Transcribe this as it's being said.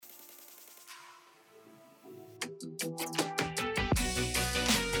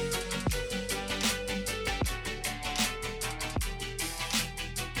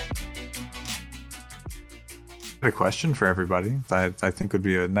A question for everybody that I think would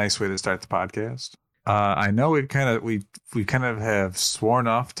be a nice way to start the podcast. I know we kind of have sworn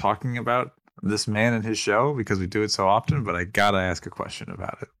off talking about this man and his show because we do it so often, but I gotta ask a question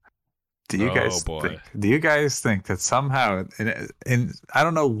about it. Oh boy. Do you guys think that somehow, in I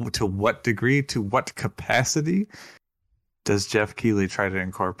don't know to what degree, to what capacity, does Jeff Keighley try to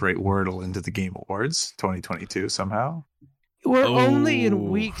incorporate Wordle into the Game Awards 2022 somehow? We're only in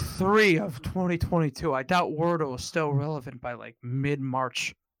week 3 of 2022. I doubt Wordle is still relevant by like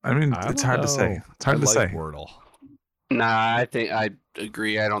mid-March. I mean, it's hard to say. It's hard to say. Wordle. Nah, I think I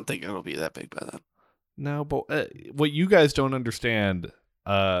agree. I don't think it'll be that big by then. No, but what you guys don't understand,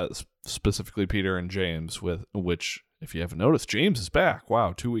 specifically Peter and James, with which, if you haven't noticed, James is back.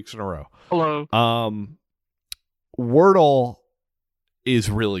 Wow, 2 weeks in a row. Hello. Wordle is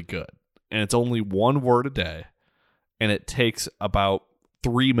really good, and it's only one word a day, and it takes about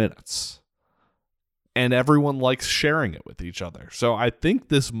 3 minutes. And everyone likes sharing it with each other. So I think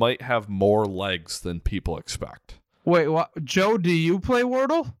this might have more legs than people expect. Wait, what? Joe, do you play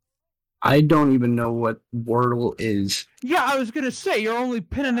Wordle? I don't even know what Wordle is. Yeah, I was going to say, you're only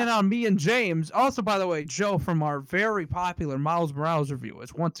pinning it on me and James. Also, by the way, Joe from our very popular Miles Morales review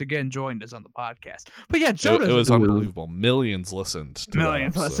has once again joined us on the podcast. But yeah, Joe doesn't... It was unbelievable. Millions listened to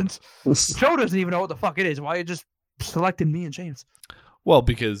Millions listened. Joe doesn't even know what the fuck it is. Why you just selected me and James? Well,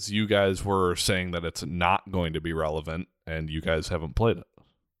 because you guys were saying that it's not going to be relevant, and you guys haven't played it.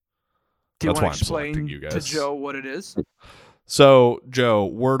 Do you That's want to why I'm selecting explain you guys. to Joe what it is? So, Joe,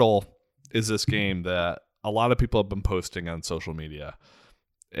 Wordle is this game that a lot of people have been posting on social media.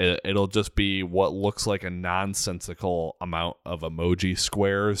 It'll just be what looks like a nonsensical amount of emoji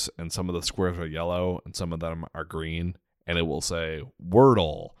squares, and some of the squares are yellow, and some of them are green, and it will say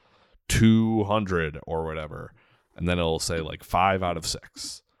Wordle 200 or whatever. And then it'll say like 5 out of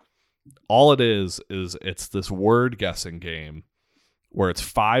 6. All it is it's this word guessing game where it's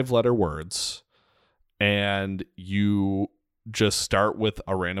 5-letter words, and you just start with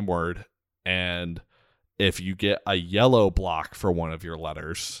a random word. And if you get a yellow block for one of your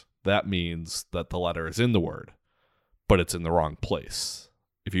letters, that means that the letter is in the word, but it's in the wrong place.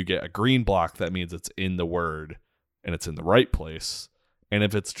 If you get a green block, that means it's in the word and it's in the right place. And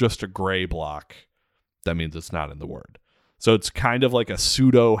if it's just a gray block, that means it's not in the word. So it's kind of like a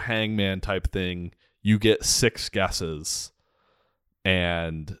pseudo hangman type thing. You get 6 guesses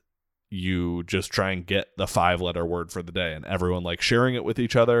and you just try and get the 5-letter word for the day, and everyone likes sharing it with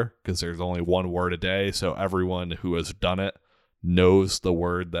each other because there's only one word a day. So everyone who has done it knows the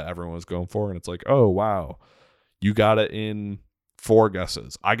word that everyone was going for. And it's like, oh, wow, you got it in 4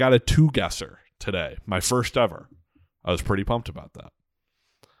 guesses. I got a 2-guesser today, my first ever. I was pretty pumped about that.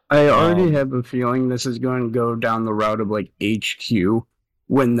 I already have a feeling this is going to go down the route of like HQ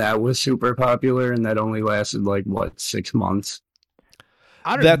when that was super popular, and that only lasted like, 6 months?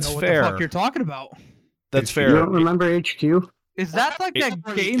 I don't even know what the fuck you're talking about. That's fair. You don't remember HQ? Is that like that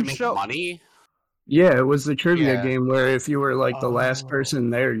game show? Money? Yeah, it was the trivia game where if you were like the last person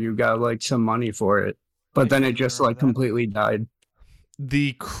there, you got like some money for it. But then it just like completely died.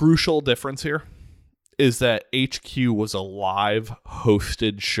 The crucial difference here is that HQ was a live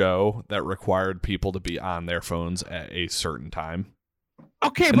hosted show that required people to be on their phones at a certain time.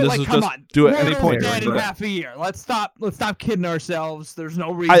 Okay, And but this like, is come just on. do it at any Wordle's point dead during in the- half a year. Let's stop kidding ourselves. There's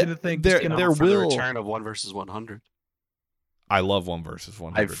no reason to think there For will the return of 1 versus 100. I love 1 versus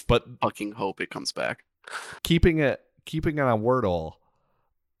 100, but Fucking hope it comes back. keeping it on Wordle,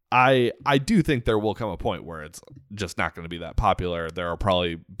 I do think there will come a point where it's just not going to be that popular. There will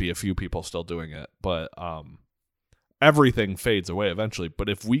probably be a few people still doing it, but everything fades away eventually. But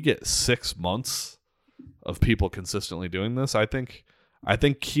if we get 6 months of people consistently doing this, I think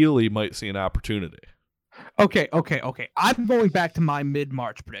Keeley might see an opportunity. Okay. I'm going back to my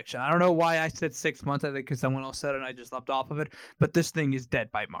mid-March prediction. I don't know why I said 6 months. I think because someone else said it and I just left off of it. But this thing is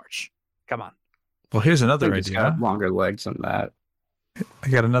dead by March. Come on. Well, here's another It's idea. got longer legs than that. I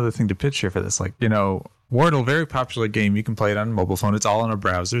got another thing to pitch here for this. Like, Wordle, very popular game. You can play it on a mobile phone. It's all on a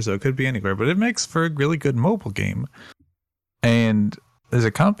browser, so it could be anywhere. But it makes for a really good mobile game. And there's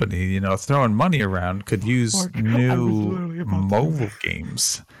a company, throwing money around could use new mobile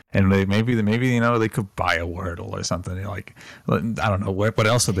games. And maybe they could buy a Wordle or something. Like, I don't know what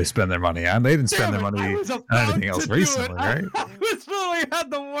else did they spend their money on? They didn't spend their money on anything else recently, right? I was literally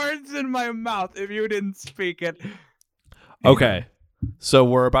had the words in my mouth if you didn't speak it. Okay, so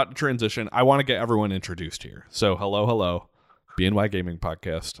we're about to transition. I want to get everyone introduced here. So hello, BNY Gaming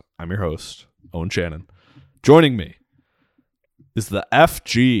Podcast. I'm your host, Owen Shannon. Joining me is the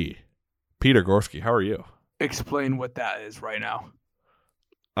FG, Peter Gorski. How are you? Explain what that is right now.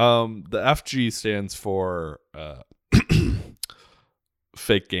 The FG stands for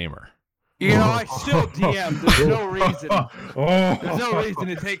fake gamer. You know, I still DM. There's no reason. There's no reason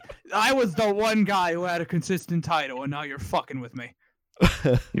to take. I was the one guy who had a consistent title, and now you're fucking with me.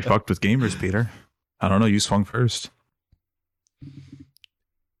 You fucked with gamers, Peter. I don't know. You swung first.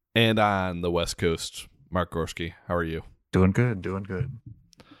 And on the West Coast, Mark Gorski, how are you? Doing good. Doing good.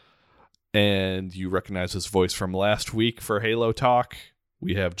 And you recognize his voice from last week for Halo Talk.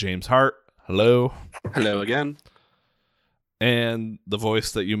 We have James Hart. Hello. Hello again. And the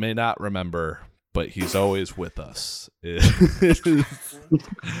voice that you may not remember, but he's always with us, is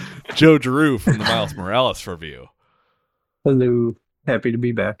Joe Drew from the Miles Morales review. Hello. Happy to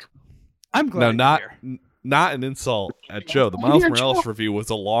be back. I'm glad. No, you're here. not an insult at Joe. The Miles Morales review was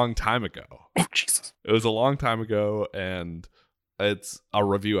a long time ago. Oh, Jesus. It was a long time ago, and it's a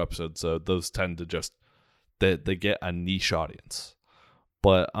review episode, so those tend to just they get a niche audience.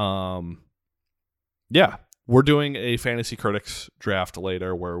 But yeah. We're doing a Fantasy Critics draft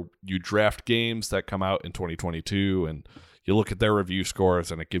later where you draft games that come out in 2022 and you look at their review scores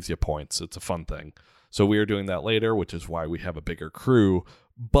and it gives you points. It's a fun thing. So we are doing that later, which is why we have a bigger crew.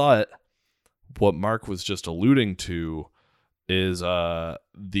 But what Mark was just alluding to is the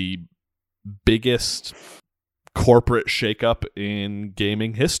biggest corporate shakeup in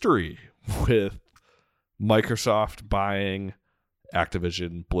gaming history with Microsoft buying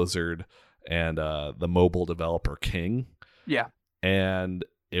Activision, Blizzard, and the mobile developer King. Yeah. And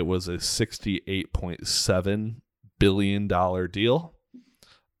it was a $68.7 billion deal.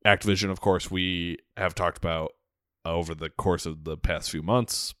 Activision, of course, we have talked about over the course of the past few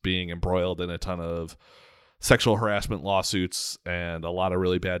months being embroiled in a ton of sexual harassment lawsuits and a lot of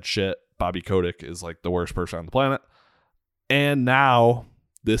really bad shit. Bobby Kotick is like the worst person on the planet. And now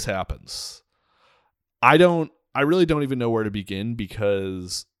this happens. I really don't even know where to begin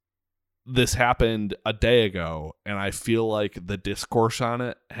because this happened a day ago, and I feel like the discourse on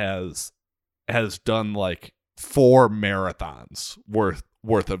it has done like 4 marathons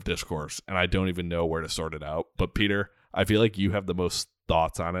worth of discourse, and I don't even know where to sort it out. But Peter, I feel like you have the most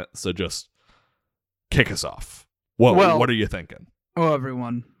thoughts on it, so just kick us off. What are you thinking? Oh,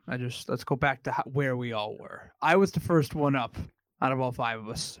 everyone, let's go back to where we all were. I was the first one up out of all 5 of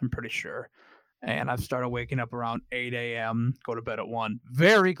us, I'm pretty sure. And I've started waking up around 8 a.m., go to bed at 1.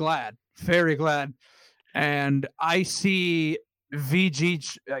 Very glad. And I see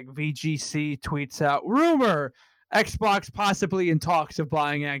VGC tweets out, rumor, Xbox possibly in talks of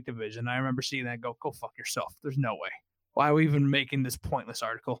buying Activision. I remember seeing that and go fuck yourself. There's no way. Why are we even making this pointless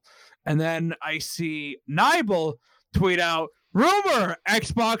article? And then I see Nibel tweet out, rumor,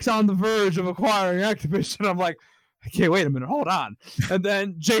 Xbox on the verge of acquiring Activision. I'm like, okay, wait a minute, hold on. And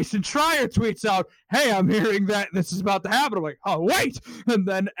then Jason Schreier tweets out, hey, I'm hearing that this is about to happen. I'm like, oh, wait. And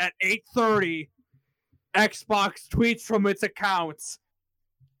then at 8:30, Xbox tweets from its accounts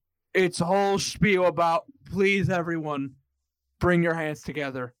its whole spiel about, please, everyone, bring your hands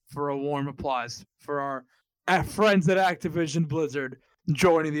together for a warm applause for our friends at Activision Blizzard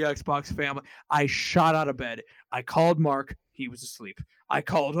joining the Xbox family. I shot out of bed. I called Mark. He was asleep. I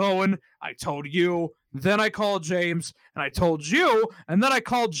called Owen. I told you. Then I called James, and I told you, and then I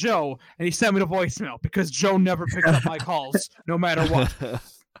called Joe, and he sent me the voicemail because Joe never picks up my calls, no matter what.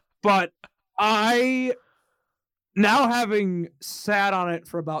 But I, now having sat on it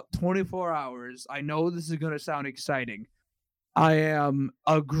for about 24 hours, I know this is going to sound exciting. I am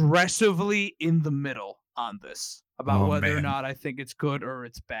aggressively in the middle on this about whether or not I think it's good or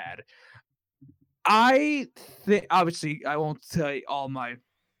it's bad. I think, obviously, I won't say all my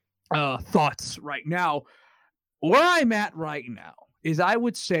thoughts right now. Where I'm at right now is I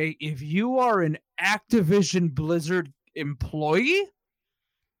would say if you are an Activision Blizzard employee,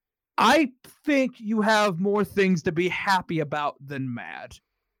 I think you have more things to be happy about than mad.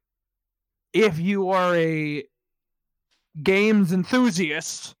 If you are a games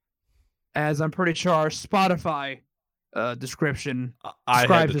enthusiast, as I'm pretty sure our Spotify description I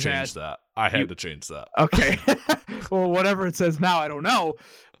had to describes change that. I had to change that. Okay. Well, whatever it says now, I don't know.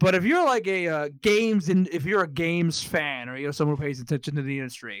 But if you're like a if you're a games fan or you're someone who pays attention to the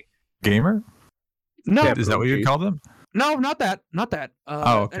industry, Gamer? no, Is that what you call them? no, not that.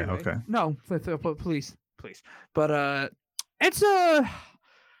 Oh, okay, anyway, okay. No, please. But it's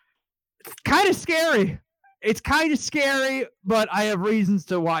kind of scary. It's kind of scary, but I have reasons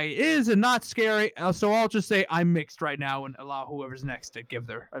to why it is and not scary. So I'll just say I'm mixed right now and allow whoever's next to give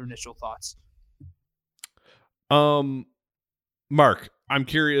their initial thoughts. Mark, I'm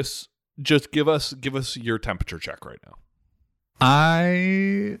curious. Just give us your temperature check right now.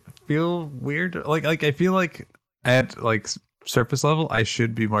 I feel weird. Like I feel like at like surface level, I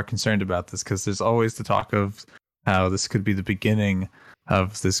should be more concerned about this because there's always the talk of how this could be the beginning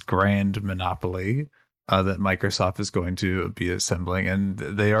of this grand monopoly that Microsoft is going to be assembling, and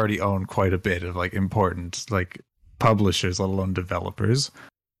they already own quite a bit of like important like publishers, let alone developers.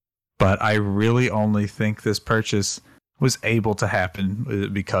 But I really only think this purchase was able to happen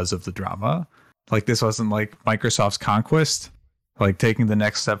because of the drama. Like this wasn't like Microsoft's conquest, like taking the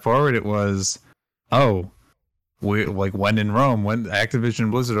next step forward. It was, oh, we like when in Rome, when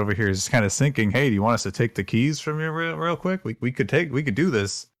Activision Blizzard over here is kind of thinking, hey, do you want us to take the keys from you real quick? We could do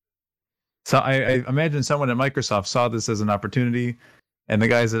this. So I imagine someone at Microsoft saw this as an opportunity, and the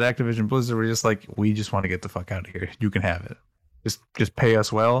guys at Activision Blizzard were just like, we just want to get the fuck out of here. You can have it. Just pay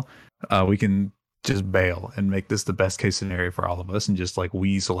us well. We can just bail and make this the best case scenario for all of us and just like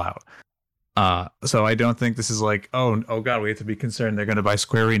weasel out. So I don't think this is like, oh god, we have to be concerned they're going to buy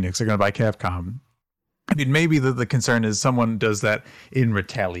Square Enix, they're going to buy Capcom. I mean, maybe the concern is someone does that in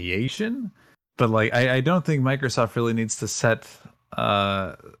retaliation, but like I don't think Microsoft really needs to set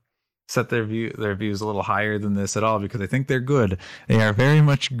their views a little higher than this at all, because I think they're good. They are very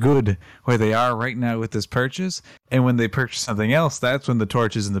much good where they are right now with this purchase, and when they purchase something else, that's when the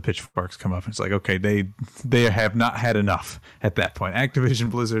torches and the pitchforks come up. It's like, okay, they have not had enough at that point.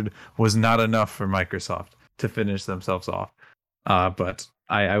 Activision Blizzard was not enough for Microsoft to finish themselves off. But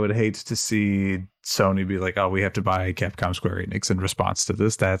I would hate to see Sony be like, oh, we have to buy Capcom Square Enix in response to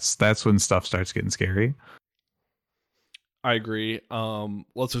this. That's when stuff starts getting scary. I agree.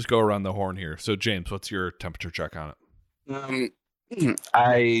 Let's just go around the horn here. So, James, what's your temperature check on it?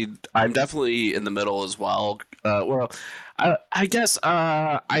 I'm definitely in the middle as well. I guess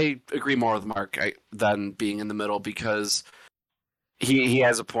I agree more with Mark than being in the middle, because he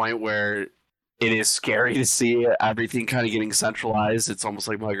has a point where it is scary to see everything kind of getting centralized. It's almost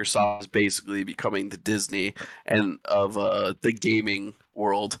like Microsoft is basically becoming the Disney and of the gaming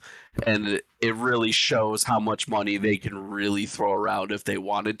world, and it really shows how much money they can really throw around if they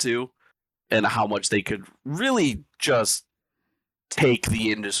wanted to, and how much they could really just take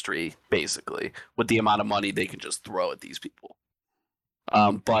the industry basically with the amount of money they can just throw at these people.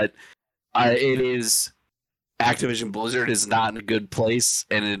 But it is, Activision Blizzard is not in a good place,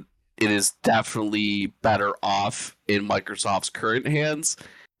 and it is definitely better off in Microsoft's current hands,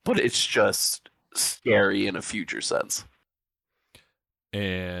 but it's just scary in a future sense.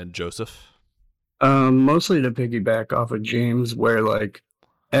 And Joseph? Mostly to piggyback off of James, where like,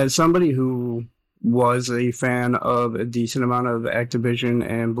 as somebody who was a fan of a decent amount of Activision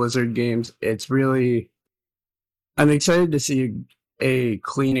and Blizzard games, I'm excited to see a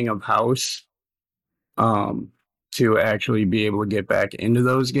cleaning of house, to actually be able to get back into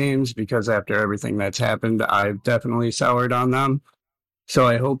those games, because after everything that's happened, I've definitely soured on them. So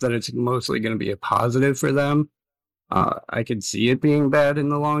I hope that it's mostly going to be a positive for them. I could see it being bad in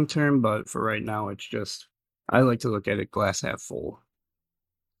the long term, but for right now, it's just, I like to look at it glass half full.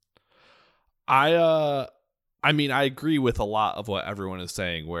 I mean, I agree with a lot of what everyone is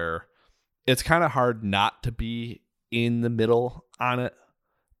saying, where it's kind of hard not to be in the middle on it,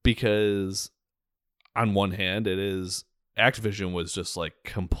 because on one hand, it is, Activision was just like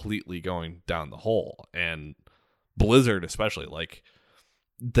completely going down the hole, and Blizzard especially, like,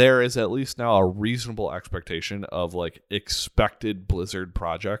 there is at least now a reasonable expectation of like expected Blizzard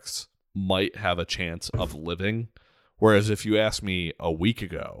projects might have a chance of living. Whereas if you asked me a week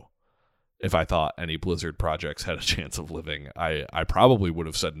ago if I thought any Blizzard projects had a chance of living, I probably would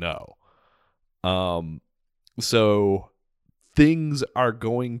have said no. So things are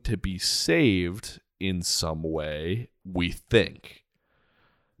going to be saved in some way, we think.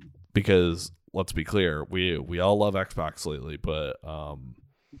 Because let's be clear, we all love Xbox lately, but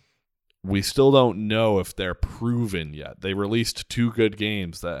we still don't know if they're proven yet. They released 2 good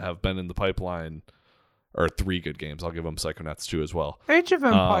games that have been in the pipeline, or 3 good games. I'll give them Psychonauts 2 as well. Age of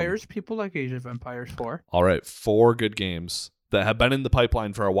Empires. People like Age of Empires 4. All right, 4 good games that have been in the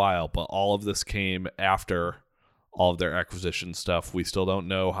pipeline for a while, but all of this came after all of their acquisition stuff. We still don't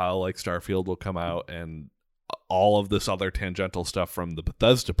know how like Starfield will come out and all of this other tangential stuff from the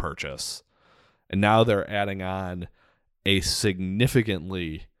Bethesda purchase. And now they're adding on a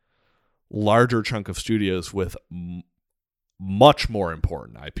significantly larger chunk of studios with much more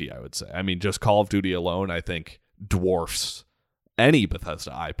important IP, I would say. I mean, just Call of Duty alone, I think, dwarfs any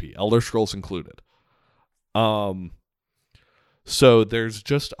Bethesda IP, Elder Scrolls included. So there's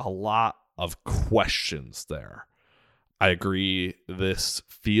just a lot of questions there. I agree, this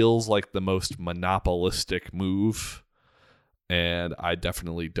feels like the most monopolistic move, and I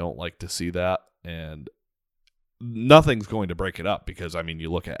definitely don't like to see that. And nothing's going to break it up, because I mean,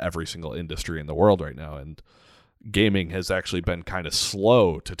 you look at every single industry in the world right now, and gaming has actually been kind of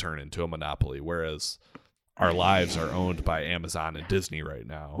slow to turn into a monopoly, whereas our lives are owned by Amazon and Disney right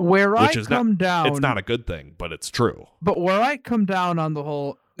now. Where which I is come down, it's not a good thing, but it's true. But where I come down on the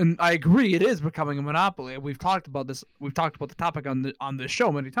whole, and I agree, it is becoming a monopoly. We've talked about this. We've talked about the topic on this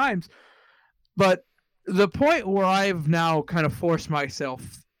show many times. But the point where I've now kind of forced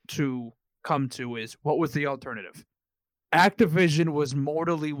myself to come to is, what was the alternative? Activision was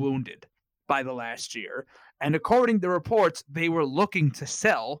mortally wounded by the last year. And according to reports, they were looking to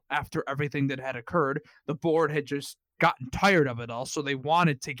sell after everything that had occurred. The board had just gotten tired of it all, so they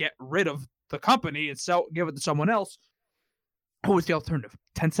wanted to get rid of the company and give it to someone else. What was the alternative?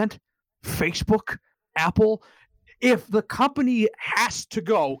 Tencent? Facebook? Apple? If the company has to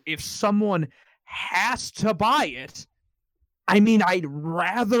go, if someone has to buy it, I mean, I'd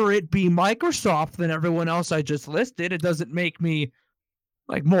rather it be Microsoft than everyone else I just listed. It doesn't make me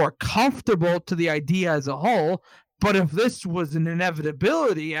more comfortable to the idea as a whole. But if this was an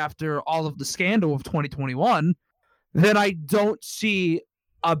inevitability after all of the scandal of 2021, then I don't see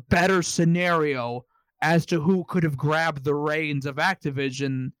a better scenario as to who could have grabbed the reins of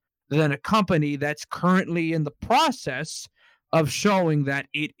Activision than a company that's currently in the process of showing that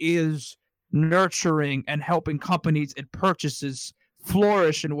it is nurturing and helping companies it purchases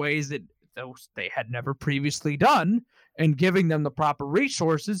flourish in ways that they had never previously done, and giving them the proper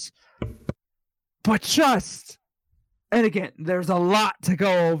resources. But and again, there's a lot to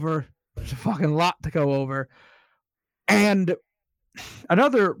go over. There's a fucking lot to go over. And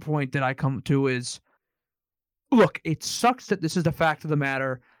another point that I come to is, look, it sucks that this is the fact of the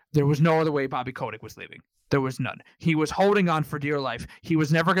matter. There was no other way Bobby Kotick was leaving. There was none. He was holding on for dear life. He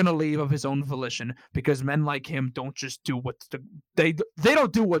was never going to leave of his own volition, because men like him don't just do they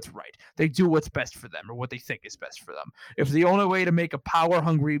don't do what's right. They do what's best for them, or what they think is best for them. If the only way to make a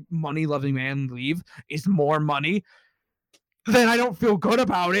power-hungry, money-loving man leave is more money, then I don't feel good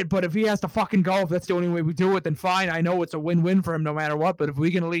about it. But if he has to fucking go, if that's the only way we do it, then fine. I know it's a win-win for him no matter what. But if we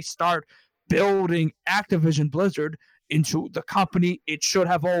can at least start building Activision Blizzard into the company it should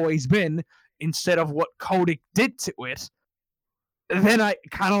have always been, instead of what Kotick did to it, then I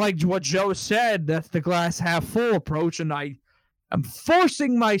kind of like what Joe said, that's the glass half full approach, and I am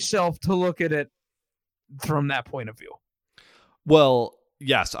forcing myself to look at it from that point of view. Well,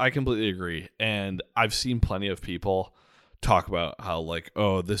 yes, I completely agree. And I've seen plenty of people talk about how,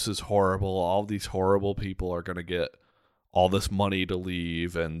 oh, this is horrible. All these horrible people are going to get all this money to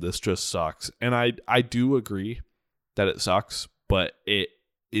leave, and this just sucks. And I do agree that it sucks, but it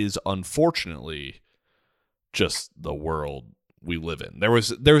is unfortunately just the world we live in. There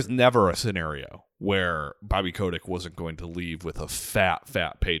was never a scenario where Bobby Kotick wasn't going to leave with a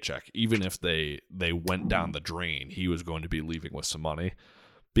fat paycheck. Even if they went down the drain, he was going to be leaving with some money.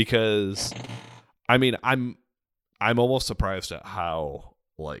 Because I mean, I'm almost surprised at how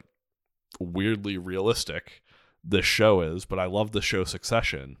weirdly realistic this show is, but I love the show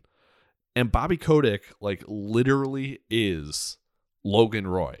Succession. And Bobby Kotick literally is Logan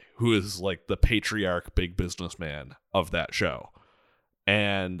Roy, who is the patriarch big businessman of that show.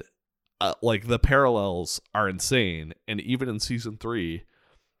 And the parallels are insane. And even in season 3,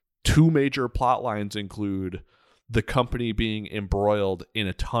 2 major plot lines include the company being embroiled in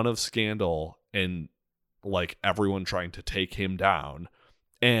a ton of scandal and everyone trying to take him down,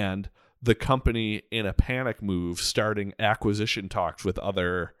 and the company in a panic move starting acquisition talks with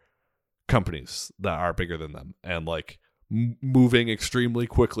other companies that are bigger than them, and moving extremely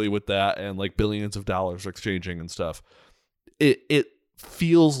quickly with that, and billions of dollars exchanging and stuff. It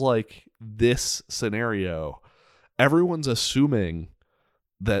feels like this scenario, everyone's assuming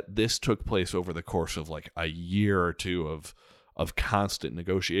that this took place over the course of a year or two of constant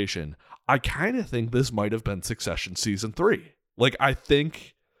negotiation. I kind of think this might have been Succession season 3. I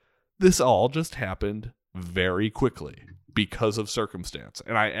think this all just happened very quickly because of circumstance.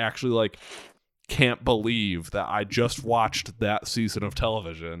 And I actually can't believe that I just watched that season of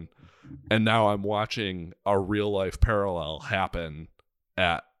television, and now I'm watching a real life parallel happen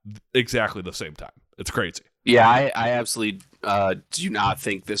at exactly the same time. It's crazy. Yeah, I absolutely do not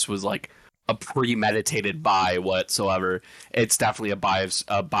think this was a premeditated buy whatsoever. It's definitely a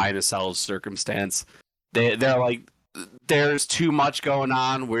buy and a sell circumstance. They're there's too much going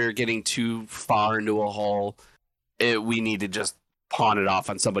on. We're getting too far into a hole. We need to just pawn it off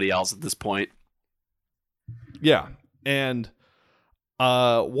on somebody else at this point. Yeah, and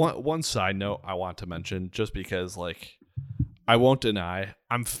one side note I want to mention, just because I won't deny,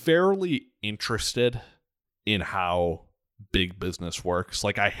 I'm fairly interested in how big business works.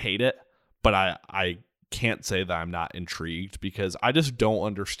 I hate it, but I can't say that I'm not intrigued, because I just don't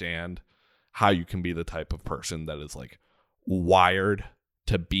understand how you can be the type of person that is like wired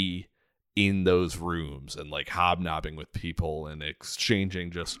to be in those rooms and like hobnobbing with people and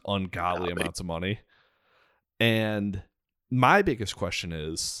exchanging just ungodly amounts of money. And my biggest question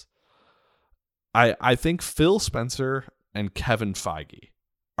is, I think Phil Spencer and Kevin Feige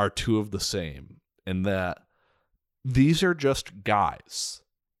are two of the same in that these are just guys.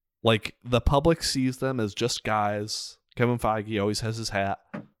 Like, the public sees them as just guys. Kevin Feige always has his hat.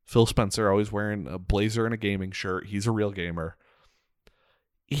 Phil Spencer always wearing a blazer and a gaming shirt. He's a real gamer.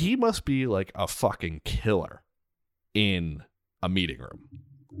 He must be like a fucking killer in a meeting room.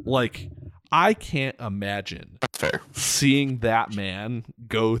 Like, I can't imagine seeing that man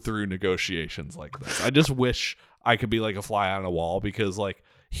go through negotiations like this. I just wish I could be like a fly on a wall, because like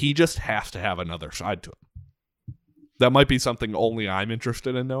he just has to have another side to him. That might be something only I'm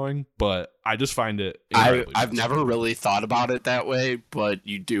interested in knowing, but I just find it. I've never really thought about it that way, but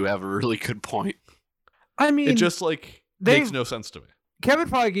you do have a really good point. I mean, it just like makes no sense to me. Kevin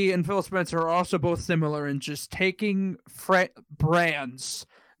Feige and Phil Spencer are also both similar in just taking brands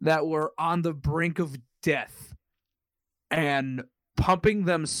that were on the brink of death and pumping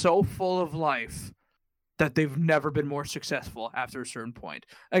them so full of life that they've never been more successful after a certain point.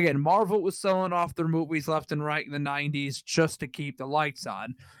 Again, Marvel was selling off their movies left and right in the 90s just to keep the lights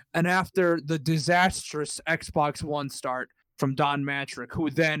on. And after the disastrous Xbox One start from Don Matrick, who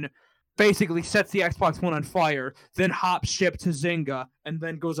then basically sets the Xbox One on fire, then hops ship to Zynga, and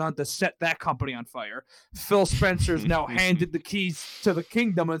then goes on to set that company on fire. Phil Spencer's now handed the keys to the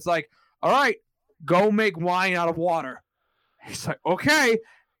kingdom. And it's like, all right, go make wine out of water. He's like, okay.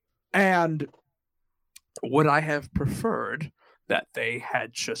 And would I have preferred that they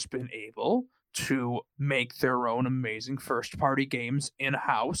had just been able to make their own amazing first-party games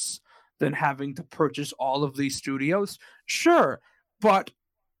in-house than having to purchase all of these studios? Sure, but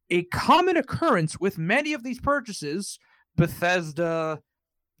a common occurrence with many of these purchases, Bethesda,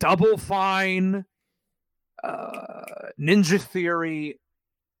 Double Fine, Ninja Theory,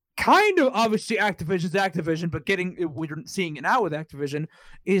 kind of obviously Activision's Activision, but we're seeing it now with Activision,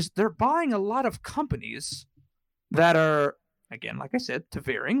 is they're buying a lot of companies that are, again, like I said, to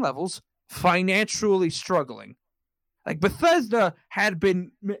varying levels, financially struggling. Like Bethesda had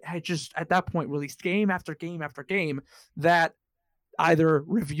just at that point released game after game after game that either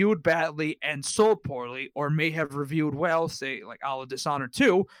reviewed badly and sold poorly, or may have reviewed well, say like a la Dishonored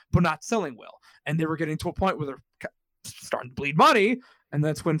 2, but not selling well. And they were getting to a point where they're starting to bleed money. And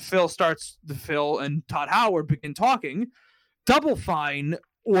that's when Phil and Todd Howard begin talking. Double Fine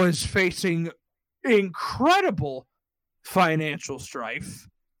was facing incredible financial strife.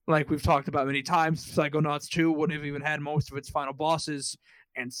 Like we've talked about many times, Psychonauts 2 wouldn't have even had most of its final bosses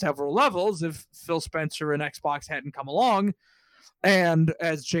and several levels if Phil Spencer and Xbox hadn't come along. And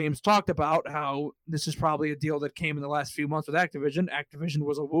as James talked about, how this is probably a deal that came in the last few months with Activision. Activision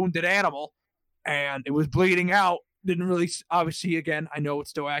was a wounded animal, and it was bleeding out. Didn't really, obviously, again, I know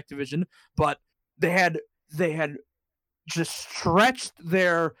it's still Activision, but they had just stretched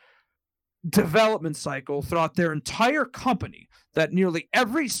their development cycle throughout their entire company, that nearly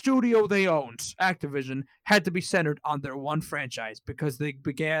every studio they owned, Activision, had to be centered on their one franchise because they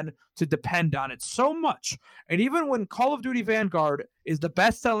began to depend on it so much. And even when Call of Duty Vanguard is the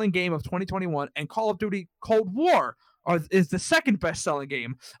best-selling game of 2021 and Call of Duty Cold War is the second best-selling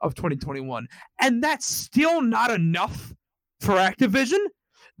game of 2021, and that's still not enough for Activision,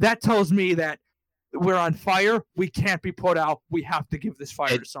 that tells me that we're on fire. We can't be put out. We have to give this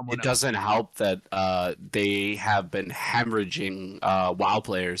fire to someone else. It doesn't help that they have been hemorrhaging WoW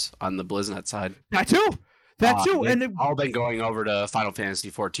players on the BlizzNet side. That too. And they've all been going over to Final Fantasy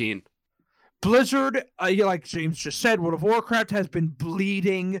 14. Blizzard, like James just said, World of Warcraft has been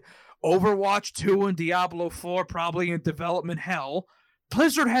bleeding. Overwatch 2 and Diablo 4 probably in development hell.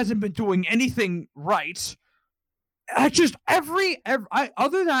 Blizzard hasn't been doing anything right. I just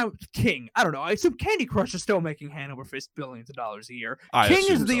other than King, I don't know. I assume Candy Crush is still making hand over fist billions of dollars a year. King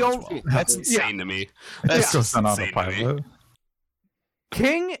is the only. That's insane to me. That's still on autopilot.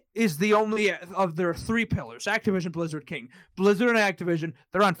 King is the only of their three pillars: Activision, Blizzard, King. Blizzard and Activision,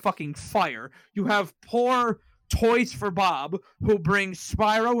 they're on fucking fire. You have poor Toys for Bob, who brings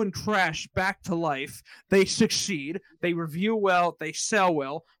Spyro and Crash back to life. They succeed. They review well. They sell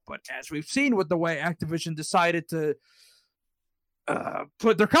well. But as we've seen with the way Activision decided to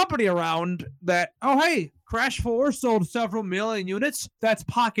put their company around, that, oh, hey, Crash 4 sold several million units. That's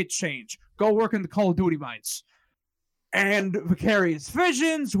pocket change. Go work in the Call of Duty mines. And Vicarious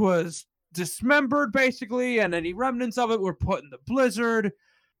Visions was dismembered, basically, and any remnants of it were put in the Blizzard.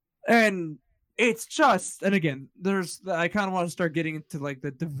 And it's just, and again, I kind of want to start getting into like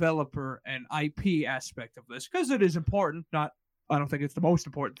the developer and IP aspect of this because it is important. I don't think it's the most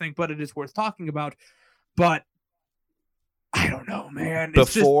important thing, but it is worth talking about. But I don't know, man.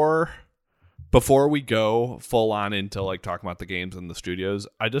 Before we go full on into like talking about the games and the studios,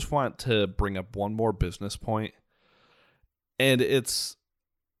 I just want to bring up one more business point. And it's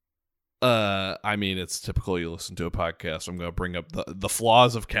it's typical you listen to a podcast. I'm going to bring up the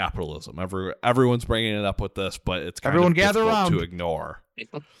flaws of capitalism. Everyone's bringing it up with this, but it's kind of difficult to ignore.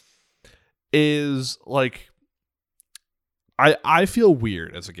 Is like I feel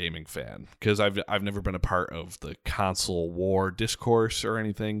weird as a gaming fan because I've never been a part of the console war discourse or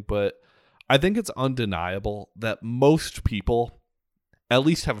anything, but I think it's undeniable that most people at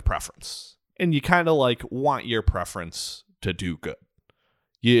least have a preference, and you kind of like want your preference to do good.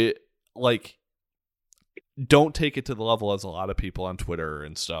 You like don't take it to the level as a lot of people on Twitter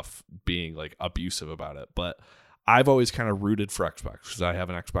and stuff being like abusive about it, but I've always kind of rooted for Xbox because I have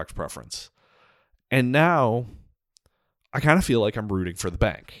an Xbox preference. And now I kind of feel like I'm rooting for the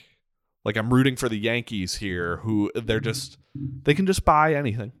bank. Like I'm rooting for the Yankees here who they can just buy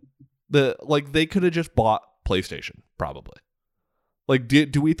anything. They could have just bought PlayStation probably. Like,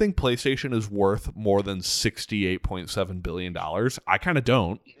 do we think PlayStation is worth more than $68.7 billion? I kind of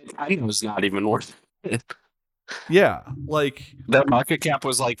don't. I think it was not even worth it. Yeah, like the market cap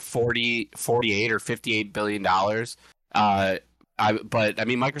was like 48 or $58 billion. But I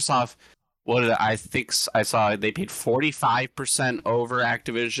mean, Microsoft. I think I saw they paid 45% over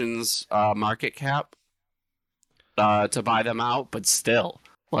Activision's market cap to buy them out, but still,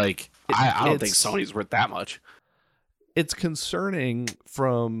 like I don't think Sony's worth that much. It's concerning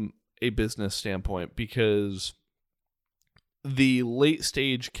from a business standpoint because the late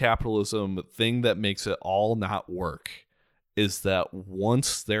stage capitalism thing that makes it all not work is that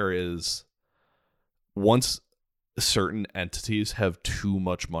once certain entities have too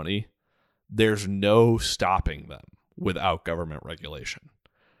much money, there's no stopping them without government regulation.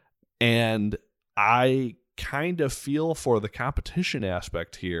 And I kind of feel for the competition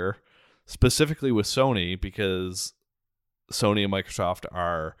aspect here, specifically with Sony, because Sony and Microsoft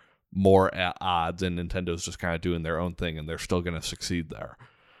are more at odds and Nintendo's just kind of doing their own thing and they're still going to succeed there.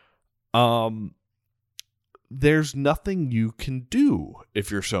 There's nothing you can do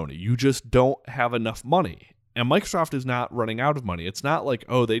if you're Sony. You just don't have enough money. And Microsoft is not running out of money. It's not like,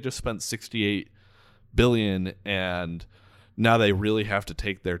 oh, they just spent $68 billion and now they really have to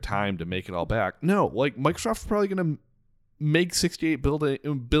take their time to make it all back. No, like Microsoft's probably going to make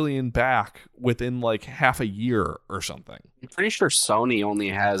 $68 billion back within like half a year or something. I'm pretty sure Sony only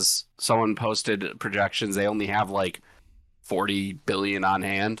has, someone posted projections, they only have like $40 billion on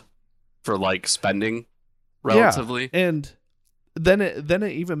hand for like spending relatively. Yeah. And then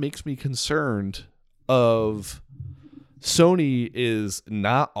it even makes me concerned of Sony is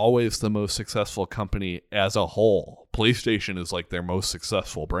not always the most successful company as a whole. PlayStation is like their most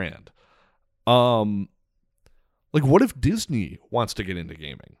successful brand. Like, what if Disney wants to get into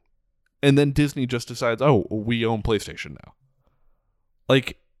gaming? And then Disney just decides, oh, we own PlayStation now.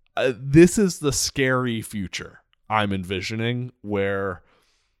 Like, this is the scary future I'm envisioning where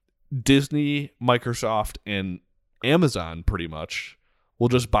Disney, Microsoft, and Amazon pretty much will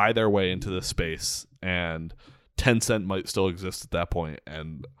just buy their way into this space, and Tencent might still exist at that point,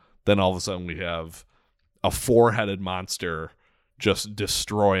 and then all of a sudden we have a four-headed monster just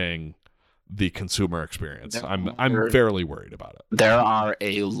destroying the consumer experience. I'm fairly worried about it. There are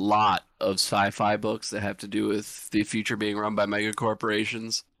a lot of sci-fi books that have to do with the future being run by mega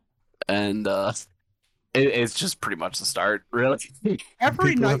corporations, and it's just pretty much the start, really.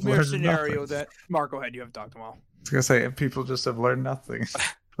 Every nightmare scenario that Mark, go ahead. You haven't talked them all. I was gonna say people just have learned nothing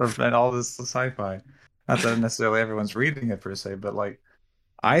from all this sci-fi. Not that necessarily everyone's reading it per se, but like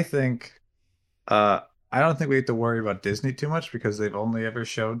I think I don't think we have to worry about Disney too much because they've only ever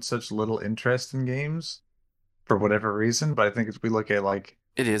showed such little interest in games for whatever reason. But I think if we look at like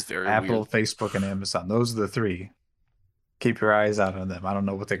it is very Apple, weird. Facebook, and Amazon, those are the three. Keep your eyes out on them. I don't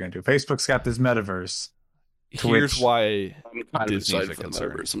know what they're going to do. Facebook's got this metaverse. Here's why I'm kind Disney's of excited for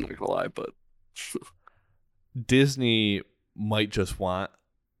the metaverse, I'm not gonna lie, but Disney might just want,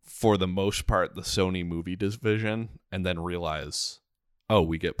 for the most part, the Sony movie division, and then realize, oh,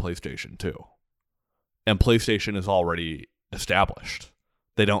 we get PlayStation too. And PlayStation is already established.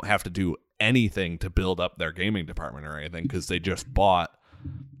 They don't have to do anything to build up their gaming department or anything because they just bought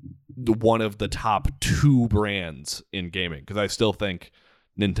one of the top two brands in gaming. Because I still think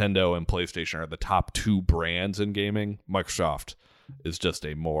Nintendo and PlayStation are the top two brands in gaming. Microsoft is just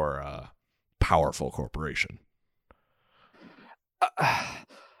a more powerful corporation.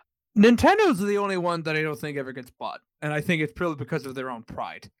 Nintendo's the only one that I don't think ever gets bought, and I think it's purely because of their own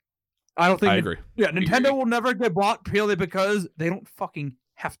pride. I don't think. I agree. Yeah, Nintendo will never get bought purely because they don't fucking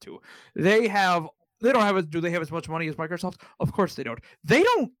have to. They don't have. Do they have as much money as Microsoft? Of course they don't. They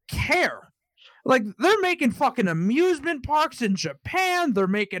don't care. Like, they're making fucking amusement parks in Japan. They're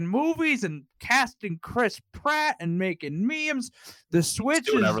making movies and casting Chris Pratt and making memes. The Switch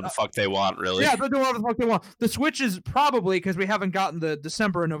Do whatever the fuck they want, really. Yeah, they're doing whatever the fuck they want. The Switch is probably, because we haven't gotten the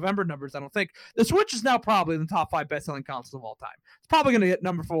December and November numbers, I don't think. The Switch is now probably in the top 5 best-selling consoles of all time. It's probably going to get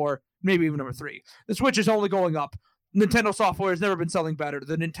number 4, maybe even number 3. The Switch is only going up. Nintendo software has never been selling better.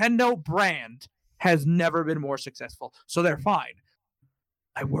 The Nintendo brand has never been more successful, so they're fine.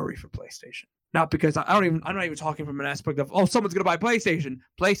 I worry for PlayStation. Not because I'm not even talking from an aspect of, oh, someone's going to buy PlayStation.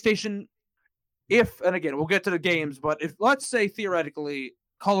 PlayStation, and again, we'll get to the games, but if, let's say theoretically,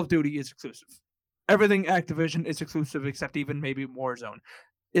 Call of Duty is exclusive. Everything Activision is exclusive except even maybe Warzone.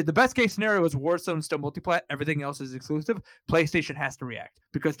 If the best case scenario is Warzone still multiplat, everything else is exclusive, PlayStation has to react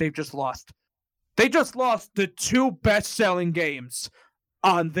because they've just lost. They just lost the 2 best-selling games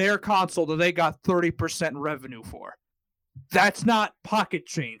on their console that they got 30% revenue for. That's not pocket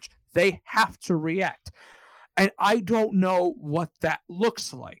change. They have to react. And I don't know what that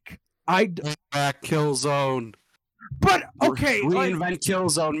looks like. Killzone. But, okay. Reinvent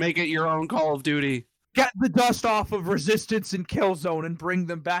Killzone. Make it your own Call of Duty. Get the dust off of Resistance and Killzone and bring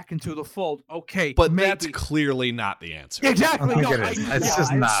them back into the fold. Okay. But maybe. That's clearly not the answer. Exactly. It's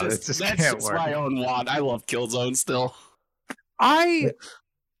just not. It just that's can't just work. my own want. I love Killzone still. Go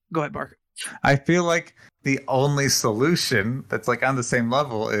ahead, Mark. I feel like the only solution that's like on the same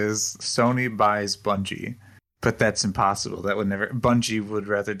level is Sony buys Bungie, but that's impossible. That would never. Bungie would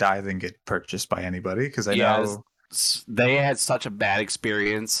rather die than get purchased by anybody because I know they had such a bad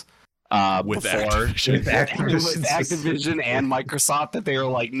experience with before Activision and Microsoft that they were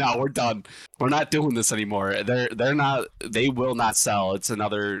like, no, we're done. We're not doing this anymore. They're not. They will not sell. It's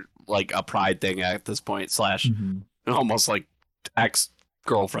another like a pride thing at this point. / almost like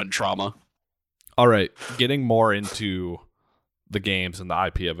ex-girlfriend trauma. All right, getting more into the games and the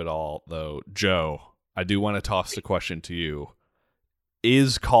IP of it all, though, Joe, I do want to toss the question to you.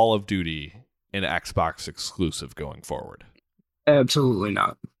 Is Call of Duty an Xbox exclusive going forward? Absolutely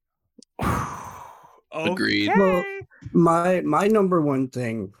not. Agreed. Okay. Well, my number one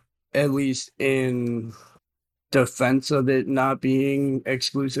thing, at least in defense of it not being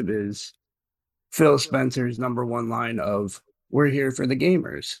exclusive, is Phil Spencer's number one line of, "We're here for the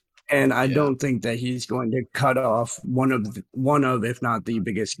gamers." And I don't think that he's going to cut off one of, if not the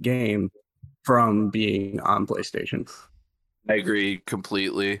biggest game from being on PlayStation. I agree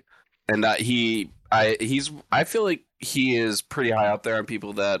completely. And I feel like he is pretty high up there on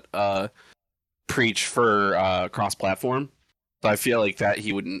people that preach for cross-platform. So I feel like that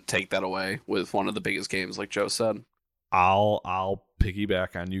he wouldn't take that away with one of the biggest games, like Joe said. I'll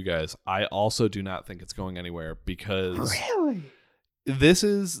piggyback on you guys. I also do not think it's going anywhere because this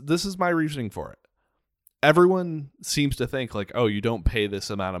is my reasoning for it. Everyone seems to think like, oh, you don't pay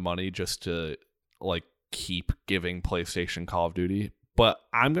this amount of money just to like keep giving PlayStation Call of Duty. But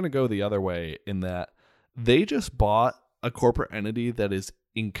I'm going to go the other way in that they just bought a corporate entity that is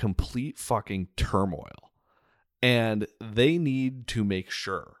in complete fucking turmoil. And they need to make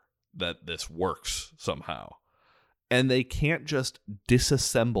sure that this works somehow. And they can't just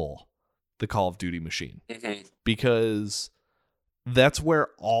disassemble the Call of Duty machine because that's where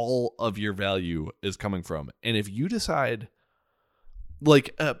all of your value is coming from. And if you decide,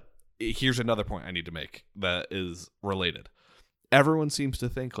 like, here's another point I need to make that is related. Everyone seems to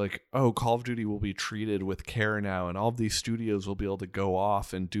think like, oh, Call of Duty will be treated with care now and all of these studios will be able to go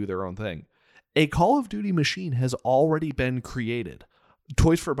off and do their own thing. A Call of Duty machine has already been created.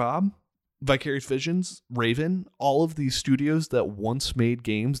 Toys for Bob, Vicarious Visions, Raven, all of these studios that once made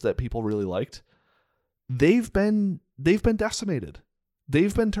games that people really liked, they've been decimated.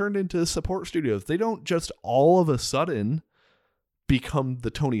 They've been turned into support studios. They don't just all of a sudden become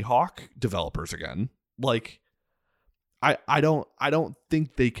the Tony Hawk developers again. Like, I don't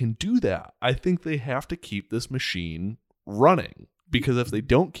think they can do that. I think they have to keep this machine running, because if they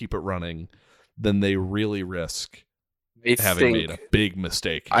don't keep it running, then they really risk having made a big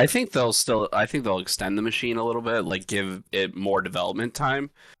mistake. I think they'll extend the machine a little bit, like give it more development time.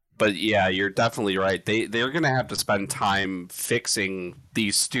 But yeah, you're definitely right. They're going to have to spend time fixing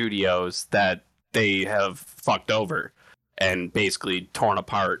these studios that they have fucked over and basically torn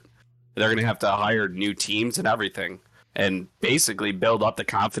apart. They're going to have to hire new teams and everything, and basically build up the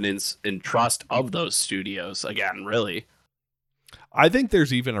confidence and trust of those studios again, really. I think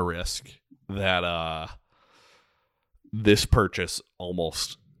there's even a risk that this purchase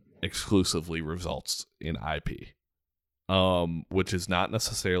almost exclusively results in IP, which is not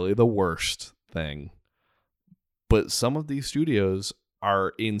necessarily the worst thing. But some of these studios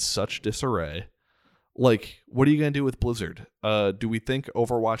are in such disarray. Like, what are you going to do with Blizzard? Do we think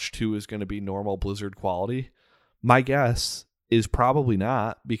Overwatch 2 is going to be normal Blizzard quality? My guess is probably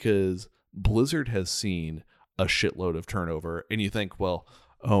not, because Blizzard has seen a shitload of turnover. And you think, well,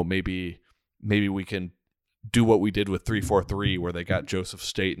 oh, maybe we can do what we did with 343, where they got Joseph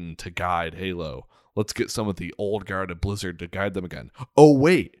Staten to guide Halo. Let's get some of the old guard of Blizzard to guide them again. Oh,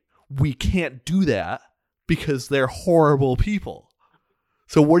 wait, we can't do that because they're horrible people.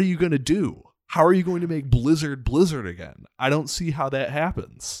 So what are you going to do? How are you going to make Blizzard again? I don't see how that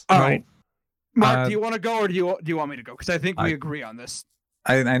happens. All right. Mark, do you want to go, or do you want me to go? Because I think we agree on this.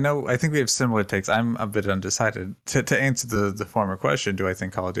 I know. I think we have similar takes. I'm a bit undecided. To answer the former question, do I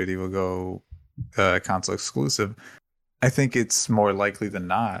think Call of Duty will go console exclusive? I think it's more likely than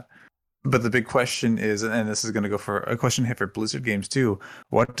not. But the big question is, and this is going to go for a question here for Blizzard games too.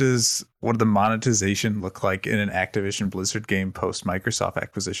 What does the monetization look like in an Activision Blizzard game post Microsoft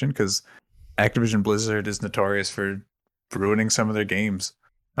acquisition? Because Activision Blizzard is notorious for ruining some of their games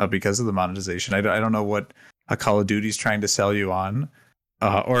because of the monetization. I don't know what a Call of Duty is trying to sell you on,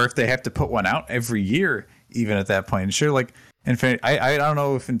 or if they have to put one out every year, even at that point. Sure, like Infinity. I don't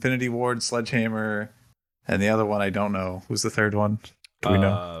know if Infinity Ward, Sledgehammer, and the other one I don't know. Who's the third one? Do we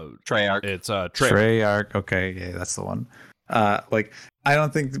know? Treyarch. It's Treyarch. Okay, yeah, that's the one. Like, I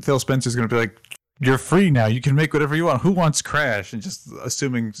don't think Phil Spencer's going to be like, you're free now. You can make whatever you want. Who wants Crash? And just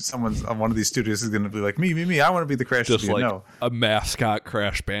assuming someone's on one of these studios is going to be like, me. I want to be the Crash just studio. Like no. A mascot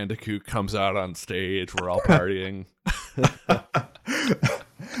Crash Bandicoot comes out on stage. We're all partying.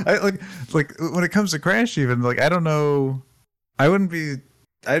 I like when it comes to Crash, even like I don't know. I wouldn't be.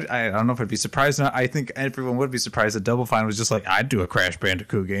 I don't know if I'd be surprised or not. I think everyone would be surprised that Double Fine was just like, I'd do a Crash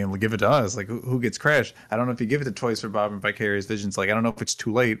Bandicoot game. We'll give it to us. Like, who gets Crash? I don't know if you give it to Toys for Bob and Vicarious Visions. Like, I don't know if it's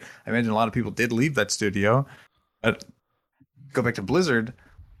too late. I imagine a lot of people did leave that studio. But go back to Blizzard.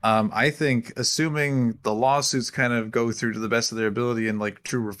 I think, assuming the lawsuits kind of go through to the best of their ability and like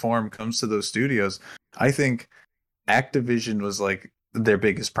true reform comes to those studios, I think Activision was like their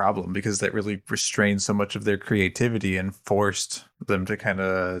biggest problem, because that really restrained so much of their creativity and forced them to kind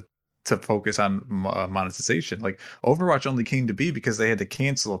of to focus on monetization. Like, Overwatch only came to be because they had to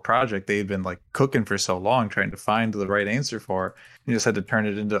cancel a project they had been like cooking for so long, trying to find the right answer for. You just had to turn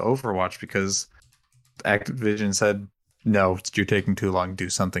it into Overwatch because Activision said, no, you're taking too long. Do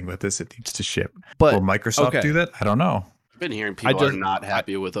something with this. It needs to ship. But will Microsoft do that? I don't know. I've been hearing people are not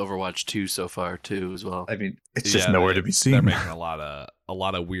happy with Overwatch 2 so far too, as well. I mean, it's just nowhere to be seen. They're making a lot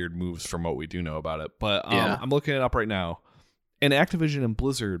of weird moves from what we do know about it. But I'm looking it up right now, and Activision and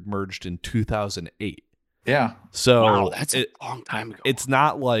Blizzard merged in 2008. Yeah. So wow, that's a long time ago. It's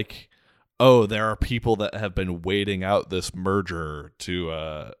not like, oh, there are people that have been waiting out this merger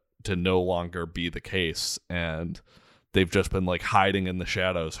to no longer be the case, and they've just been like hiding in the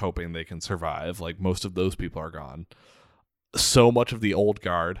shadows hoping they can survive. Like, most of those people are gone. So much of the old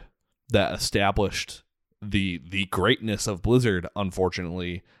guard that established the greatness of Blizzard,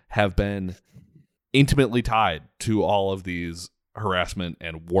 unfortunately, have been intimately tied to all of these harassment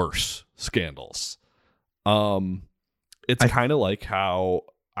and worse scandals. It's kind of like how,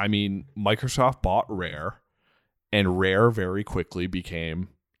 I mean, Microsoft bought Rare, and Rare very quickly became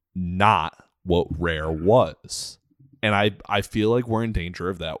not what Rare was. And I feel like we're in danger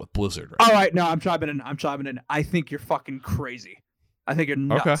of that with Blizzard. All right, no, I'm chiming in. I think you're fucking crazy. I think you're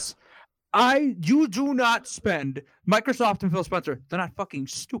nuts. Okay. You do not spend, Microsoft and Phil Spencer, they're not fucking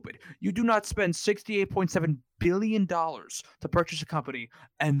stupid. You do not spend $68.7 billion to purchase a company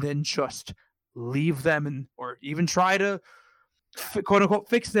and then just leave them or even try to quote unquote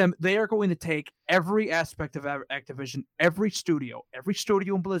fix them. They are going to take every aspect of Activision, every studio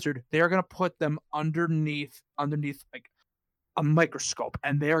in Blizzard. They are going to put them underneath like a microscope,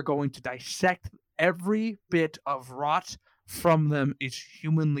 and they are going to dissect every bit of rot from them as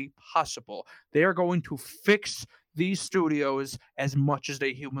humanly possible. They are going to fix these studios as much as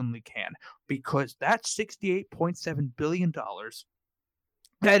they humanly can, because that $68.7 billion,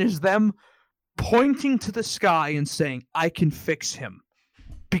 that is them pointing to the sky and saying, I can fix him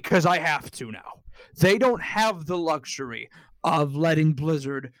because I have to now. They don't have the luxury of letting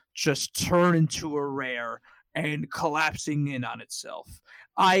Blizzard just turn into a Rare and collapsing in on itself.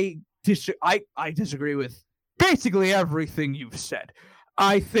 I disagree with basically everything you've said.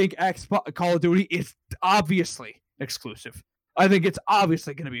 I think Call of Duty is obviously exclusive. I think it's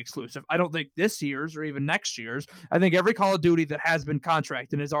obviously going to be exclusive. I don't think this year's or even next year's. I think every Call of Duty that has been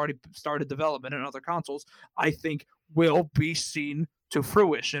contracted and has already started development in other consoles, I think will be seen to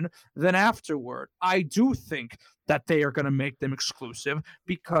fruition, then afterward, I do think that they are going to make them exclusive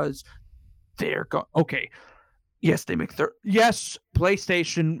because they're going. Okay, yes, they make yes,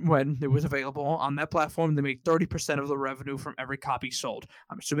 PlayStation, when it was available on that platform, they made 30% of the revenue from every copy sold.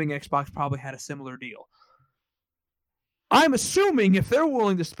 I'm assuming Xbox probably had a similar deal. I'm assuming if they're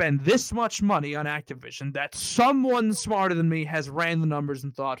willing to spend this much money on Activision, that someone smarter than me has ran the numbers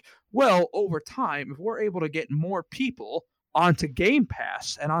and thought, well, over time, if we're able to get more people onto Game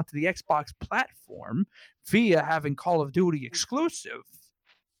Pass and onto the Xbox platform via having Call of Duty exclusive,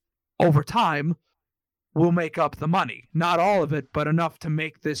 over time, we'll make up the money. Not all of it, but enough to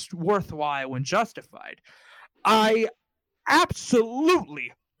make this worthwhile and justified. I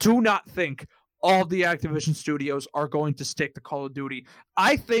absolutely do not think all the Activision studios are going to stick to Call of Duty.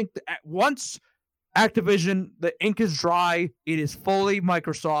 I think that once Activision, the ink is dry, it is fully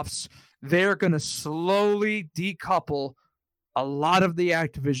Microsoft's, they're going to slowly decouple a lot of the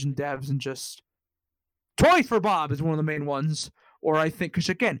Activision devs and just... Toys for Bob is one of the main ones. Or I think, because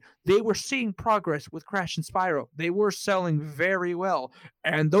again, they were seeing progress with Crash and Spyro. They were selling very well.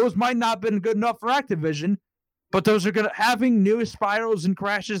 And those might not have been good enough for Activision, but those are having new Spyros and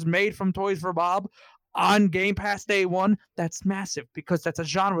Crashes made from Toys for Bob on Game Pass day one. That's massive because that's a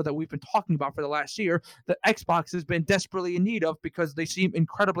genre that we've been talking about for the last year that Xbox has been desperately in need of because they seem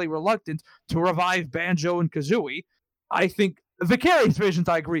incredibly reluctant to revive Banjo and Kazooie. I think Vicarious Visions,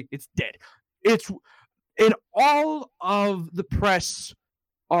 I agree, it's dead. It's in all of the press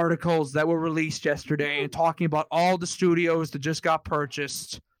articles that were released yesterday and talking about all the studios that just got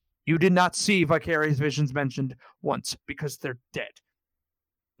purchased. You did not see Vicarious Visions mentioned once because they're dead.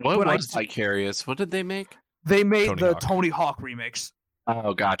 What was Vicarious? What did they make? They made Tony Hawk remakes.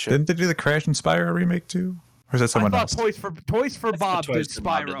 Oh, gotcha. Didn't they do the Crash and Spyro remake too? Or is that someone else? Toys for Bob did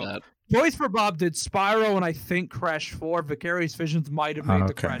Spyro. Toys for Bob did Spyro and I think Crash 4. Vicarious Visions might have made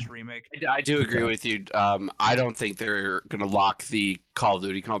the Crash remake. I do agree with you. I don't think they're going to lock the Call of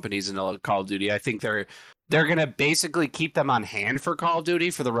Duty companies into Call of Duty. I think they're going to basically keep them on hand for Call of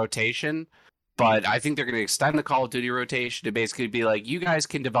Duty for the rotation. But I think they're going to extend the Call of Duty rotation to basically be like, you guys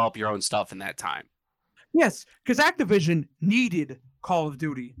can develop your own stuff in that time. Yes, because Activision needed Call of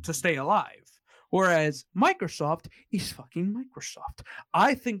Duty to stay alive. Whereas Microsoft is fucking Microsoft.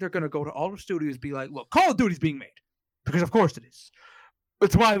 I think they're going to go to all the studios and be like, look, Call of Duty's being made. Because of course it is.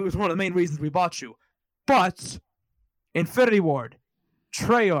 It's why it was one of the main reasons we bought you. But Infinity Ward,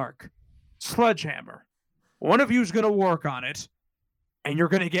 Treyarch, Sledgehammer, one of you is going to work on it, and you're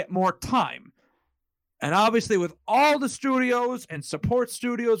going to get more time. And obviously with all the studios and support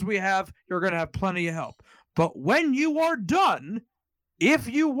studios we have, you're going to have plenty of help. But when you are done, if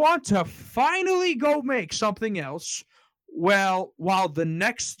you want to finally go make something else, well, while the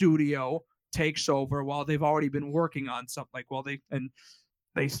next studio takes over, while they've already been working on something, like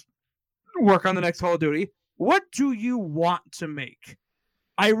they work on the next Call of Duty, what do you want to make?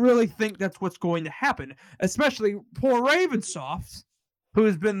 I really think that's what's going to happen, especially poor Ravensoft, who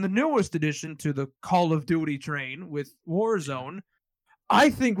has been the newest addition to the Call of Duty train with Warzone. I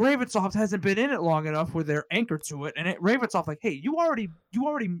think Ravensoft hasn't been in it long enough where they're anchored to it. And Ravensoft, like, hey, you already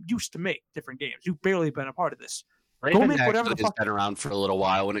used to make different games. You've barely been a part of this. Raven make whatever the fuck. Has been around for a little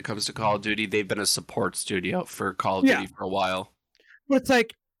while when it comes to Call of Duty. They've been a support studio for Call of Duty for a while. But it's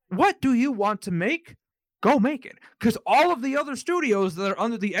like, what do you want to make? Go make it. Because all of the other studios that are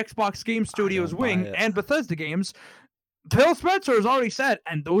under the Xbox Game Studios wing and Bethesda Games, Phil Spencer has already said,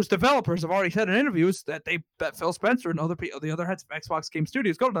 and those developers have already said in interviews that Phil Spencer and the other heads of Xbox Game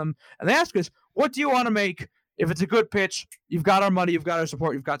Studios go to them and they ask us, what do you want to make? If it's a good pitch, you've got our money, you've got our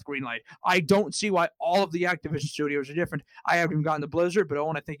support, you've got the green light. I don't see why all of the Activision studios are different. I haven't even gotten to Blizzard, but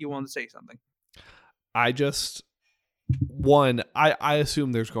Owen, I think you wanted to say something. I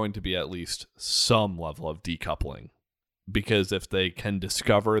assume there's going to be at least some level of decoupling, because if they can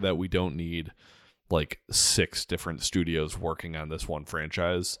discover that we don't need like 6 different studios working on this one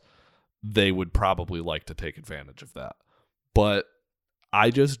franchise, they would probably like to take advantage of that. But I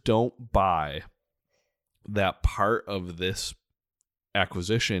just don't buy that part of this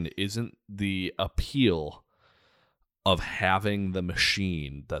acquisition isn't the appeal of having the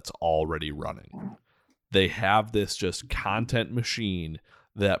machine that's already running. They have this just content machine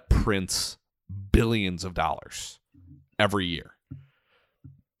that prints billions of dollars every year.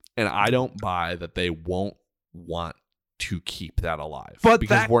 And I don't buy that they won't want to keep that alive. But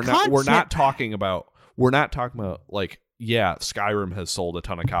because we're not talking about like, yeah, Skyrim has sold a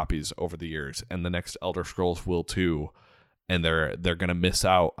ton of copies over the years, and the next Elder Scrolls will too, and they're going to miss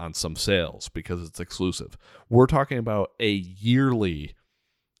out on some sales because it's exclusive. We're talking about a yearly,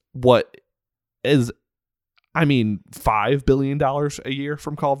 what is I mean, $5 billion a year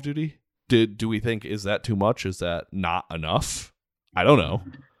from Call of Duty. Do we think, is that too much? Is that not enough? I don't know.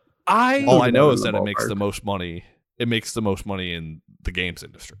 All I know is that it makes the most money. It makes the most money in the games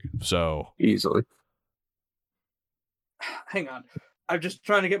industry. So easily. Hang on. I'm just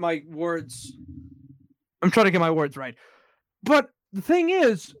trying to get my words. I'm trying to get my words right. But the thing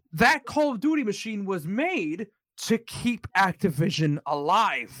is, that Call of Duty machine was made to keep Activision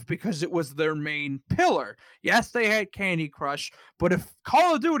alive because it was their main pillar. Yes, they had Candy Crush, but if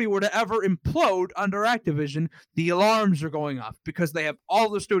Call of Duty were to ever implode under Activision, the alarms are going off because they have all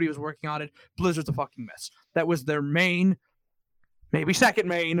the studios working on it. Blizzard's a fucking mess. That was their main, maybe second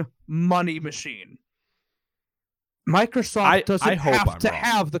main, money machine. Microsoft doesn't have to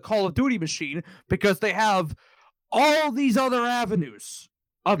have the Call of Duty machine because they have all these other avenues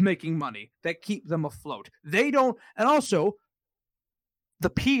of making money that keep them afloat. They don't, and also the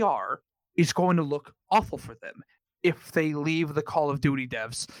PR is going to look awful for them if they leave the Call of Duty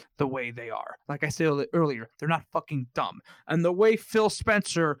devs the way they are. Like I said earlier, they're not fucking dumb. And the way Phil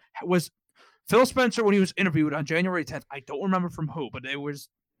Spencer, when he was interviewed on January 10th, I don't remember from who, but it was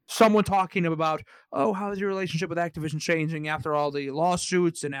someone talking about, oh, how is your relationship with Activision changing after all the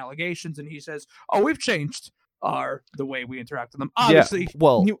lawsuits and allegations? And he says, oh, we've changed the way we interact with them. Obviously,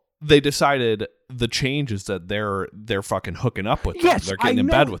 they decided the change is that they're fucking hooking up with them. Yes, they're getting in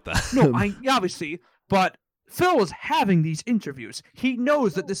bed with them. No, obviously, but Phil was having these interviews. He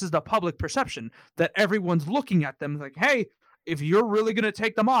knows that this is the public perception, that everyone's looking at them like, hey, if you're really going to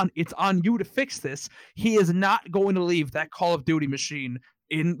take them on, it's on you to fix this. He is not going to leave that Call of Duty machine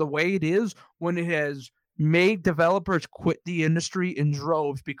in the way it is when it has made developers quit the industry in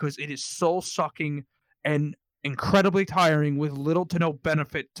droves because it is soul-sucking and incredibly tiring with little to no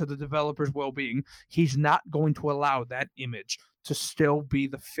benefit to the developer's well-being. He's not going to allow that image to still be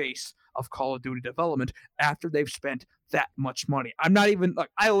the face of Call of Duty development after they've spent that much money. I'm not even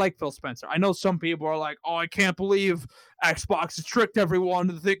like, I like Phil Spencer. I know some people are like, oh, I can't believe Xbox has tricked everyone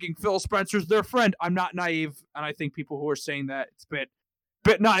into thinking Phil Spencer's their friend. I'm not naive, and I think people who are saying that it's a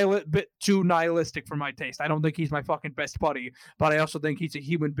bit too nihilistic for my taste. I don't think he's my fucking best buddy, but I also think he's a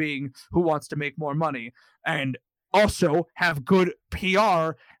human being who wants to make more money and also have good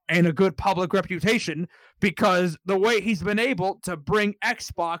PR and a good public reputation, because the way he's been able to bring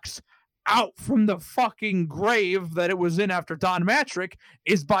Xbox out from the fucking grave that it was in after Don Matrick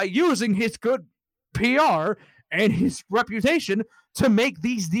is by using his good PR and his reputation to make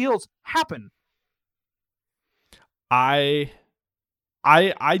these deals happen. I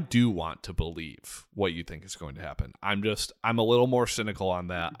do want to believe what you think is going to happen. I'm a little more cynical on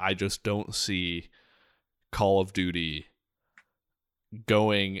that. I just don't see Call of Duty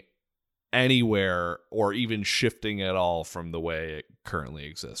going anywhere or even shifting at all from the way it currently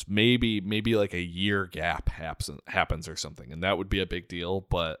exists. Maybe like a year gap happens or something, and that would be a big deal,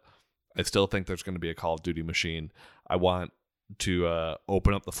 but I still think there's going to be a Call of Duty machine. I want to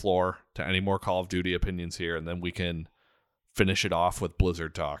open up the floor to any more Call of Duty opinions here, and then we can finish it off with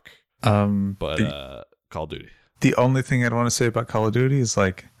Blizzard talk. Call of Duty. The only thing I'd want to say about Call of Duty is,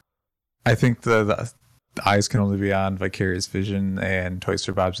 like, I think the eyes can only be on Vicarious Vision and Toys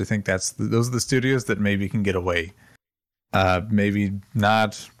for Bobs. I think those are the studios that maybe can get away. Maybe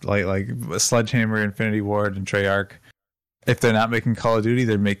not like Sledgehammer, Infinity Ward, and Treyarch. If they're not making Call of Duty,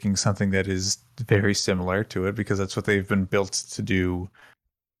 they're making something that is very similar to it, because that's what they've been built to do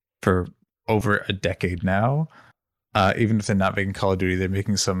for over a decade now. Even if they're not making Call of Duty, they're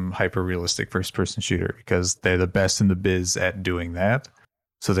making some hyper-realistic first-person shooter because they're the best in the biz at doing that.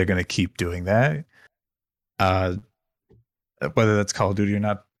 So they're going to keep doing that. Whether that's Call of Duty or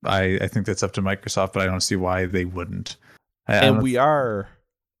not, I think that's up to Microsoft, but I don't see why they wouldn't.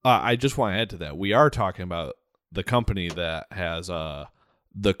 I just want to add to that. We are talking about the company that has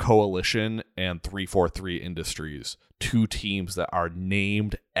the Coalition and 343 Industries, two teams that are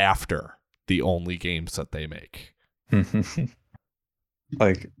named after the only games that they make.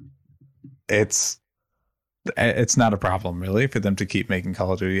 Like, it's not a problem really for them to keep making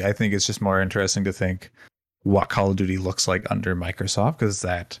Call of Duty. I think it's just more interesting to think what Call of Duty looks like under Microsoft, because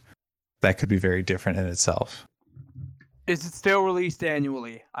that could be very different in itself. Is it still released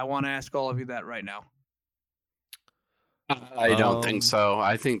annually? I want to ask all of you that right now. I don't think so.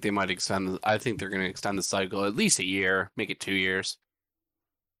 I think they might extend. I think they're going to extend the cycle at least a year, make it 2 years.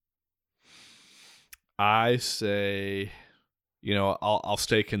 I say, I'll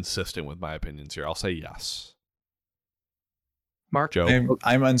stay consistent with my opinions here. I'll say yes. Mark? Joe?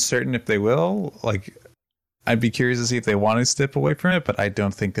 I'm uncertain if they will. Like, I'd be curious to see if they want to step away from it, but I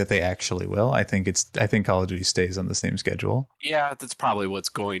don't think that they actually will. I think Call of Duty stays on the same schedule. Yeah, that's probably what's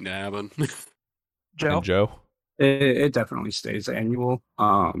going to happen. Joe? And Joe? It definitely stays annual.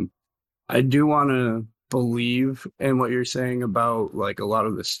 I do want to believe in what you're saying about like a lot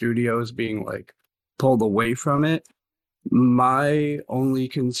of the studios being like pulled away from it. My only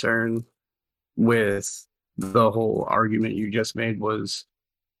concern with the whole argument you just made was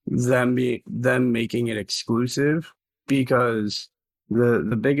them making it exclusive, because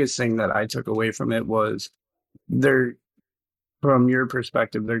the biggest thing that I took away from it was they're, from your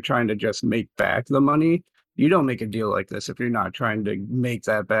perspective, they're trying to just make back the money. You don't make a deal like this if you're not trying to make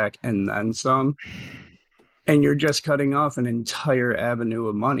that back and then some. And you're just cutting off an entire avenue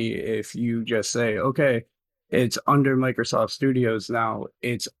of money if you just say, okay, it's under Microsoft Studios now,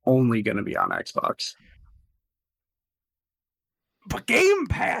 it's only going to be on Xbox. But Game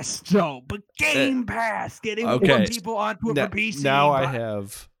Pass, Joe. But Game Pass, getting more people onto it for PC. Now I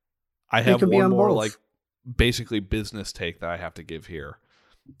have one more like basically business take that I have to give here,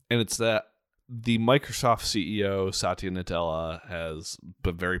 and it's that the Microsoft CEO Satya Nadella has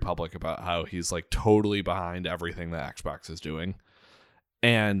been very public about how he's like totally behind everything that Xbox is doing,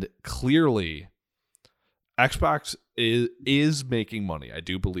 and clearly Xbox is making money. I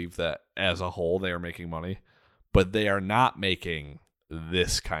do believe that as a whole they are making money, but they are not making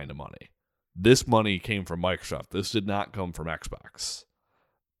this kind of money. This money came from Microsoft. This did not come from Xbox.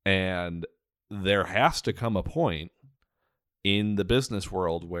 And there has to come a point in the business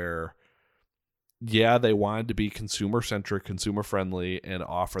world where, yeah, they wanted to be consumer-centric, consumer-friendly, and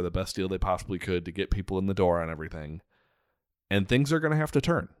offer the best deal they possibly could to get people in the door on everything. And things are going to have to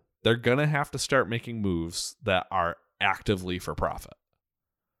turn. They're going to have to start making moves that are actively for profit.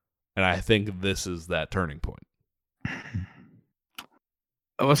 And I think this is that turning point.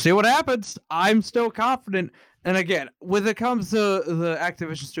 We'll see what happens. I'm still confident. And again, when it comes to the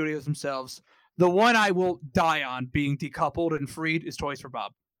Activision Studios themselves, the one I will die on being decoupled and freed is Toys for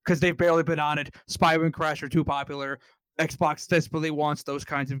Bob, because they've barely been on it. Spyro and Crash are too popular. Xbox desperately wants those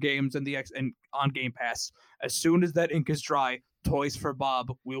kinds of games and on Game Pass. As soon as that ink is dry, Toys for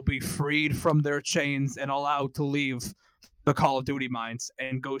Bob will be freed from their chains and allowed to leave the Call of Duty mines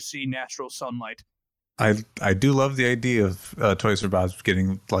and go see natural sunlight. I do love the idea of Toys for Bob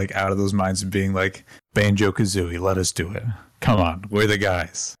getting like out of those minds and being like, Banjo-Kazooie, let us do it. Come on, we're the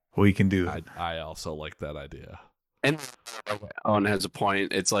guys. We can do it. I also like that idea. And Owen has a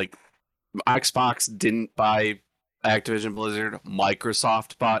point. It's like Xbox didn't buy Activision Blizzard.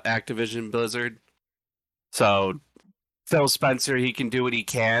 Microsoft bought Activision Blizzard. So Phil Spencer, he can do what he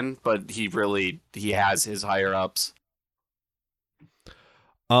can, but he has his higher ups.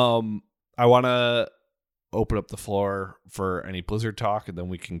 I want to open up the floor for any Blizzard talk, and then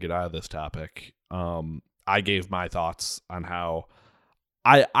we can get out of this topic. I gave my thoughts on how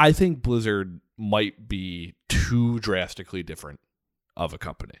I think Blizzard might be too drastically different of a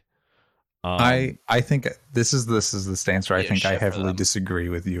company. I think this is the stance where I think I heavily disagree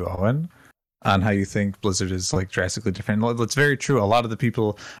with you, Owen, on how you think Blizzard is like drastically different. It's very true. A lot of the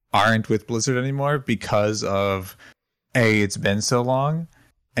people aren't with Blizzard anymore because of A, it's been so long,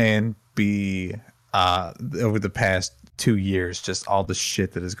 and B, over the past 2 years, just all the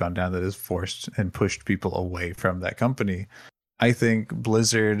shit that has gone down that has forced and pushed people away from that company. I think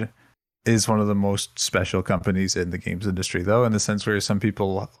Blizzard is one of the most special companies in the games industry, though, in the sense where some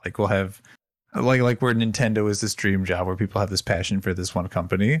people like will have like where Nintendo is this dream job where people have this passion for this one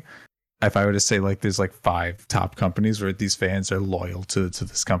company. If I were to say like there's like 5 top companies where these fans are loyal to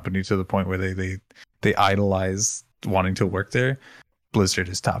this company to the point where they idolize wanting to work there, Blizzard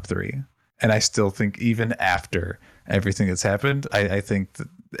is top 3. And I still think even after everything that's happened, I think that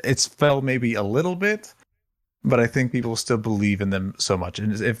it's fell maybe a little bit, but I think people still believe in them so much.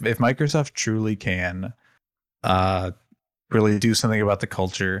 And if Microsoft truly can really do something about the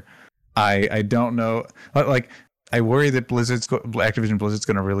culture, I don't know. Like, I worry that Activision Blizzard's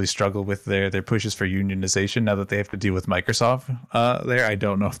going to really struggle with their pushes for unionization now that they have to deal with Microsoft there. I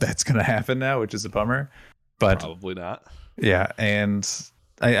don't know if that's going to happen now, which is a bummer. But probably not. Yeah, and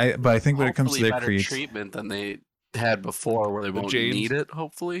but I think when it comes to their better treatment than they had before, where they won't need it.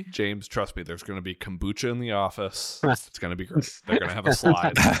 Hopefully, James, trust me, there's going to be kombucha in the office. It's going to be great. They're going to have a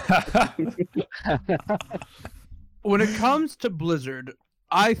slide. When it comes to Blizzard,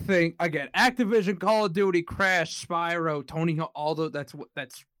 I think again, Activision, Call of Duty, Crash, Spyro, Tony Hawk, all those. That's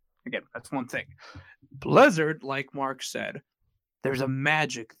one thing. Blizzard, like Mark said, there's a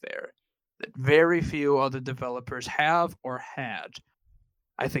magic there that very few other developers have or had.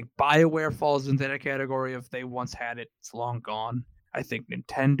 I think BioWare falls into that category. If they once had it, it's long gone. I think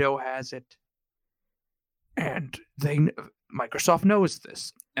Nintendo has it. And Microsoft knows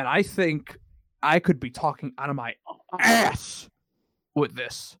this. And I think I could be talking out of my ass with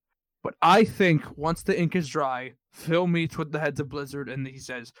this. But I think once the ink is dry, Phil meets with the heads of Blizzard and he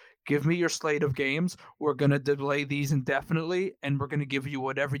says, give me your slate of games. We're going to delay these indefinitely, and we're going to give you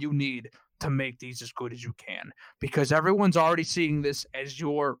whatever you need to make these as good as you can. Because everyone's already seeing this as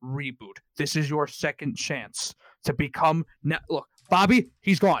your reboot. This is your second chance to become... Look, Bobby,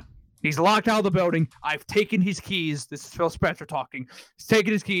 he's gone. He's locked out of the building. I've taken his keys. This is Phil Spencer talking. He's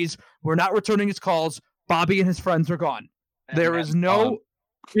taken his keys. We're not returning his calls. Bobby and his friends are gone. There is no...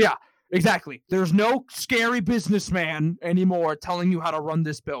 Yeah, exactly. There's no scary businessman anymore telling you how to run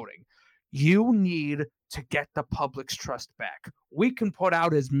this building. You need to get the public's trust back. We can put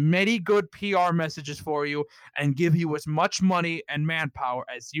out as many good PR messages for you and give you as much money and manpower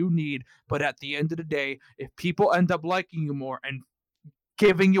as you need. But at the end of the day, if people end up liking you more and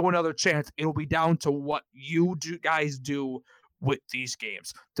giving you another chance, it'll be down to what you guys do with these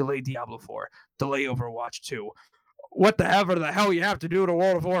games. Delay Diablo 4, delay Overwatch 2. Whatever the hell you have to do to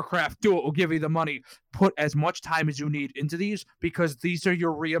World of Warcraft, do it. We'll give you the money. Put as much time as you need into these because these are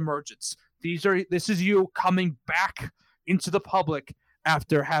your reemergence. This is you coming back into the public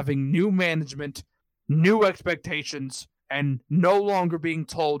after having new management, new expectations, and no longer being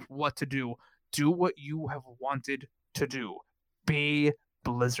told what to do. Do what you have wanted to do. Be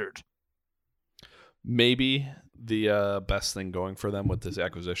Blizzard. Maybe the best thing going for them with this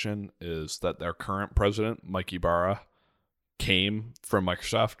acquisition is that their current president, Mike Ibarra, came from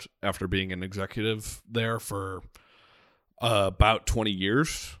Microsoft after being an executive there for about 20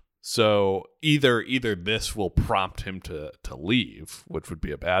 years. So either this will prompt him to leave, which would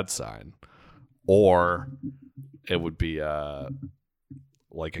be a bad sign, or it would be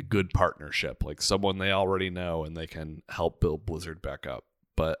like a good partnership, like someone they already know and they can help build Blizzard back up.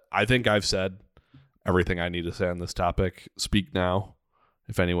 But I think I've said everything I need to say on this topic. Speak now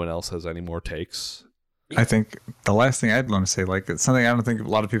if anyone else has any more takes. I think the last thing I'd want to say, like, it's something I don't think a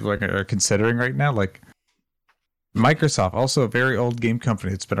lot of people are considering right now. Like, Microsoft, also a very old game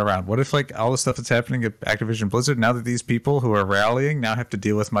company that's been around. What if, like, all the stuff that's happening at Activision Blizzard, now that these people who are rallying now have to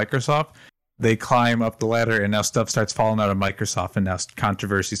deal with Microsoft, they climb up the ladder and now stuff starts falling out of Microsoft and now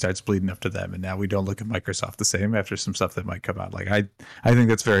controversy starts bleeding up to them. And now we don't look at Microsoft the same after some stuff that might come out. Like, I think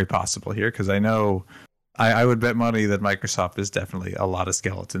that's very possible here because I know I would bet money that Microsoft is definitely a lot of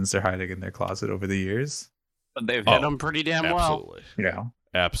skeletons they're hiding in their closet over the years. But they've hit them pretty damn absolutely. well.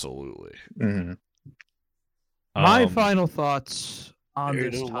 Yeah. Absolutely. Mm-hmm. My final thoughts on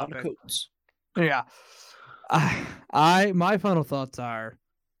this topic. Yeah. My final thoughts are,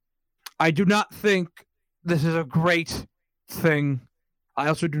 I do not think this is a great thing. I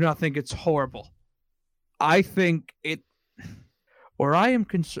also do not think it's horrible. I think where I am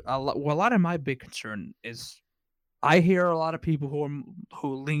concerned, a lot of my big concern is I hear a lot of people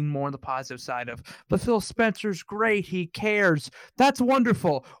who lean more on the positive side of, but Phil Spencer's great. He cares. That's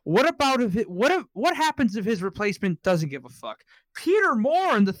wonderful. What about what happens if his replacement doesn't give a fuck? Peter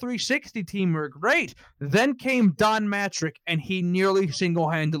Moore and the 360 team were great. Then came Don Matrick, and he nearly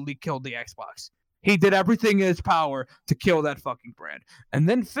single-handedly killed the Xbox. He did everything in his power to kill that fucking brand. And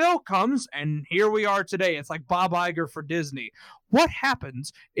then Phil comes, and here we are today. It's like Bob Iger for Disney. What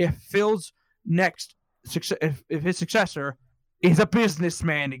happens if Phil's if his successor is a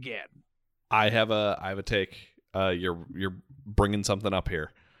businessman again? I have a take. You're bringing something up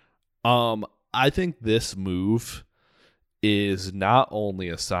here. I think this move is not only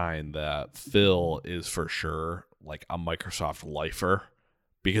a sign that Phil is for sure like a Microsoft lifer,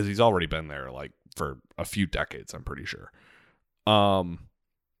 because he's already been there like for a few decades, I'm pretty sure.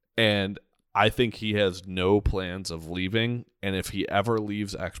 And I think he has no plans of leaving. And if he ever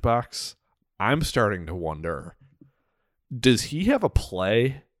leaves Xbox, I'm starting to wonder, does he have a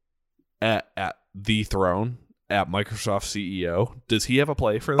play at the throne, at Microsoft CEO? Does he have a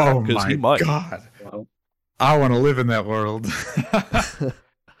play for that? Because he might. God. I want to live in that world.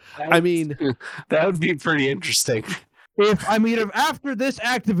 I mean, that would be pretty interesting. If after this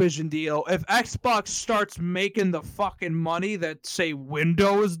Activision deal, if Xbox starts making the fucking money that, say,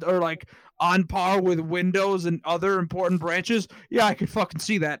 Windows are like on par with Windows and other important branches, yeah, I could fucking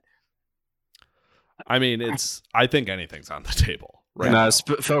see that. I mean, I think anything's on the table right now.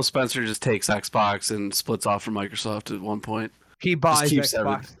 Phil Spencer just takes Xbox and splits off from Microsoft at one point. He buys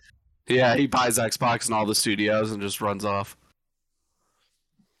Xbox. Yeah, he buys Xbox and all the studios and just runs off.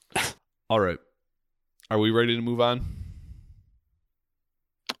 All right. Are we ready to move on?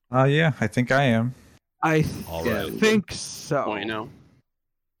 Yeah, I think I am. I think so. Well, you know.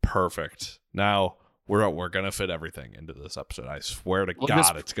 Perfect. Now we're gonna fit everything into this episode. I swear to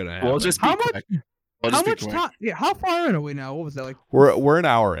God, it's gonna happen. We'll just how much time? Yeah, how far in are we now? What was that like? We're an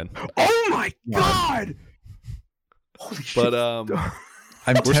hour in. Oh my God! Holy but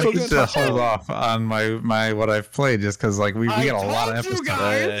I'm We're still tempted gonna to talk hold about off on my what I've played just because like we I got a lot of told you episodes.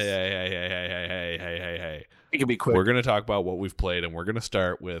 guys. Hey. It can be quick. We're going to talk about what we've played, and we're going to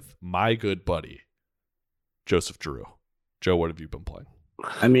start with my good buddy, Joseph Drew. Joe, what have you been playing?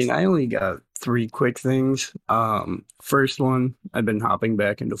 I mean, I only got 3 quick things. First one, I've been hopping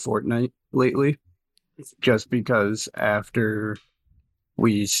back into Fortnite lately, just because after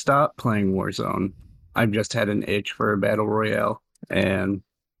we stopped playing Warzone, I've just had an itch for a battle royale, and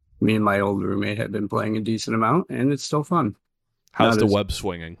me and my old roommate have been playing a decent amount, and it's still fun. How's Not the as- web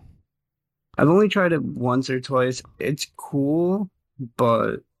swinging? I've only tried it once or twice. It's cool,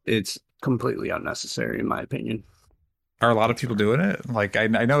 but it's completely unnecessary in my opinion. Are a lot of people doing it? Like I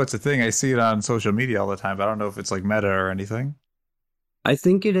know it's a thing. I see it on social media all the time, but I don't know if it's like meta or anything. I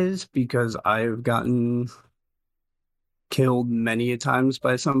think it is because I've gotten killed many a times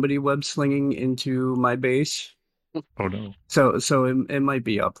by somebody web slinging into my base. Oh no, So it might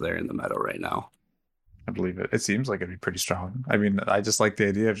be up there in the meta right now. I believe it. It seems like it'd be pretty strong. I mean, I just like the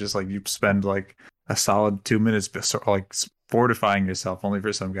idea of just like you spend like a solid 2 minutes like fortifying yourself, only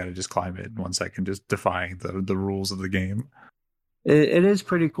for some guy to just climb it in 1 second, just defying the rules of the game. It is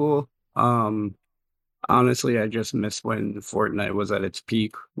pretty cool. Honestly, I just miss when Fortnite was at its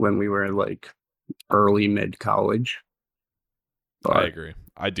peak when we were like early mid college. I agree.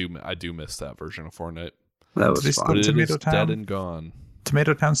 I do miss that version of Fortnite. That Do was they fun. But it Tomato is Town? dead and gone.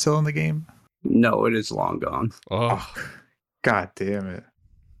 Tomato Town still in the game? No, it is long gone. Oh, God damn it!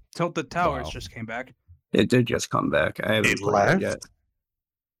 Tilted Towers Wow. just came back. It did just come back. I haven't It played left? it yet.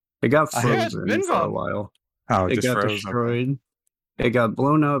 It got I had frozen been for a gone. while. Oh, It just got froze. destroyed. It got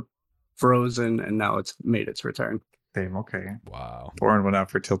blown up, frozen, and now it's made its return. Damn, okay. wow. Pouring one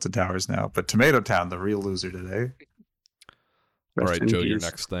out for Tilted Towers now, but Tomato Town, the real loser today. All Rest right, in Joe, your peace.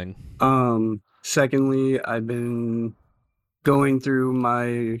 next thing. Secondly, I've been going through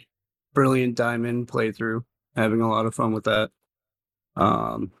my Brilliant Diamond playthrough, having a lot of fun with that.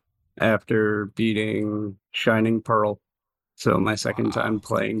 After beating Shining Pearl, so my second Wow. time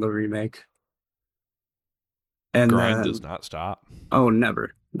playing the remake. And Grind then, does not stop. oh,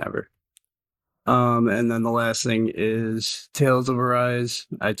 never. And then the last thing is Tales of Arise.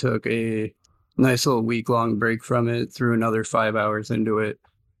 I took a nice little week-long break from it, threw another 5 hours into it.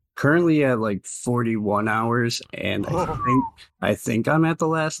 Currently at like 41 hours, and I think I'm at the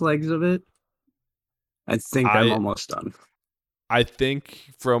last legs of it. I think I'm almost done. I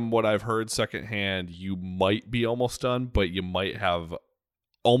think from what I've heard secondhand, you might be almost done, but you might have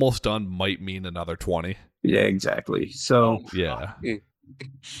almost done might mean another 20. Yeah, exactly. So Yeah.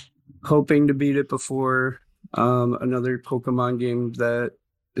 hoping to beat it before another Pokemon game that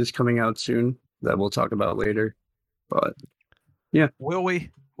is coming out soon that we'll talk about later. But Will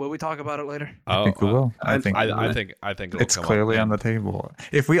we? Will we talk about it later? I think we will. I think I think it'll it's come clearly up, on the table.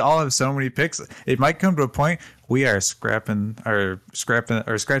 If we all have so many picks, it might come to a point we are scratching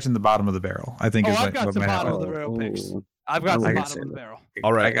the bottom of the barrel. I think Oh, is I've what, got what some might bottom happen. of the barrel picks. Oh, I've got I the can bottom say of the that. barrel.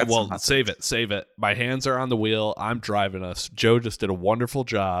 All I right, got well, some- save it. My hands are on the wheel. I'm driving us. Joe just did a wonderful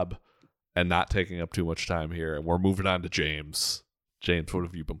job and not taking up too much time here. And we're moving on to James. James, what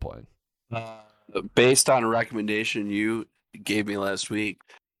have you been playing? Based on a recommendation you gave me last week,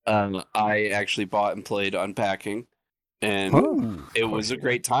 I actually bought and played Unpacking, and it was a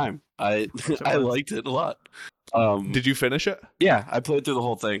great time. I liked it a lot. Did you finish it? Yeah, I played through the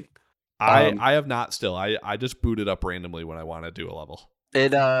whole thing. I have not still. I just booted up randomly when I want to do a level.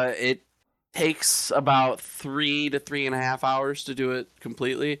 It takes about 3 to 3.5 hours to do it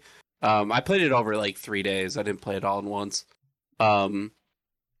completely. I played it over like 3 days. I didn't play it all in once.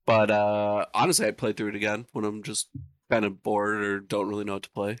 But honestly, I played through it again when I'm just kind of bored or don't really know what to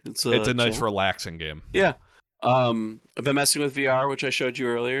play. It's It's a nice chill. relaxing game. Yeah. I've been messing with VR, which I showed you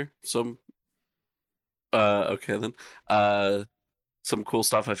earlier. Some okay then. Some cool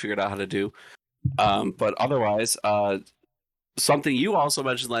stuff I figured out how to do. But otherwise, something you also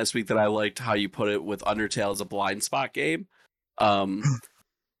mentioned last week that I liked how you put it with Undertale as a blind spot game.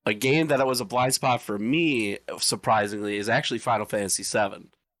 A game that it was a blind spot for me, surprisingly, is actually Final Fantasy VII.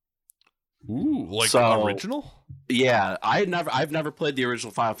 Ooh, like So- original? Yeah, I've never played the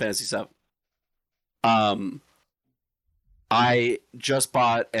original Final Fantasy VII. I just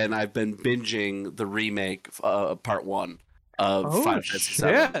bought and I've been binging the remake, part 1 of Oh Final Fantasy VII.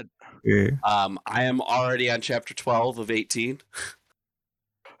 shit! Yeah. I am already on chapter 12 of 18.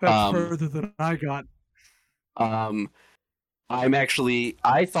 That's further than I got.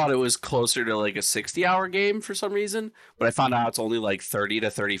 I thought it was closer to like a 60-hour game for some reason, but I found out it's only like 30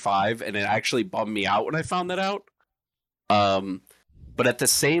 to 35, and it actually bummed me out when I found that out. But at the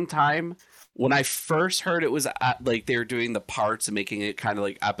same time, when I first heard it was like they were doing the parts and making it kind of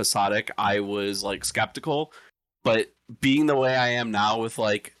like episodic, I was like skeptical. But being the way I am now with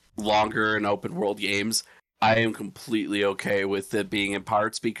like longer and open world games, I am completely okay with it being in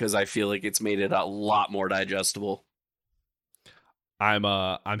parts because I feel like it's made it a lot more digestible. I'm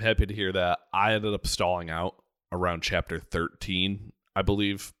happy to hear that. I ended up stalling out around chapter 13, I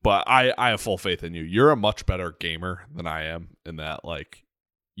believe, but I have full faith in you. You're a much better gamer than I am in that, like,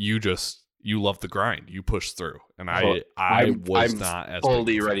 you love the grind. You push through, and I'm not as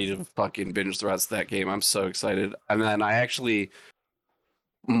fully ready to fucking binge the rest of that game. I'm so excited. And then I actually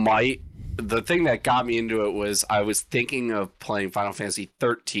the thing that got me into it was I was thinking of playing Final Fantasy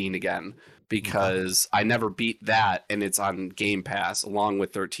 13 again because I never beat that, and it's on Game Pass along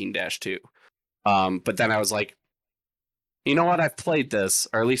with 13-2. But then I was like, you know what? I've played this,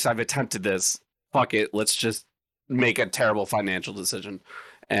 or at least I've attempted this. Fuck it. Let's just make a terrible financial decision.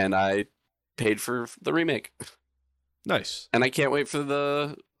 And I paid for the remake. Nice. And I can't wait for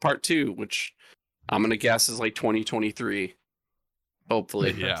the part 2, which I'm going to guess is like 2023.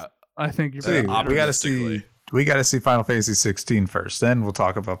 Hopefully. Yeah. I think you're See, better. we got to see Final Fantasy 16 first. Then we'll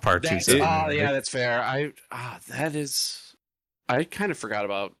talk about part 2. Yeah, that's fair. I kind of forgot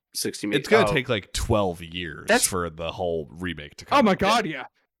about 16. It's going to take like 12 years for the whole remake to come. Oh my god, yeah.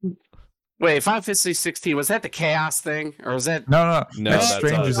 Wait, Final Fantasy 16, was that the Chaos thing? Or was that... No, that's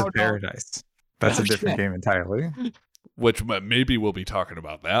Strangers of Paradise. That's a different game entirely. Which maybe we'll be talking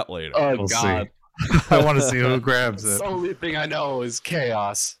about that later. Oh, We'll God. see. I want to see who grabs The it. only thing I know is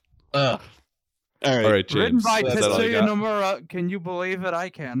Chaos. All All right, Written James. by That's all you Tetsuya got? Nomura. Can you believe it? I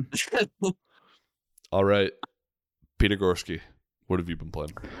can. All right. Peter Gorski, what have you been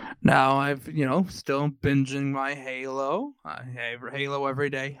playing? Now I've, still binging my Halo. I have Halo every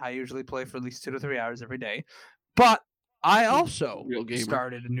day. I usually play for at least 2 to 3 hours every day. But I also Real gamer.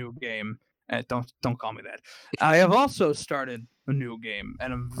 started a new game. Don't call me that. I have also started a new game,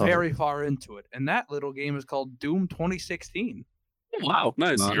 and I'm very far into it. And that little game is called Doom 2016. Wow,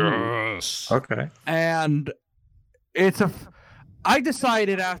 nice. Yes. Okay. And I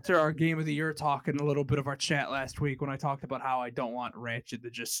decided after our Game of the Year talk and a little bit of our chat last week when I talked about how I don't want Ratchet to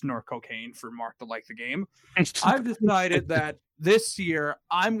just snort cocaine for Mark to like the game, I've decided that this year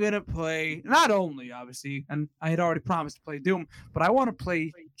I'm going to play, not only, obviously, and I had already promised to play Doom, but I want to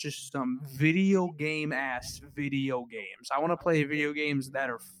play just some video games. I want to play video games that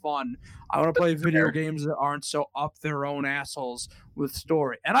are fun. I want to play video games that aren't so up their own assholes with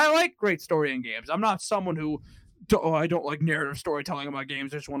story. And I like great story in games. I'm not someone who... I don't like narrative storytelling about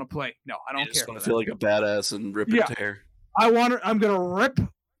games. I just want to play. No, I don't care. Just want to feel like a badass and rip and tear. I'm gonna rip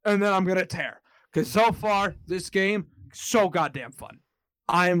and then I'm gonna tear. Because so far this game so goddamn fun.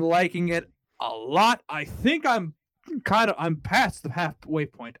 I'm liking it a lot. I think I'm past the halfway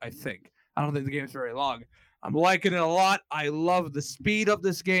point. I don't think the game's very long. I'm liking it a lot. I love the speed of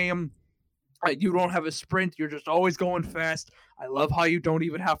this game. You don't have a sprint. You're just always going fast. I love how you don't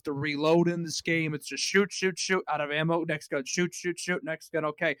even have to reload in this game. It's just shoot, out of ammo. Next gun, shoot, next gun.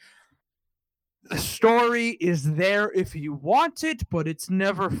 Okay. The story is there if you want it, but it's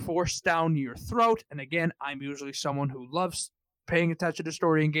never forced down your throat. And again, I'm usually someone who loves paying attention to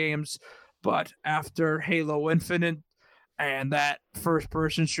story in games. But after Halo Infinite and that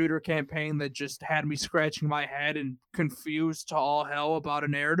first-person shooter campaign that just had me scratching my head and confused to all hell about a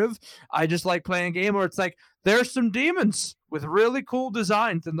narrative, I just like playing a game where it's like, there's some demons with really cool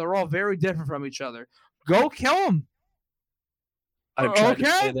designs, and they're all very different from each other. Go kill them. I've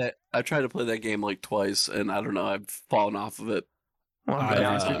tried to play that game like twice, and I don't know, I've fallen off of it. Well,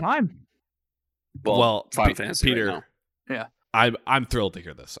 time. Well, Final Fantasy Peter, right now. Yeah. I'm thrilled to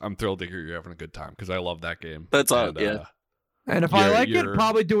hear this. I'm thrilled to hear you're having a good time because I love that game. That's all. And, Yeah. And if I like it,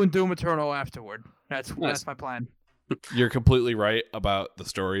 probably doing Doom Eternal afterward. That's my plan. You're completely right about the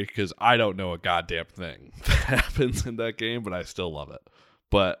story because I don't know a goddamn thing that happens in that game, but I still love it.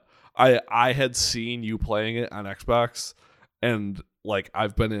 But I had seen you playing it on Xbox, and like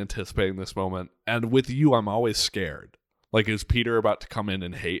I've been anticipating this moment. And with you, I'm always scared. Like, is Peter about to come in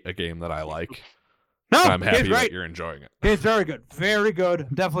and hate a game that I like? No, I'm happy that you're enjoying it. It's very good. Very good.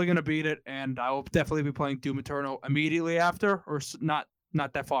 I'm definitely going to beat it, and I will definitely be playing Doom Eternal immediately after, or not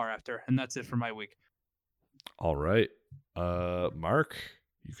that far after, and that's it for my week. All right. Mark,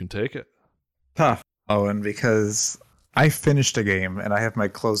 you can take it. Owen, because I finished a game, and I have my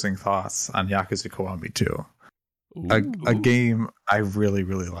closing thoughts on Yakuza Kiwami 2. A game I really,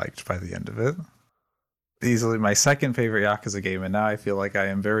 really liked by the end of it. Easily my second favorite Yakuza game, and now I feel like I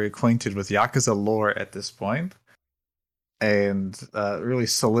am very acquainted with Yakuza lore at this point, and really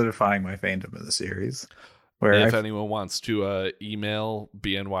solidifying my fandom of the series. Where if anyone wants to email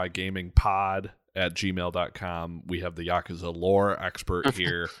bnygamingpod@gmail.com, we have the Yakuza lore expert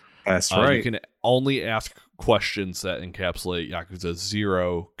here. that's right. You can only ask questions that encapsulate Yakuza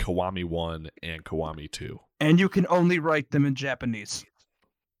 0, Kiwami 1, and Kiwami 2. And you can only write them in Japanese.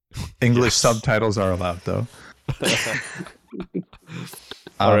 English subtitles are allowed, though.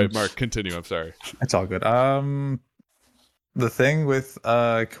 All right, Mark, continue. I'm sorry. It's all good. The thing with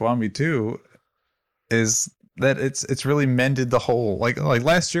Kiwami 2 is that it's really mended the whole. Like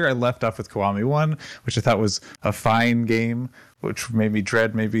last year, I left off with Kiwami 1, which I thought was a fine game, which made me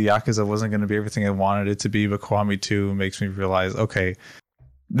dread maybe Yakuza wasn't going to be everything I wanted it to be. But Kiwami 2 makes me realize, okay,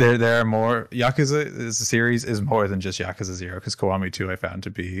 there are more. Yakuza as a series is more than just Yakuza 0, because Kiwami 2 I found to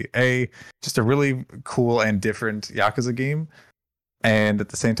be just a really cool and different Yakuza game, and at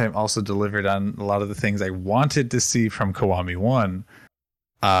the same time also delivered on a lot of the things I wanted to see from Kiwami 1,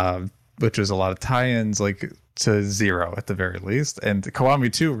 which was a lot of tie-ins like to 0 at the very least, and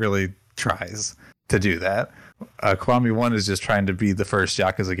Kiwami 2 really tries to do that. Kiwami 1 is just trying to be the first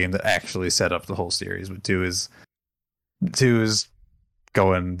Yakuza game that actually set up the whole series, but 2 is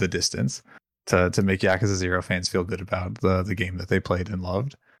going the distance to make Yakuza 0 fans feel good about the game that they played and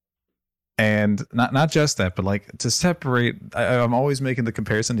loved. And not just that, but like to separate, I'm always making the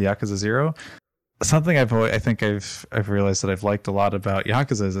comparison to Yakuza 0. Something I think I've realized that I've liked a lot about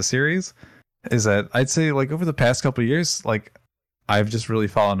Yakuza as a series is that I'd say like over the past couple of years, like I've just really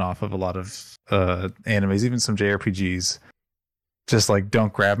fallen off of a lot of animes, even some JRPGs. Just like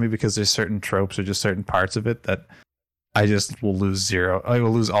don't grab me because there's certain tropes or just certain parts of it that I just will lose I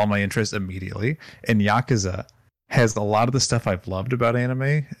will lose all my interest immediately. And Yakuza has a lot of the stuff I've loved about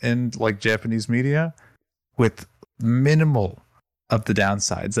anime and like Japanese media with minimal of the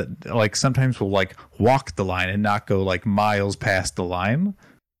downsides that like sometimes will like walk the line and not go like miles past the line.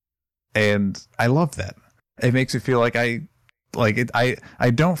 And I love that. It makes me feel like I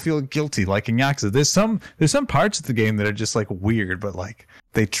don't feel guilty like in Yakuza. There's some parts of the game that are just like weird, but like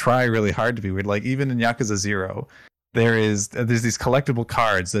they try really hard to be weird. Like even in Yakuza 0, there's these collectible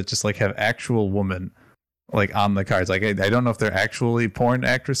cards that just like have actual women like on the cards. Like I don't know if they're actually porn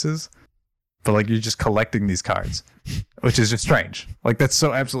actresses, but like you're just collecting these cards, which is just strange. Like that's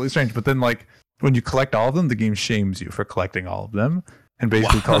so absolutely strange. But then like when you collect all of them, the game shames you for collecting all of them and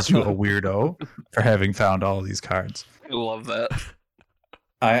basically calls you a weirdo for having found all of these cards. I love that.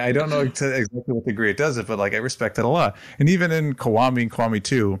 I don't know exactly what degree it does it, but like I respect it a lot. And even in Kiwami and Kiwami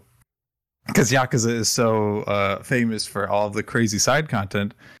 2, because Yakuza is so famous for all of the crazy side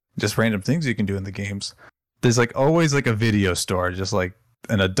content, just random things you can do in the games. There's like always like a video store, just like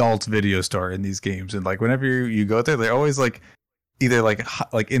an adult video store in these games, and like whenever you go there, they're always like either like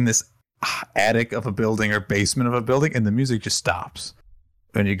in this attic of a building or basement of a building, and the music just stops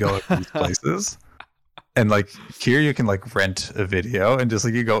when you go to these places. And like here you can like rent a video and just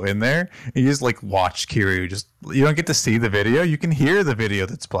like you go in there and you just like watch Kiryu. You don't get to see the video, you can hear the video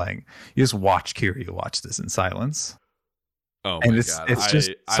that's playing. You just watch Kiryu watch this in silence. Oh my god. It's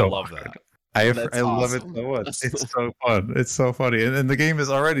just I love that. I love it so much. It's so fun. It's so funny. And the game is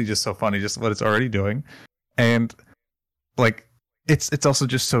already just so funny, just what it's already doing. And like it's also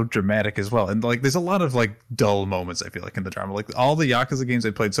just so dramatic as well. And like there's a lot of like dull moments I feel like in the drama. Like all the Yakuza games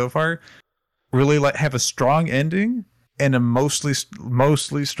I played so far really like have a strong ending and a mostly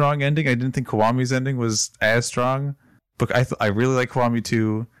strong ending. I didn't think Kiwami's ending was as strong, but I really like Kiwami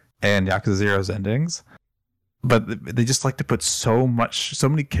 2 and Yakuza 0's endings. But they just like to put so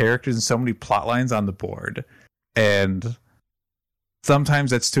many characters and so many plot lines on the board, and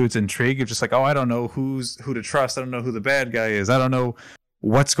sometimes that's to its intrigue of just like, oh, I don't know who to trust. I don't know who the bad guy is. I don't know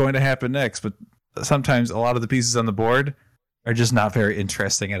what's going to happen next. But sometimes a lot of the pieces on the board are just not very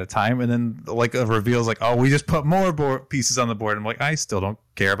interesting at a time. And then like a reveal is like, oh, we just put more pieces on the board. I'm like, I still don't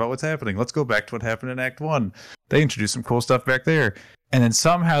care about what's happening. Let's go back to what happened in Act 1. They introduced some cool stuff back there. And then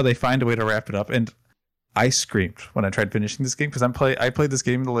somehow they find a way to wrap it up. And I screamed when I tried finishing this game because I played this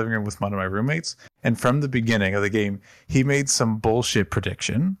game in the living room with one of my roommates, and from the beginning of the game, he made some bullshit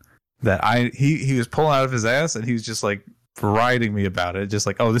prediction that he was pulling out of his ass, and he was just like riding me about it, just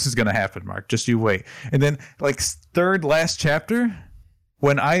like, oh, this is gonna happen, Mark, just you wait. And then like third last chapter,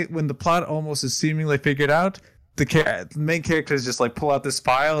 when the plot almost is seemingly figured out, the main characters just like pull out this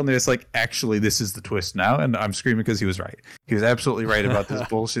file, and there's like, actually, this is the twist now, and I'm screaming because he was right. He was absolutely right about this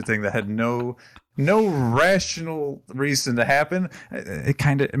bullshit thing that had no rational reason to happen. It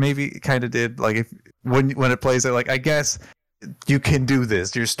kind of did. Like if when it plays, they're like, I guess you can do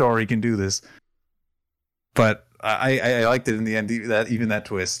this. Your story can do this. But I liked it in the end. That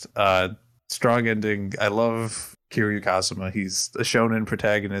twist, strong ending. I love Kiryu Kazuma. He's a shonen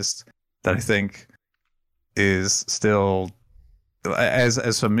protagonist that I think is still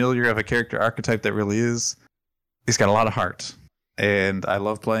as familiar of a character archetype that really is. He's got a lot of heart, and I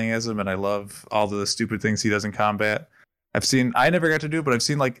love playing as him, and I love all the stupid things he does in combat. I never got to do it, but I've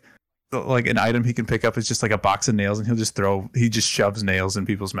seen like an item he can pick up is just like a box of nails, and he just shoves nails in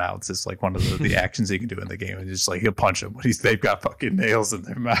people's mouths. It's like one of the actions he can do in the game. And just like he'll punch them when they've got fucking nails in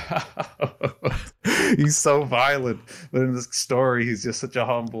their mouth. He's so violent, but in this story, he's just such a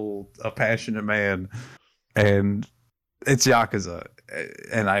humble, a passionate man. And it's Yakuza,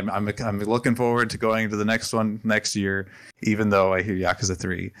 and I'm looking forward to going to the next one next year. Even though I hear Yakuza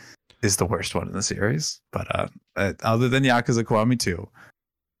 3 is the worst one in the series, but other than Yakuza Kiwami 2.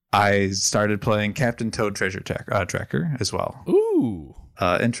 I started playing Captain Toad Treasure Tracker as well. Ooh,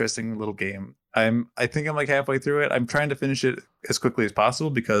 interesting little game. I think I'm like halfway through it. I'm trying to finish it as quickly as possible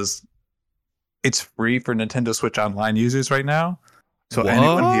because it's free for Nintendo Switch Online users right now. So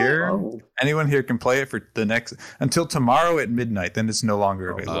anyone here can play it for until tomorrow at midnight. Then it's no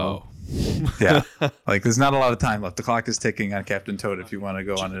longer available. Oh. Yeah, like there's not a lot of time left. The clock is ticking on Captain Toad if you want to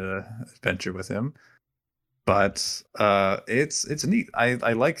go on an adventure with him. But it's neat. I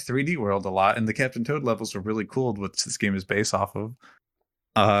like 3D World a lot, and the Captain Toad levels are really cool, which this game is based off of.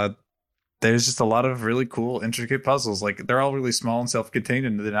 There's just a lot of really cool, intricate puzzles. Like they're all really small and self-contained,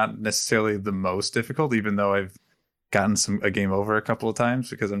 and they're not necessarily the most difficult. Even though I've gotten a game over a couple of times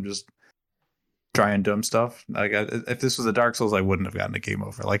because I'm just trying dumb stuff. If this was a Dark Souls, I wouldn't have gotten a game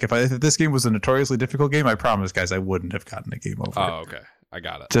over. Like if this game was a notoriously difficult game, I promise, guys, I wouldn't have gotten a game over. Oh, okay. I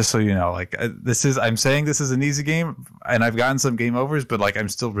got it. Just so you know, like I'm saying this is an easy game, and I've gotten some game overs, but like I'm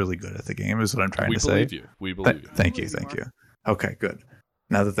still really good at the game. Is what I'm trying to say. We believe you. Thank you. Okay, good.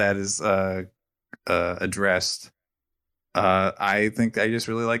 Now that is addressed, I think I just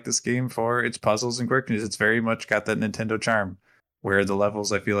really like this game for its puzzles and quirkiness. It's very much got that Nintendo charm, where the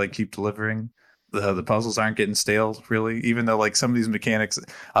levels I feel like keep delivering. The puzzles aren't getting stale, really. Even though like some of these mechanics,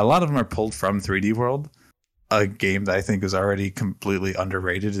 a lot of them are pulled from 3D World. A game that I think is already completely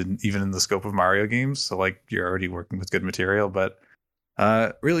underrated, and even in the scope of Mario games. So like you're already working with good material, but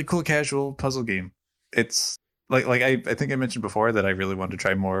really cool casual puzzle game. It's like I think I mentioned before that I really wanted to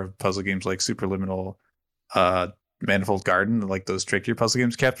try more puzzle games like Superliminal, Manifold Garden, like those trickier puzzle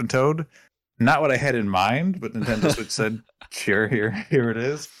games. Captain Toad, not what I had in mind, but Nintendo Switch said, sure, here it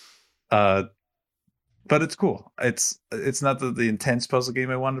is. But it's cool. It's not the intense puzzle game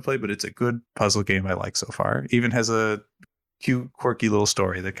I wanted to play, but it's a good puzzle game I like so far. Even has a cute, quirky little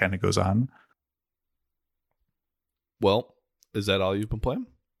story that kind of goes on. Well, is that all you've been playing?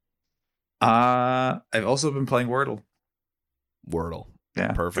 I've also been playing Wordle.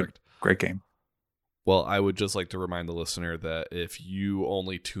 Yeah, perfect. Great game. Well, I would just like to remind the listener that if you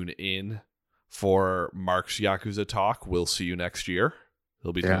only tune in for Mark's Yakuza talk, we'll see you next year.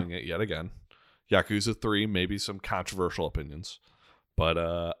 He'll be doing it yet again. Yakuza 3, maybe some controversial opinions, but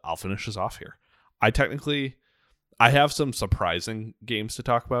I'll finish this off here. I have some surprising games to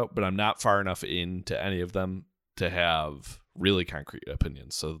talk about, but I'm not far enough into any of them to have really concrete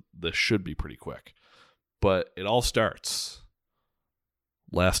opinions, so this should be pretty quick. But it all starts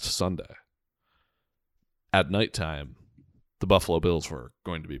last Sunday. At nighttime, the Buffalo Bills were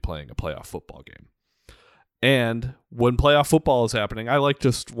going to be playing a playoff football game. And when playoff football is happening, I like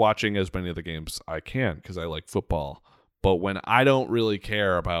just watching as many of the games I can because I like football. But when I don't really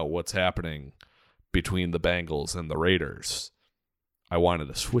care about what's happening between the Bengals and the Raiders, I wanted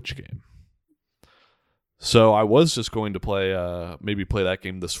a Switch game. So I was just going to play that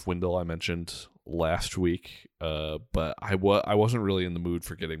game, The Swindle I mentioned last week. But I wasn't really in the mood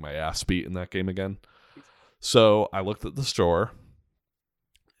for getting my ass beat in that game again. So I looked at the store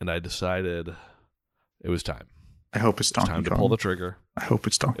and I decided it was time. I hope it's Donkey Kong. Time to pull the trigger. I hope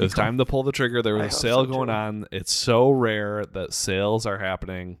it's Donkey Kong. It was time to pull the trigger. There was a sale going on. It's so rare that sales are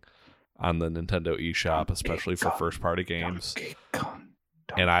happening on the Nintendo eShop, especially for first-party games.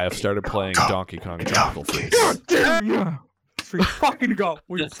 And I have started playing Donkey Kong Tropical Freeze. God damn you! We fucking go.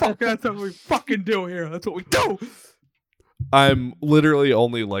 That's what we fucking do here. That's what we do. I'm literally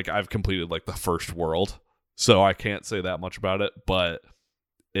only I've completed the first world, so I can't say that much about it, but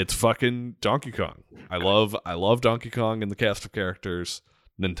it's fucking Donkey Kong. I love Donkey Kong and the cast of characters,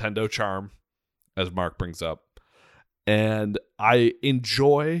 Nintendo charm, as Mark brings up. And I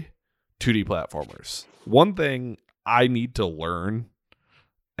enjoy 2D platformers. One thing I need to learn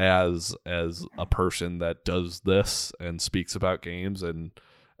as a person that does this and speaks about games and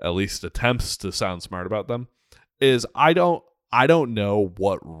at least attempts to sound smart about them is I don't know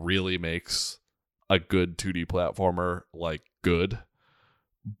what really makes a good 2D platformer good.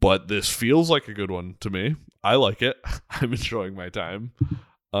 But this feels like a good one to me. I like it. I'm enjoying my time.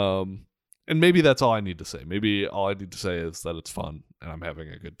 And And maybe that's all I need to say. Maybe all I need to say is that it's fun and I'm having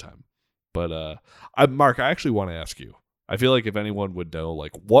a good time. But Mark, I actually want to ask you. I feel like if anyone would know,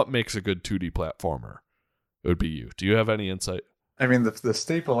 like, what makes a good 2D platformer, it would be you. Do you have any insight? I mean, the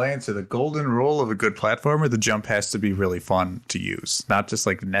staple answer, the golden rule of a good platformer, the jump has to be really fun to use. Not just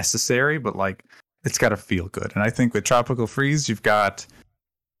like necessary, but like it's got to feel good. And I think with Tropical Freeze, you've got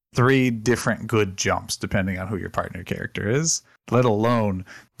 3 different good jumps depending on who your partner character is. Let alone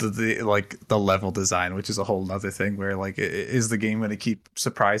the level design, which is a whole other thing. Where like, is the game going to keep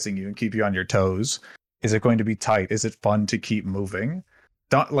surprising you and keep you on your toes? Is it going to be tight? Is it fun to keep moving?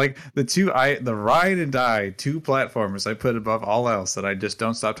 Don't like the ride and die 2 platformers I put above all else that I just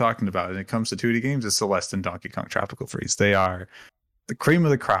don't stop talking about when it comes to 2D games is Celeste and Donkey Kong Tropical Freeze. They are the cream of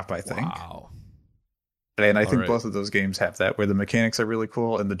the crop, I think. Wow. And I think both of those games have that, where the mechanics are really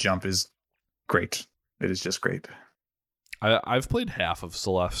cool and the jump is great. It is just great. I've played half of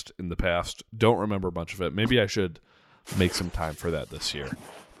Celeste in the past. Don't remember much of it. Maybe I should make some time for that this year.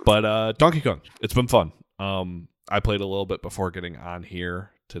 But Donkey Kong, it's been fun. I played a little bit before getting on here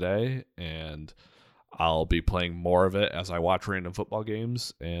today, and I'll be playing more of it as I watch random football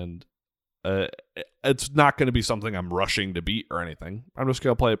games. And it's not going to be something I'm rushing to beat or anything. I'm just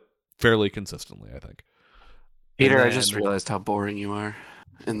going to play it fairly consistently, I think. Peter, I just realized how boring you are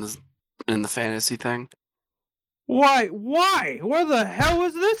in the fantasy thing. Why? Where the hell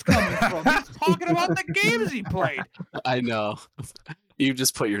is this coming from? He's talking about the games he played. I know. You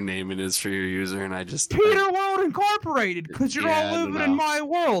just put your name in as for your user, and I just... Peter World Incorporated, because you're all living in my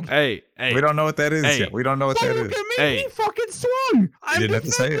world. Hey. We don't know what that is yet. We don't know what that is. Look at me, he fucking swung. You didn't have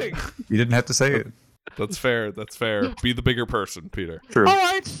to say it. You didn't have to say it. That's fair. Be the bigger person, Peter. True. All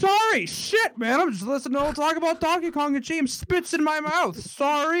right, sorry. Shit, man. I'm just listening to talk about Donkey Kong and James spits in my mouth.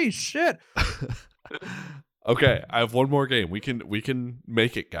 Sorry, shit. Okay, I have one more game. We can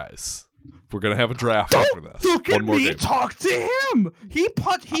make it, guys. We're gonna have a draft after this. Look at me talk to him. He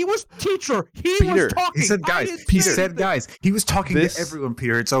was teacher. Peter, was talking. He said guys. He was talking to everyone,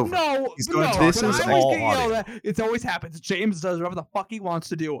 Peter. It's over. This is all audio. It always happens. James does whatever the fuck he wants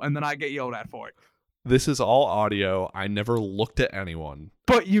to do, and then I get yelled at for it. This is all audio. I never looked at anyone.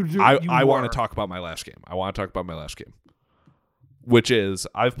 But you do. I want to talk about my last game. Which is,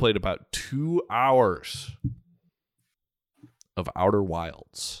 I've played about 2 hours of Outer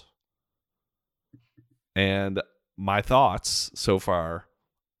Wilds. And my thoughts so far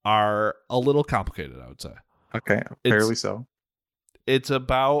are a little complicated, I would say. Okay, fairly so. It's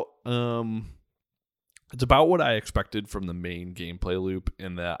about what I expected from the main gameplay loop,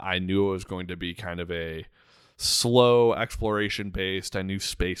 in that I knew it was going to be kind of a slow exploration based. I knew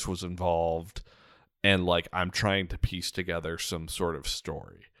space was involved, and like I'm trying to piece together some sort of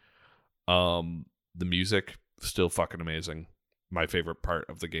story. The music still fucking amazing. My favorite part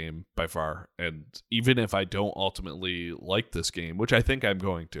of the game by far. And even if I don't ultimately like this game, which I think I'm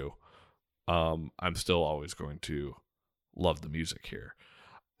going to, I'm still always going to love the music here.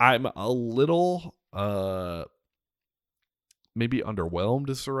 I'm a little maybe underwhelmed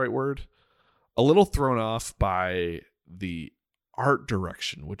is the right word. A little thrown off by the art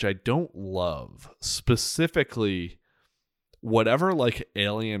direction, which I don't love. Specifically, whatever like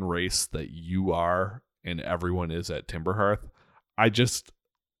alien race that you are and everyone is at Timberhearth, I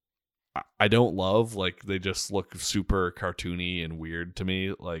don't love. Like, they just look super cartoony and weird to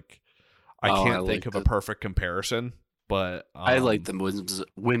me. Like, I can't think of a perfect comparison, but I like the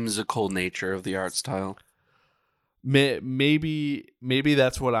whimsical nature of the art style. Maybe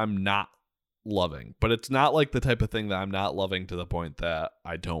that's what I'm not loving, but it's not like the type of thing that I'm not loving to the point that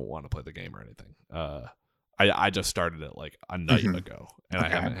I don't want to play the game or anything. I just started it like a night ago, and I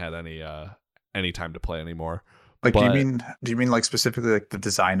haven't had any time to play anymore. Like, do you mean like specifically like the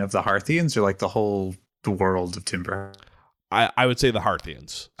design of the Hearthians, or like the world of Timber? I would say the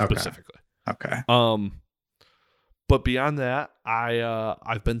Hearthians specifically. Okay. But beyond that,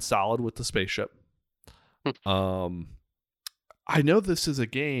 I've been solid with the spaceship. I know this is a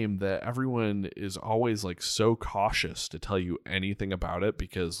game that everyone is always like so cautious to tell you anything about it,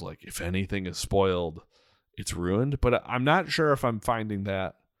 because like if anything is spoiled, it's ruined. But I'm not sure if I'm finding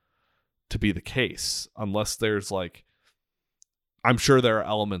that to be the case, unless there's like, I'm sure there are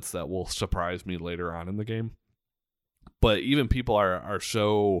elements that will surprise me later on in the game. But even people are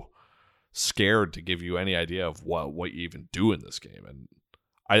so scared to give you any idea of what you even do in this game. And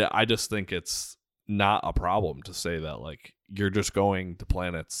I just think it's not a problem to say that like you're just going to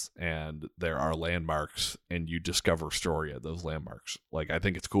planets and there are landmarks and you discover story at those landmarks. Like, I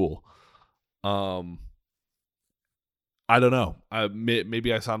think it's cool. I don't know.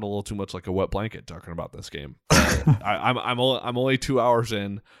 Maybe I sound a little too much like a wet blanket talking about this game. I'm only 2 hours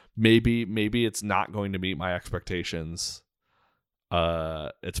in. maybe it's not going to meet my expectations.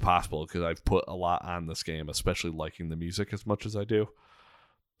 It's possible because I've put a lot on this game, especially liking the music as much as I do.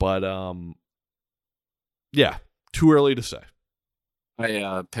 But yeah, too early to say.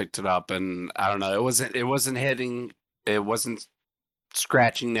 I picked it up, and I don't know. It wasn't hitting. It wasn't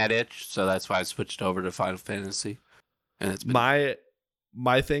scratching that itch, so that's why I switched over to Final Fantasy. And it's been...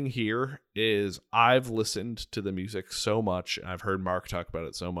 my thing here is I've listened to the music so much, and I've heard Mark talk about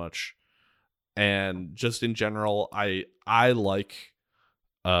it so much, and just in general, I like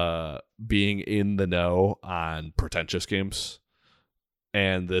being in the know on pretentious games,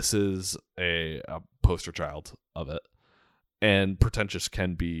 and this is a poster child of it. And pretentious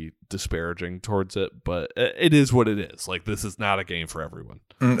can be disparaging towards it, but it is what it is. Like, this is not a game for everyone.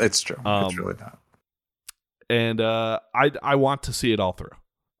 It's true. It's really not. And I want to see it all through.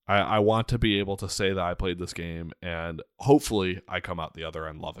 I want to be able to say that I played this game, and hopefully I come out the other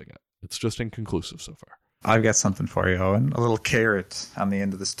end loving it. It's just inconclusive so far. I've got something for you, Owen. A little carrot on the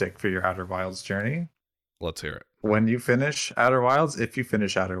end of the stick for your Outer Wilds journey. Let's hear it. When you finish Outer Wilds, if you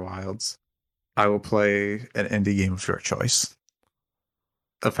finish Outer Wilds, I will play an indie game of your choice.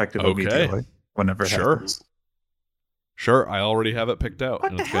 Effective immediately, whenever it happens. Sure, I already have it picked out,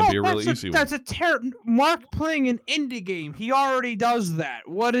 and it's going to be a really easy one. That's Mark playing an indie game. He already does that.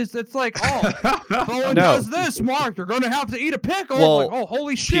 What is it's like? Oh, Owen does this. Mark, you're going to have to eat a pickle. Well, like, oh,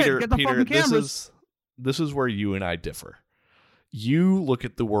 holy shit! Get the fucking cameras. This is where you and I differ. You look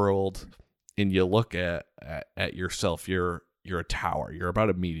at the world, and you look at yourself. You're a tower. You're about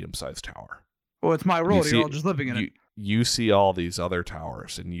a medium-sized tower. Well, it's my world. You're all just living in it. You see all these other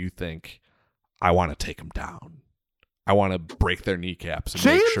towers, and you think, I want to take them down. I want to break their kneecaps and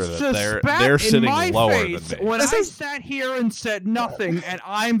make sure that they're sitting lower than me. When I sat here and said nothing, and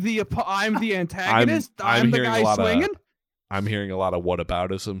I'm the antagonist, I'm the guy swinging. I'm hearing a lot of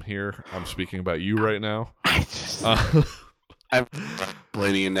whataboutism here. I'm speaking about you right now. I'm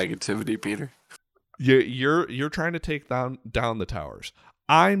blaming in negativity, Peter. You're trying to take down the towers.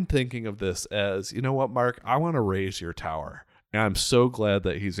 I'm thinking of this as, you know what, Mark? I want to raise your tower. And I'm so glad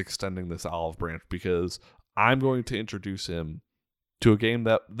that he's extending this olive branch, because I'm going to introduce him to a game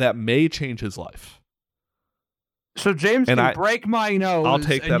that may change his life. So James can break my nose, I'll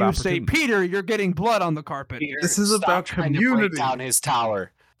take that opportunity. Say, Peter, you're getting blood on the carpet. Peter, this is about community. To break down his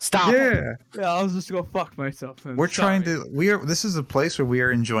tower. Stop. Yeah. I was just going to fuck myself. This is a place where we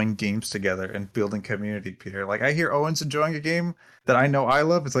are enjoying games together and building community, Peter. Like, I hear Owen's enjoying a game that I know I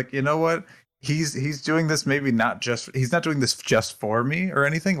love. It's like, you know what? He's doing this he's not doing this just for me or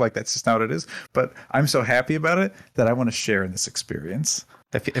anything. Like, that's just not what it is. But I'm so happy about it that I want to share in this experience.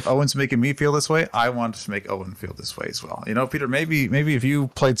 If Owen's making me feel this way, I want to make Owen feel this way as well. You know, Peter, maybe if you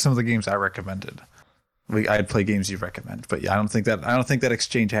played some of the games I recommended, I'd play games you recommend. But yeah, I don't think that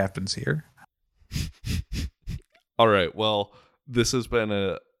exchange happens here. All right. Well, this has been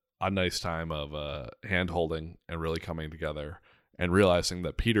a nice time of hand holding and really coming together and realizing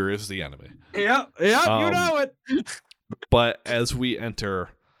that Peter is the enemy. Yeah, you know it. But as we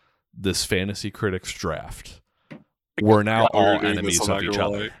enter this Fantasy Critics draft, we're now all enemies of each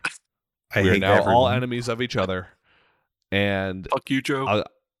other. We're now all enemies of each other. And fuck you, Joe.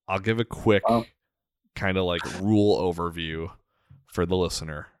 I'll give a quick kind of like rule overview for the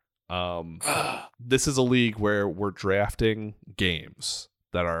listener. This is a league where we're drafting games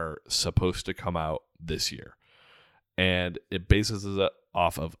that are supposed to come out this year. And it bases it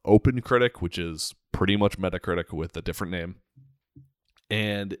off of OpenCritic, which is pretty much Metacritic with a different name.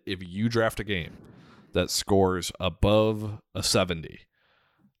 And if you draft a game that scores above a 70,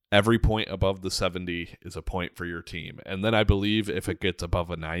 every point above the 70 is a point for your team. And then I believe if it gets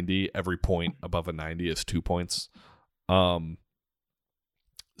above a 90, every point above a 90 is 2 points. So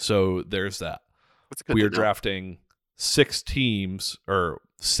there's that. We are drafting 6 teams or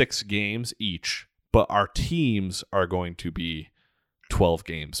 6 games each, but our teams are going to be 12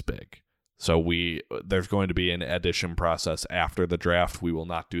 games big. So there's going to be an addition process after the draft. We will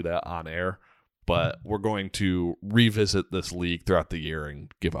not do that on air, but we're going to revisit this league throughout the year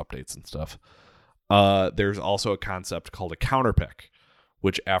and give updates and stuff. There's also a concept called a counter pick,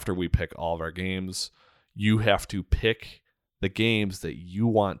 which after we pick all of our games, you have to pick the games that you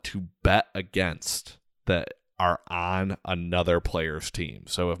want to bet against that are on another player's team.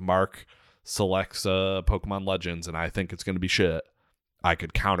 So if Mark selects Pokemon Legends and I think it's going to be shit, I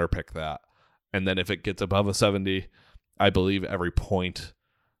could counter pick that. And then if it gets above a 70, I believe every point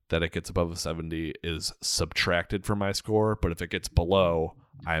that it gets above a 70 is subtracted from my score. But if it gets below,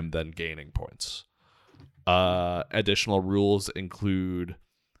 I am then gaining points. Additional rules include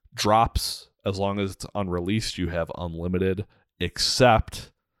drops. As long as it's unreleased, you have unlimited,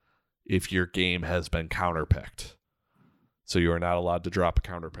 except if your game has been counterpicked. So you are not allowed to drop a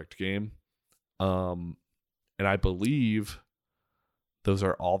counterpicked game. And I believe those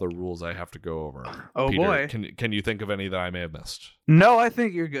are all the rules I have to go over. Oh, Peter, boy. Can you think of any that I may have missed? No, I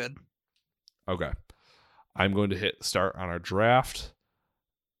think you're good. Okay. I'm going to hit start on our draft,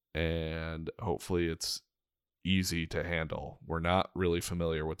 and hopefully it's easy to handle. We're not really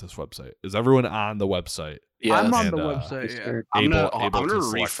familiar with this website. Is everyone on the website? Yeah, I'm on and, the website. Yeah. I'm able gonna to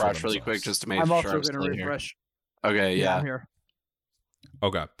select for refresh really quick themselves. just to make I'm sure also I'm going to still here. refresh. Okay, Yeah, yeah. I'm here.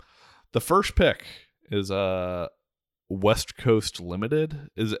 Okay. The first pick is West Coast Limited.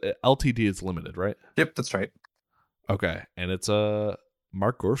 Is LTD is limited, right? Yep, that's right. Okay. And it's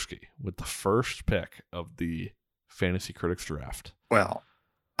Mark Gorski with the first pick of the Fantasy Critics draft. Well,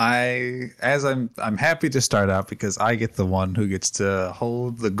 I'm happy to start out because I get the one who gets to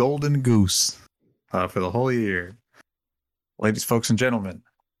hold the golden goose for the whole year. Ladies, folks, and gentlemen,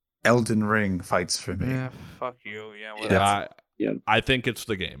 Elden Ring fights for me. Yeah, fuck you. Yeah, whatever. Yeah, I think it's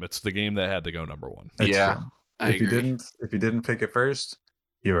the game. It's the game that had to go number one. It's Yeah, fun. I If you agree. didn't pick it first,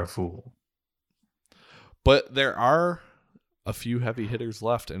 you're a fool. But there are a few heavy hitters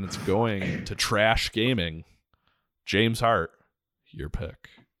left, and it's going to Trash Gaming. James Hart, your pick.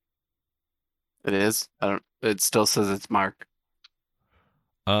 It is. I don't. It still says it's Mark.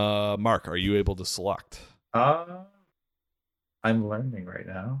 Mark, are you able to select? I'm learning right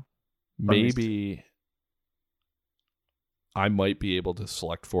now. Let me Maybe I might be able to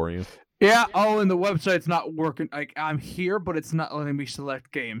select for you. Yeah. Oh, and the website's not working. Like I'm here, but it's not letting me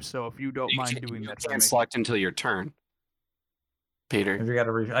select games. So if you don't mind doing that for me, Can't select until your turn. Peter. Have you got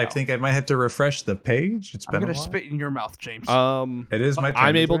to? I think I might have to refresh the page. It's I'm been a gonna while. spit in your mouth, James. It is my turn.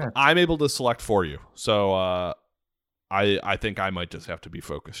 I'm to able. draft. I'm able to select for you. So I think I might just have to be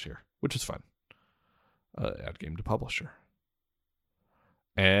focused here, which is fine. Add game to publisher.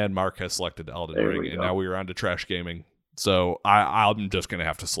 And Mark has selected Elden There Ring, we and go. now we are on to Trash Gaming. So I'm just gonna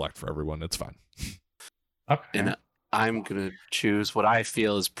have to select for everyone. It's fine. Okay. And I'm gonna choose what I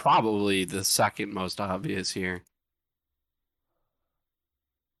feel is probably the second most obvious here.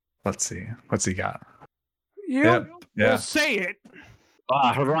 Let's see. What's he got? yeah. Yeah. We'll say it.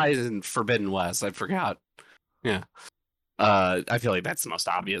 Horizon Forbidden West. I forgot. Yeah. I feel like that's the most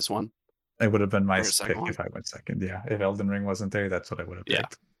obvious one. It would have been my Or second pick one. if I went second. Yeah. If Elden Ring wasn't there, that's what I would have Yeah.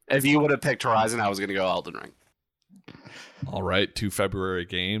 picked. If you would have picked Horizon, I was gonna go Elden Ring. All right, 2 February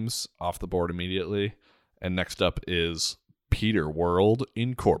games off the board immediately, and next up is Peter World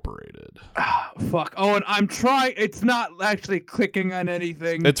Incorporated. Ah, fuck. Oh, and I'm trying. It's not actually clicking on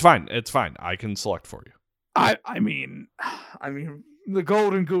anything. It's fine. It's fine. I can select for you. I mean, the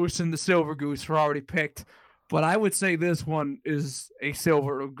golden goose and the silver goose were already picked, but I would say this one is a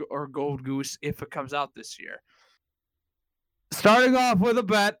silver or gold goose if it comes out this year. Starting off with a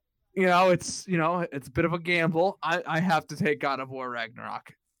bet, it's a bit of a gamble. I have to take God of War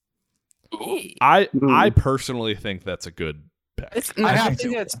Ragnarok. I personally think that's a good pick. I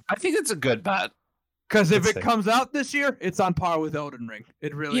think it's a good bet. Because if Let's it see. comes out this year, it's on par with Elden Ring.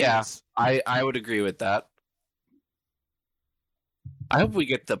 It really Yeah. is. I would agree with that. I hope we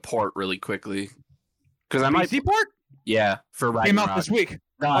get the port really quickly. Because I might, PC port yeah, for Ragnarok. came out this week.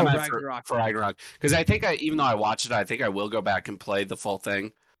 No, I Oh, meant Ragnarok. for Ragnarok. Because I think even though I watched it, I think I will go back and play the full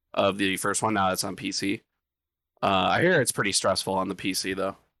thing of the first one. Now it's on PC. I hear it's pretty stressful on the PC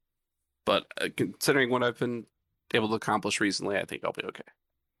though. But considering what I've been able to accomplish recently, I think I'll be okay.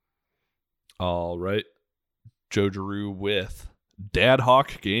 All right. Joe Giroux with Dad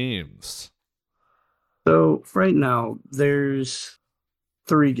Hawk Games. So right now, there's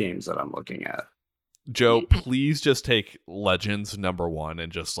 3 games that I'm looking at. Joe, please just take Legends #1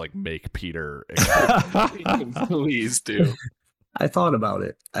 and just like make Peter. Please do. I thought about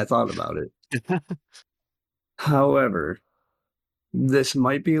it. However, this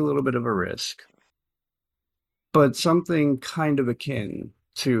might be a little bit of a risk, but something kind of akin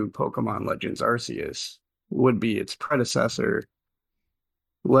to Pokemon Legends Arceus would be its predecessor,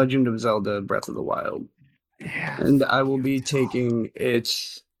 Legend of Zelda Breath of the Wild. Yeah. And I will be taking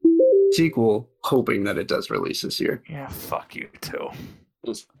its sequel, hoping that it does release this year. Yeah, fuck you too.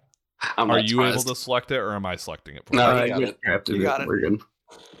 I'm Are not you able surprised. to select it, or am I selecting it for No, you? you I got just it. drafted You got it. it. We're good.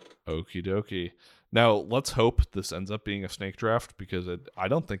 Okie dokie. Now, let's hope this ends up being a snake draft because I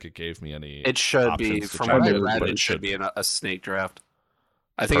don't think it gave me any. It should be. options to From check what I it, read, but it should be a snake draft.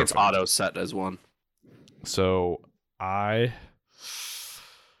 I think it's Perfect. auto set as one. So I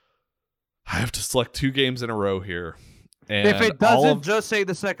have to select 2 games in a row here. And If it all doesn't, of, just say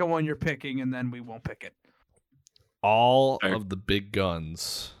the second one you're picking, and then we won't pick it. all Alright. of the big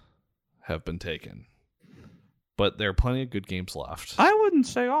guns have been taken. but there are plenty of good games left. I wouldn't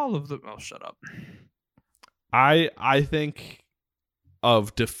say all of them. Oh, shut up. I think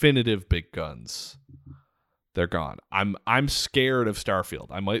of definitive big guns, they're gone. I'm scared of Starfield.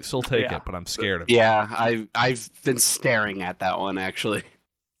 I might still take it, but I'm scared of it. Yeah, I've been staring at that one actually.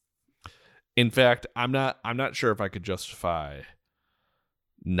 In fact, I'm not sure if I could justify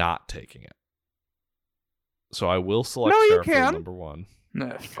not taking it. So I will select No, you Starfield can. number 1.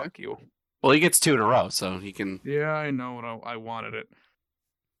 Nah, fuck you. Well, he gets 2 in a row, so he can. Yeah, I know what I wanted it.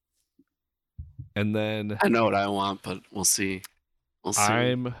 And then I know what I want, but we'll see. We'll see.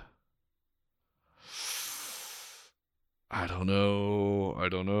 I don't know.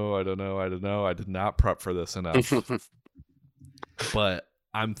 I did not prep for this enough. But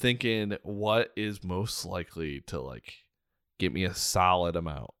I'm thinking, what is most likely to like get me a solid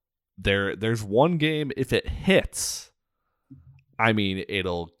amount? There's one game, if it hits, I mean,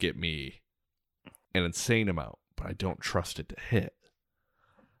 it'll get me an insane amount, but I don't trust it to hit.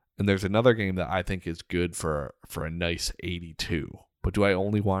 And there's another game that I think is good for a nice 82. But do I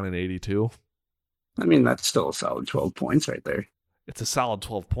only want an 82? I mean, that's still a solid 12 points right there. It's a solid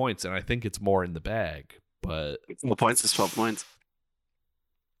 12 points, and I think it's more in the bag. But 12 points is 12 points.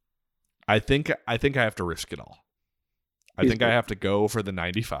 I think I have to risk it all. I think I have to go for the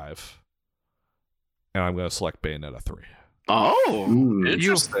 95, and I'm going to select Bayonetta 3. Oh, Ooh. You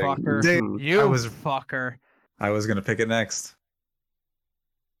interesting. fucker. Mhm. You I was- fucker. I was gonna pick it next.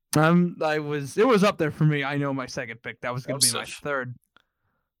 It was up there for me. I know my second pick. That was going to be my Joseph. third.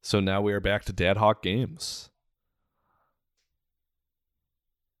 So now we are back to Dad Hawk Games.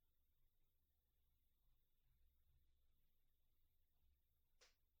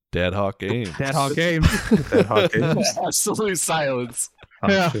 Dad Hawk Games. Dad Hawk Games. Dead Hawk Games. Absolute silence. Oh,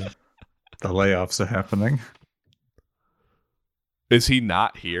 Yeah. shit. The layoffs are happening. Is he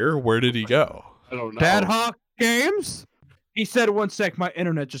not here? Where did he go? I don't know. Dad Hawk Games? He said, 1 sec, my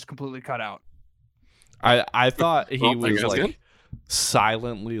internet just completely cut out. I thought he Well, was that's like good.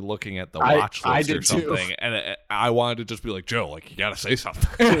 silently looking at the I- watch I list or did too. something, and I wanted to just be like, Joe, like you gotta say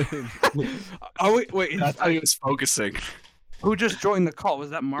something. Oh, wait. That's how he was focusing. Who just joined the call? Was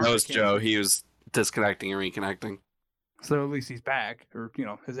that Mark? That was I can't- Joe. He was disconnecting and reconnecting. So at least he's back, or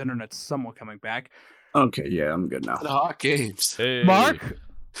his internet's somewhat coming back. Okay, yeah, I'm good now. The Hawk Games. Hey, Mark,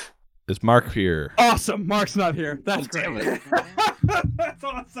 is Mark here? awesome. Mark's not here. That's Oh, damn great. That's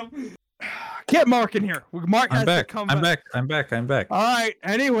awesome. Get Mark in here. Mark has I'm back. to come I'm back. I'm back. All right.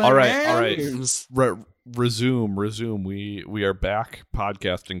 Anyway, All right, man. all right. Games. Resume. We are back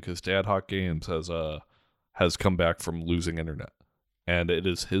podcasting because Dad Hawk Games has come back from losing internet, and it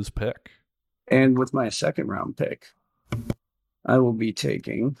is his pick. And with my second round pick, I will be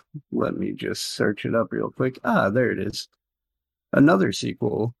taking, let me just search it up real quick. There it is. Another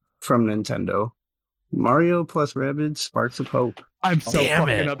sequel from Nintendo, Mario plus Rabbids Sparks of Hope. I'm so Damn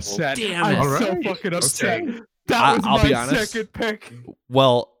fucking it. upset. Damn I'm it. so Alright. fucking upset. Okay. That was I'll my be honest. second pick.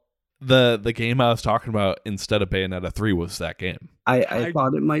 Well, the game I was talking about instead of Bayonetta 3 was that game. I I-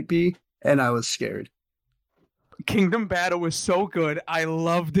 thought it might be, and I was scared. Kingdom Battle was so good. I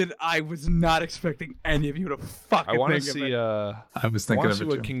loved it. I was not expecting any of you to fucking I want to think see. of it. I was I thinking want of to it. see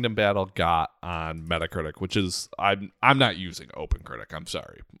what too. Kingdom Battle got on Metacritic, which is I'm not using OpenCritic. I'm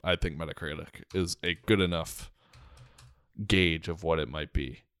sorry. I think Metacritic is a good enough gauge of what it might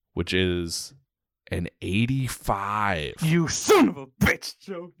be, which is an 85. You son of a bitch,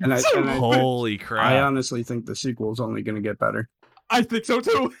 Joe. And I- Son and of I- a bitch. Holy crap! I honestly think the sequel is only going to get better. I think so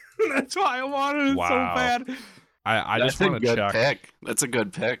too. That's why I wanted it Wow. so bad. I That's just a want to good check. pick. That's a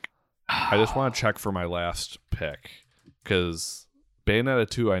good pick. I just want to check for my last pick because Bayonetta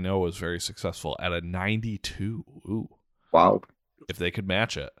 2 I know was very successful at a 92. Ooh, Wow. if they could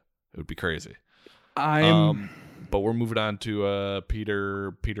match it, it would be crazy. I'm. But we're moving on to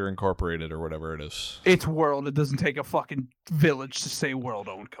Peter Incorporated or whatever it is. It's World. It doesn't take a fucking village to say World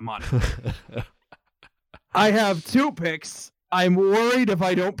owned. Come on. I have 2 picks. I'm worried if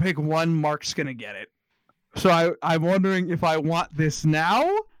I don't pick one, Mark's gonna get it. So I'm wondering if I want this now,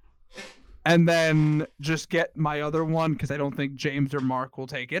 and then just get my other one because I don't think James or Mark will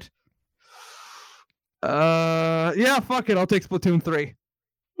take it. Yeah, fuck it. I'll take Splatoon 3.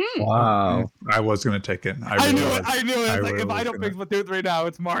 Wow. I was gonna take it. I knew really it. was. I knew it. I Like, really if I was don't gonna- pick Splatoon 3 now,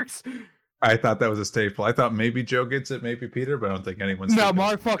 it's Mark's. I thought that was a staple. I thought maybe Joe gets it, maybe Peter, but I don't think anyone's. No, taking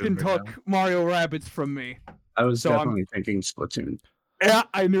Mark Splatoon fucking right took now. Mario Rabbids from me. I was So I'm- definitely thinking Splatoon. Yeah,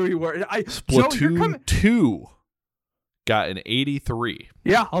 I knew you were. Joe, you're Splatoon coming. 2 got an 83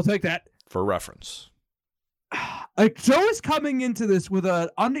 Yeah, I'll take that. for reference. Like Joe is coming into this with an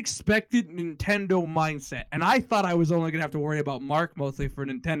unexpected Nintendo mindset, and I thought I was only gonna have to worry about Mark mostly for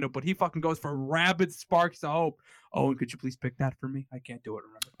Nintendo, but he fucking goes for Rabid Sparks of Hope. Oh, and could you please pick that for me? I can't do it.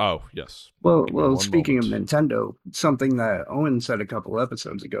 Remember? Oh, yes. Well, Give me one speaking moment. of Nintendo, something that Owen said a couple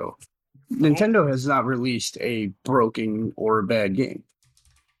episodes ago, Nintendo has not released a broken or a bad game.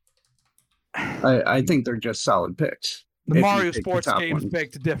 I think they're just solid picks. The If you Mario pick the sports top games ones.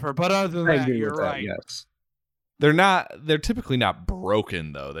 beg to differ, but other than I that, agree you're with that, right. yes. They're typically not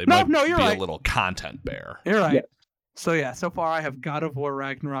broken though. They No, might no, you're be right. a little content bare. You're right. Yeah. So far I have God of War,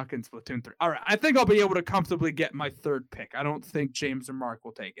 Ragnarok, and Splatoon 3. All right, I think I'll be able to comfortably get my third pick. I don't think James or Mark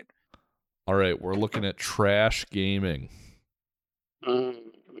will take it. All right, we're looking at trash gaming.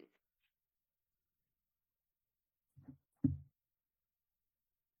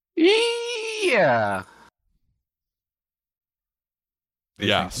 Yeah.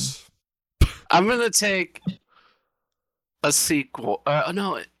 Yes. I'm going to take a sequel.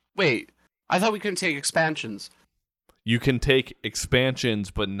 No, wait. I thought we couldn't take expansions. You can take expansions,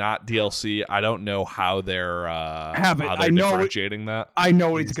 but not DLC. I don't know how they're Have it. how I they're know it. differentiating that. I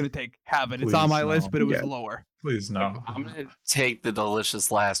know what he's Please. going to take. Have it. It's on Please, my no. list, but it was Yeah. lower. Please no. I'm going to take the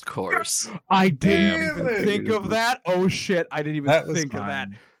delicious last course. I didn't Damn even it. think of that. Oh shit! I didn't even That was think of that.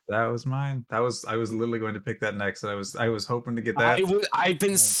 mine. That was mine. I was literally going to pick that next. And I was hoping to get that. I've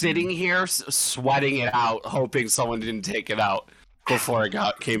been sitting here sweating it out, hoping someone didn't take it out before it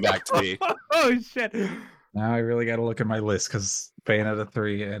came back to me. Oh shit! Now I really got to look at my list because Bayonetta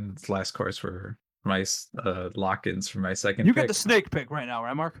 3 and Last Course were my lock-ins for my second You pick. got the snake pick right now,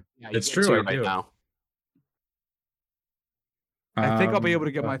 right, Mark? Yeah, you It's get true, to I it right do. now. I think I'll be able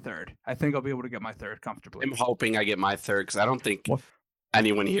to get but- my third. I think I'll be able to get my third comfortably. I'm hoping I get my third because I don't think What?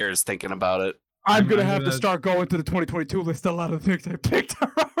 anyone here is thinking about it. I'm I'm gonna have to gonna- start going to the 2022 list. A lot of the things I picked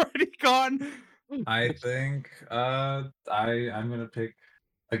are already gone. I think I'm gonna pick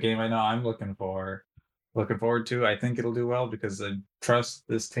a game I know I'm looking forward to. I think it'll do well because I trust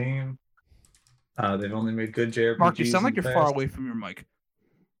this team. They've only made good JRPGs. Mark, you sound like in you're the far past. away from your mic.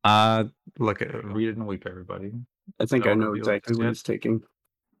 Look at read it and weep, everybody. I think No I know reveal exactly just what yet. it's taking.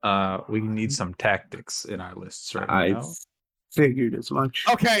 We need some tactics in our lists right I now. figured as much.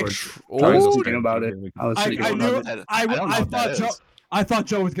 Okay, Or- I was Ooh, thinking about it. I was I thinking knew about it. it. that- I don't know what that thought Joe. is. I thought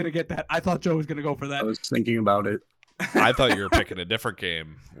Joe was gonna get that. I thought Joe was gonna go for that. I was thinking about it. I thought you were picking a different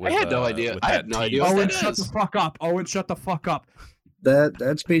game. With, had no idea. with I that had no tease. idea what Owen, that shut the is. fuck up. Owen, shut the fuck up.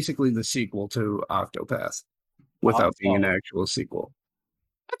 That's basically the sequel to Octopath, without being an actual sequel.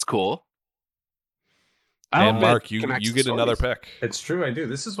 That's cool. I And hope it Mark, you connects get the another stories. pick. It's true, I do.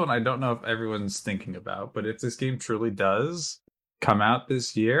 This is one I don't know if everyone's thinking about, but if this game truly does come out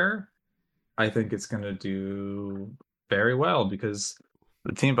this year, I think it's going to do very well because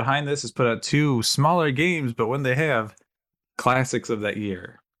the team behind this has put out 2 smaller games, but when they have classics of that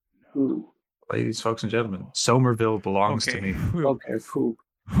year, ladies, folks, and gentlemen, Somerville belongs to me. Okay, cool.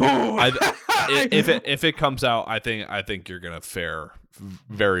 If it comes out, I think you're gonna fare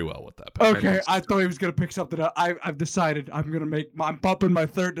very well with that pick. Okay, I thought he was gonna pick something up. I've decided I'm bumping my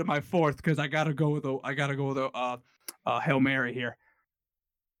third to my fourth because I gotta go with a Hail Mary here.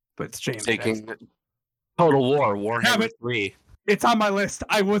 But it's James. Taking Total War, Have Warhammer it. 3. It's on my list.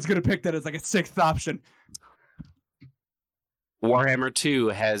 I was gonna pick that as like a 6th option. Warhammer 2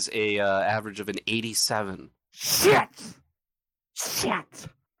 has a average of an 87. Shit.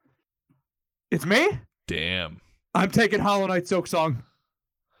 It's me. Damn. I'm taking Hollow Knight Silk Song.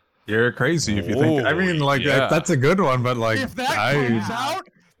 You're crazy if you think. I mean, Oh, like yeah. that's a good one, but like If that comes out,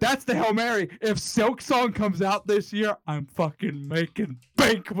 that's the Hail Mary. If Silk Song comes out this year, I'm fucking making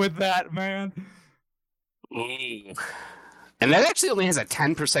bank with that, man. Ooh. And that actually only has a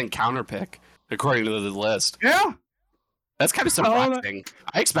 10% counter pick, according to the list. Yeah. That's kind of surprising.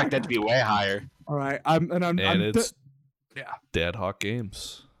 I expect that to be way higher. All right. And it's yeah. Dad Hawk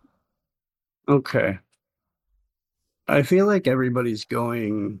Games. Okay. I feel like everybody's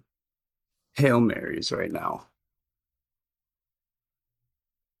going Hail Marys right now.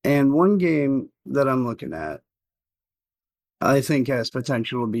 And one game that I'm looking at, I think has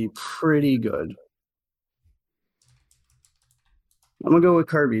potential to be pretty good. I'm going to go with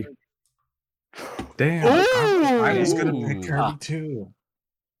Kirby. Damn, I was gonna pick Ooh. Kirby too.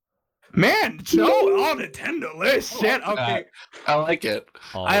 Man, Joe on Nintendo list. Shit. Okay. I like it.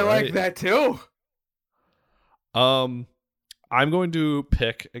 I like that too. I'm going to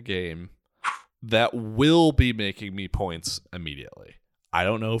pick a game that will be making me points immediately. I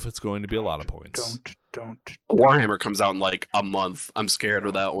don't know if it's going to be a lot of points. Don't. Warhammer comes out in like a month. I'm scared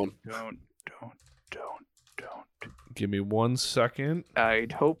of that one. Don't. Give me 1 second.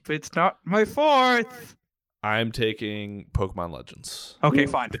 I'd hope it's not my fourth. I'm taking Pokemon Legends. Okay,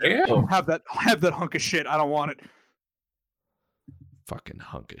 fine. Damn. I'll have that hunk of shit. I don't want it. Fucking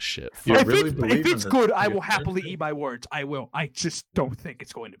hunk of shit. You if really it's, believe if in it's this? good, I You will sure? happily eat my words. I will. I just don't think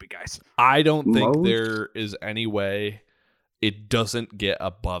it's going to be, guys. I don't think Most- there is any way it doesn't get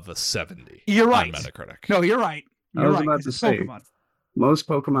above a 70 You're on right. Metacritic. No, you're right. I You're was right, about 'cause to it's say, Pokemon. most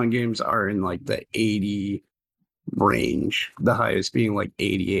Pokemon games are in like the 80 range, the highest being like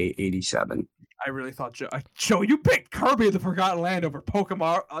 88, 87. I really thought Joe, you picked Kirby of the Forgotten Land over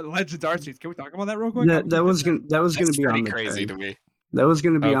Pokemon Legends Arceus. Can we talk about that real quick? That was gonna That's be on pretty the crazy turn. to me. That was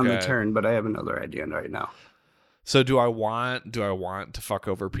gonna be on the Okay. turn, but I have another idea right now. So do I want to fuck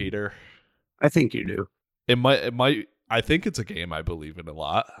over Peter? I think you do. It might I think it's a game I believe in a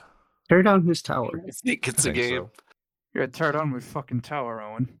lot. Tear down his tower. I think it's I a think game. You're tear down with fucking tower,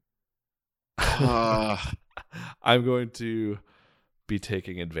 Owen. I'm going to be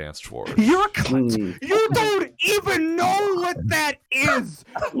taking Advanced Wars. You're a cunt. Mm. You don't even know what that is.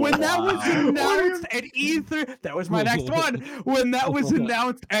 When that was Wow. announced at E3, that was my next one. When that was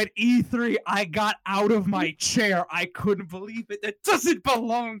announced at E3, I got out of my chair. I couldn't believe it. That doesn't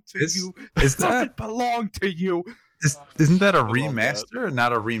belong to you. Is Doesn't that belong to you. isn't that a love that. remaster and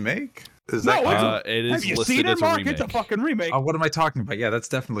not a remake? Is No, that it's It is Have you listed seen it, as a Mark? remake. It's a fucking remake. what am I talking about? Yeah, that's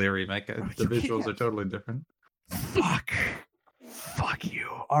definitely a remake. The you visuals are can't. totally different. Fuck you.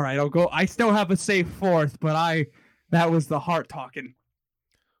 All right, I'll go. I still have a safe fourth, but that was the heart talking.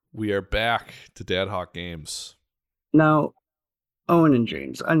 We are back to Dad Hawk Games. Now, Owen and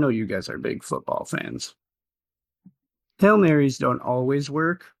James, I know you guys are big football fans. Hail Marys don't always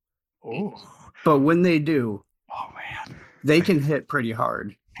work, Oh, but when they do, man. they can hit pretty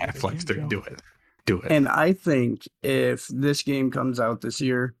hard. Flex, do it. Do it. And I think if this game comes out this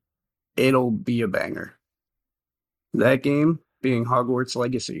year, it'll be a banger. That game being Hogwarts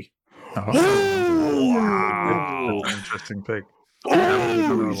Legacy. Wow. Interesting pick. I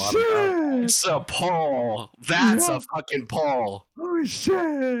don't know a lot about it. It's a poll. That's a fucking poll. Oh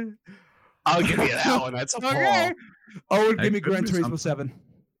shit! I'll give you that one. That's a poll. Okay. Oh, Hey, give me could Gran be Turismo something. 7.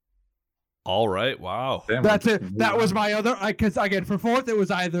 All right, wow. Damn, That's we- it. That was my other. Because again, for fourth, it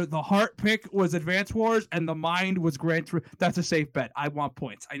was either the heart pick was Advance Wars and the mind was Gran Turismo. That's a safe bet. I want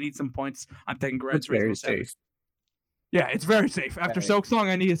points. I need some points. I'm taking Gran It's very Turismo 7. safe. Yeah, it's very safe. After Right. Soak Song,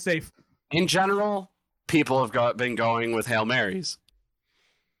 I need a safe. In general, people have been going with Hail Marys.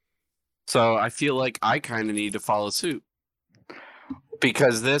 So I feel like I kind of need to follow suit.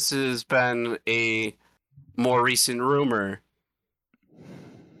 Because this has been a more recent rumor.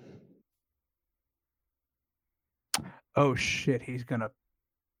 Oh shit, he's gonna.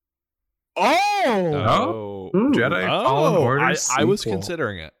 Oh! Oh. Ooh. Jedi Fallen Order. I was sequel.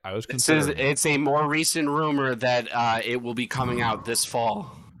 considering it. I was It says considering it. it's a more recent rumor that it will be coming out this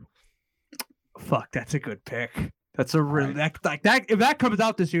fall. Fuck, that's a good pick. That's a really that. If that comes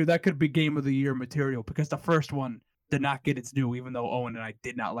out this year, that could be Game of the Year material because the first one did not get its due, even though Owen and I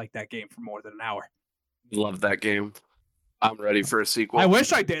did not like that game for more than an hour. Love that game. I'm ready for a sequel. I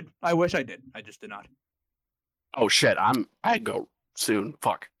wish I did. I just did not. Oh shit, I'd go soon.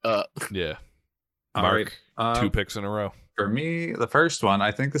 Fuck. Yeah. All Mark, right. 2 picks in a row. For me, the first one,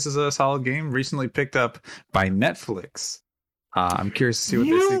 I think this is a solid game, recently picked up by Netflix. I'm curious to see what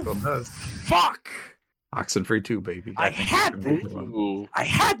You their sequel does. Fuck! Oxenfree 2, baby. I think had that's gonna be a that. good one. Ooh. I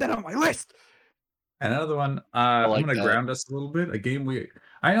had that on my list. Another one, like I'm going to that. ground us a little bit. A game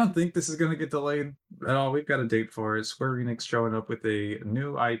I don't think this is going to get delayed at all. We've got a date for it. Square Enix showing up with a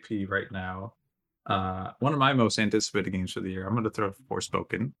new IP right now. One of my most anticipated games for the year. I'm going to throw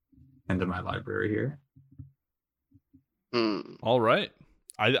Forspoken into my library here. Hmm. All right.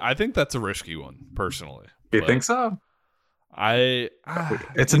 I think that's a risky one, personally. You But think so?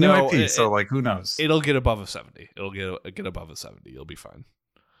 It's a new no, IP, so like who knows? It'll get above a 70. It'll get above a 70. You'll be fine.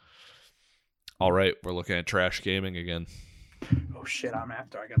 All right, we're looking at trash gaming again. Oh shit! I'm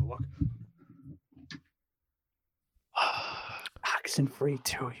after. I gotta look. Oxenfree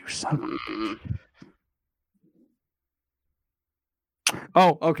 2, you son of a Mm.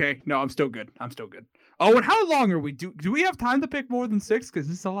 Oh, okay. No, I'm still good. Oh, and how long are we? Do we have time to pick more than 6? Because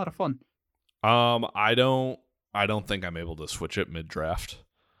this is a lot of fun. I don't think I'm able to switch it mid draft.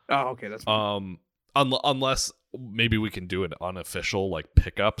 Oh, okay, that's fine. Unless maybe we can do an unofficial like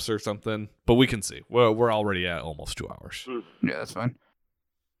pickups or something, but we can see. We're already at almost 2 hours. Yeah, that's fine.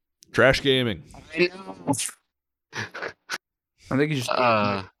 Trash gaming. I know. I think you just.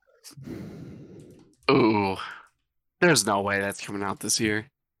 Ooh. There's no way that's coming out this year.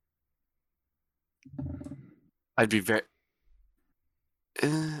 I'd be very.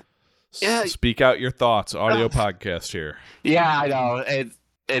 Yeah. Speak out your thoughts. Audio podcast here. Yeah, I know.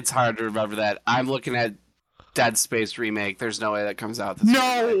 It's hard to remember that. I'm looking at Dead Space remake. There's no way that comes out this year,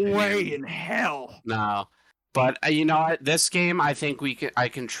 No in my way opinion. in hell. No. But you know what? This game, I think I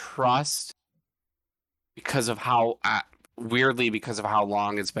can trust because of how weirdly because of how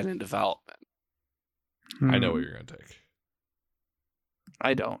long it's been in development. I know what you're gonna take.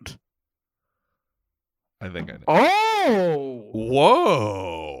 I don't. I think I know. Oh!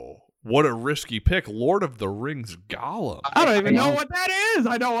 Whoa! What a risky pick, Lord of the Rings Gollum. I don't even I know know. what that is.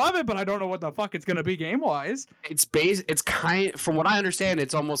 I know of it, but I don't know what the fuck it's gonna be game wise. It's from what I understand,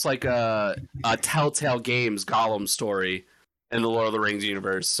 it's almost like a Telltale Games Gollum story in the Lord of the Rings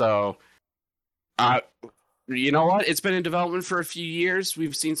universe. So, you know what? It's been in development for a few years.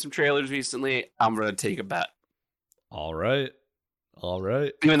 We've seen some trailers recently. I'm gonna take a bet. All right.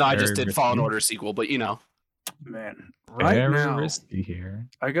 Even though I Very just did risky. Fallen Order sequel, but you know. Man, right Very now, risky here.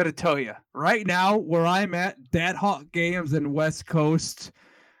 I gotta tell you, right now where I'm at, Dad Hawk Games and West Coast,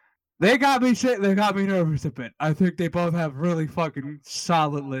 they got me shit. They got me nervous a bit. I think they both have really fucking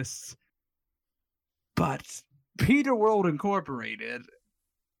solid lists, but Peter World Incorporated.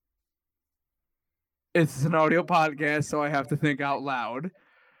 It's an audio podcast, so I have to think out loud.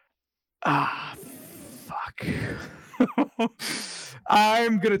 Ah, fuck.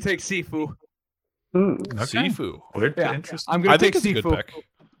 I'm gonna take Sifu. Okay. Sifu. Weird, Yeah. interesting. I'm gonna I think take it's a Sifu. good pick.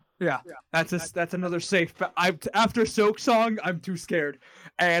 Yeah, that's another safe. But after Soak Song, I'm too scared.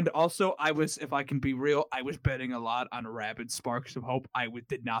 And also, if I can be real, I was betting a lot on Rabid Sparks of Hope.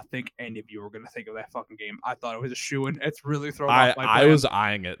 Did not think any of you were gonna think of that fucking game. I thought it was a shoo-in. It's really thrown off my I plan. was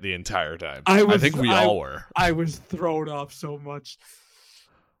eyeing it the entire time. I I think we all were. I was thrown off so much.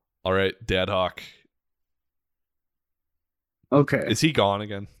 All right, Dad Hawk. Okay. Is he gone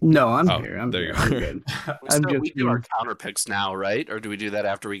again? No, I'm Oh, here. I'm there here. you I'm go. good. We I'm just do our doing- counter picks now, right? Or do we do that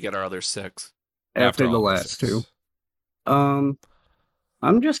after we get our other 6? After the all last six. two.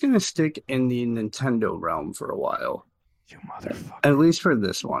 I'm just gonna stick in the Nintendo realm for a while. You motherfucker. At least for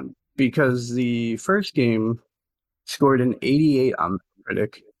this one. Because the first game scored an 88 on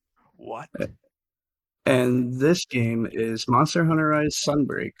Metacritic. What? And this game is Monster Hunter Rise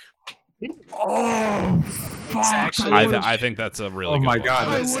Sunbreak. Oh, fuck. actually- I think that's a really Oh good my one. God,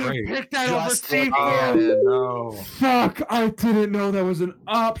 I that's would have great. picked that over Just looking Sifu. at it. no. Fuck, I didn't know that was an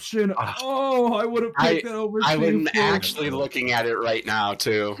option. Oh, I would have picked that over I'm Sifu. actually looking at it right now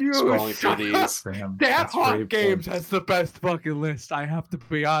too. You Scrolling through sucker. these. Sam, Dad that's Hawk very Games poor. has the best fucking list. I have to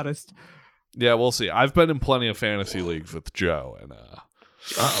be honest. Yeah, we'll see. I've been in plenty of fantasy leagues with Joe, and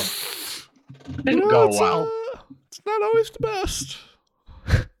Uh-oh. Didn't go it's, well. It's not always the best.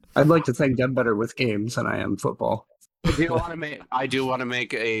 I'd like to think I'm better with games than I am football. I do want to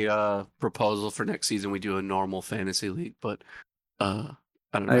make a proposal for next season. We do a normal fantasy league, but I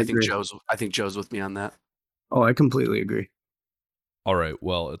don't know. I I think agree. Joe's with me on that. Oh, I completely agree. All right,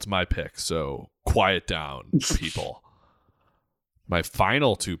 well, it's my pick, so quiet down, people. My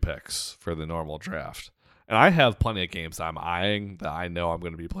final 2 picks for the normal draft. And I have plenty of games I'm eyeing that I know I'm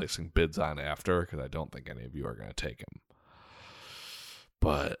going to be placing bids on after because I don't think any of you are going to take them.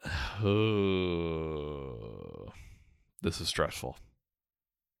 But this is stressful.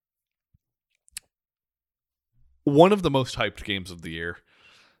 One of the most hyped games of the year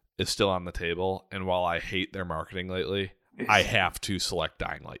is still on the table, and while I hate their marketing lately, I have to select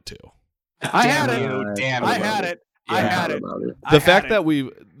Dying Light 2. I had Damn it. you, damn I you. had it. I Yeah. had it. About it. I The had fact it.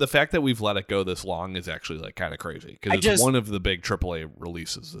 that we've let it go this long is actually like kind of crazy because it's one of the big AAA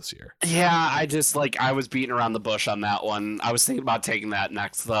releases this year. Yeah, I was beating around the bush on that one. I was thinking about taking that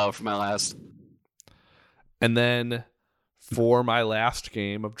next though for my last. And then for my last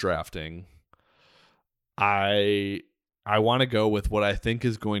game of drafting, I want to go with what I think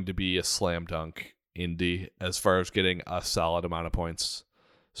is going to be a slam dunk indie as far as getting a solid amount of points.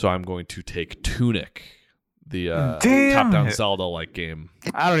 So I'm going to take Tunic, the Damn top-down it. Zelda-like game.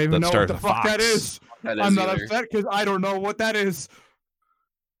 I don't even that know what stars the a fuck that fox. is. That is I'm not either. upset because I don't know what that is.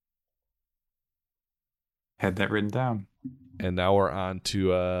 Had that written down. And now we're on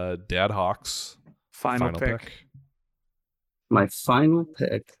to Dad Hawk's Final pick. My final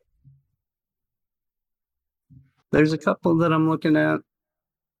pick. There's a couple that I'm looking at.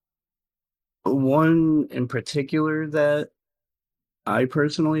 One in particular that I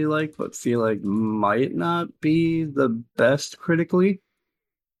personally like, but feel like might not be the best critically.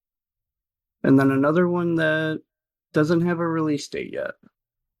 And then another one that doesn't have a release date yet.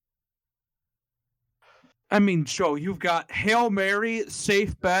 I mean, Joe, you've got Hail Mary,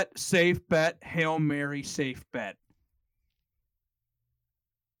 safe bet, Hail Mary, safe bet.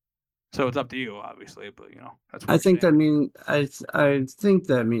 So it's up to you, obviously, but you know that's. What I you're think saying. that mean I think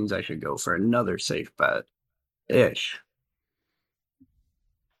that means I should go for another safe bet ish.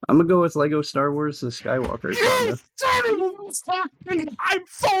 I'm gonna go with Lego Star Wars: The Skywalker Saga. I'm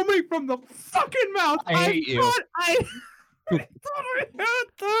foaming from the fucking mouth. I hate you. I thought I had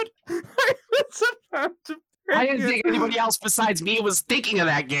that. I was about to I didn't think anybody else besides me was thinking of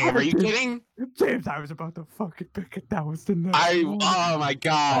that game. Are you kidding? James, I was about to fucking pick it. That was the next one. Oh my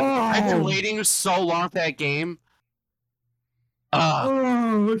god. I've been waiting so long for that game.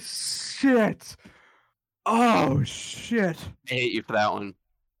 Oh shit. Oh shit. I hate you for that one.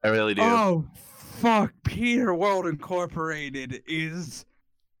 I really do. Oh fuck. Peter World Incorporated is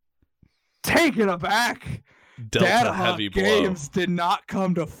taken aback. Dealt Data a heavy Hawk blow. Games did not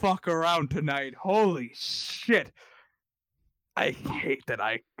come to fuck around tonight. Holy shit. I hate that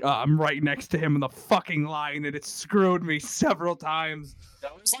I'm right next to him in the fucking line and it screwed me several times.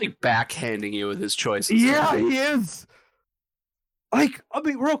 That was like backhanding you with his choices. Yeah, he is. Like, I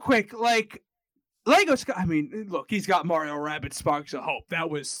mean, real quick, like, Lego Sky. I mean, look, he's got Mario Rabbids Sparks of Hope. That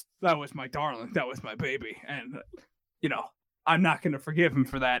was my darling. That was my baby. And, you know, I'm not going to forgive him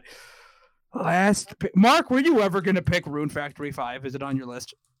for that. Last pick. Mark, were you ever going to pick Rune Factory 5? Is it on your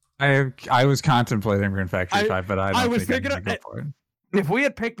list? I was contemplating Rune Factory 5, but I don't was think I'm thinking gonna go for it. If we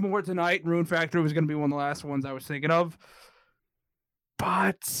had picked more tonight, Rune Factory was going to be one of the last ones I was thinking of.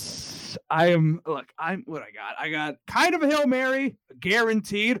 But I'm what I got. I got kind of a Hail Mary,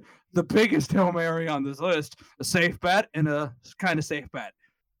 guaranteed, the biggest Hail Mary on this list, a safe bet, and a kind of safe bet.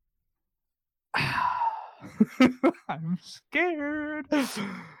 I'm scared.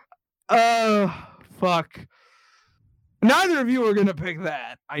 Fuck. Neither of you are gonna pick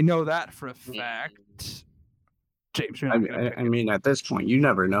that. I know that for a fact. James, you're not gonna pick I mean, at this point, you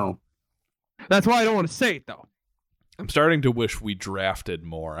never know. That's why I don't want to say it though. I'm starting to wish we drafted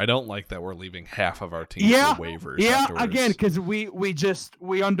more. I don't like that we're leaving half of our team for waivers. Yeah, afterwards. again, because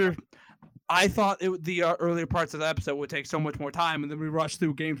I thought the earlier parts of the episode would take so much more time, and then we rushed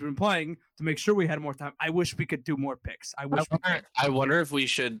through games we've been playing to make sure we had more time. I wish we could do more picks. I wonder if we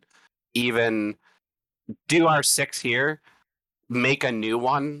should even do our 6 here, make a new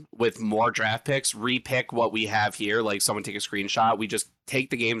one with more draft picks, repick what we have here. Like someone take a screenshot. We just take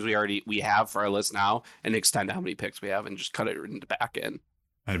the games we have for our list now and extend how many picks we have and just cut it into back in.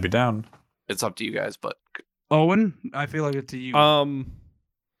 I'd be down. It's up to you guys, but Owen, I feel like it's to you.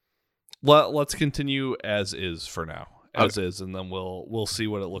 Let's continue as is for now. As is, and then we'll see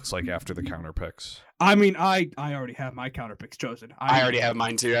what it looks like after the counter picks. I mean, I already have my counter picks chosen. I already have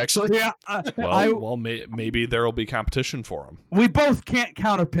mine too, actually. Yeah. Maybe there will be competition for them. We both can't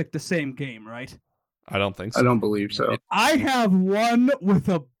counter pick the same game, right? I don't think so. I don't believe so. I have one with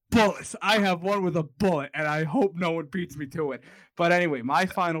a bullet. And I hope no one beats me to it. But anyway, my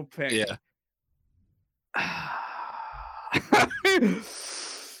final pick. Yeah.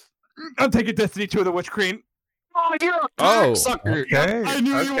 I'm taking Destiny 2 of the Witch Queen. Oh, you're a sucker. Okay. I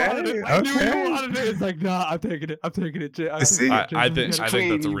knew you wanted it. I knew okay. you wanted it. It's like, nah, I'm taking it. I'm taking it. I think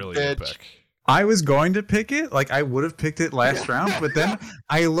that's a really good pick. I was going to pick it. Like, I would have picked it last round, but then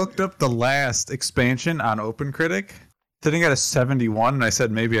I looked up the last expansion on OpenCritic, sitting at a 71, and I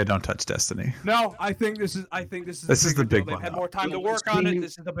said maybe I don't touch Destiny. No, I think this is the big They've one. had more time to work on it.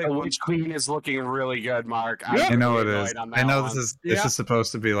 This is the big one. Witch Queen is looking really good, Mark. I know it is. I know this this Yeah. is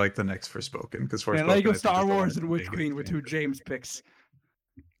supposed to be like the next Forspoken, because And Forspoken. Lego I think, Star is the Wars last and Witch big Queen were two expansion. James picks.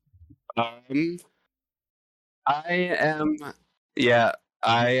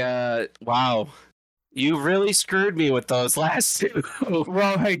 Wow. You really screwed me with those last two.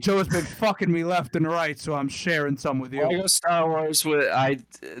 Well, hey, Joe's been fucking me left and right, so I'm sharing some with you. Lego Star Wars,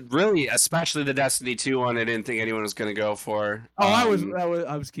 especially the Destiny 2 one, I didn't think anyone was going to go for. Oh, I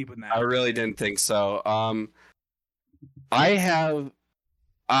was keeping that. I really didn't think so. I'm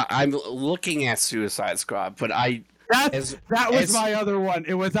looking at Suicide Squad, but That was my other one.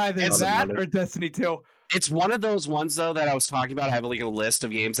 It was either As that another- or Destiny 2. it's one of those ones though that I was talking about. I have like a list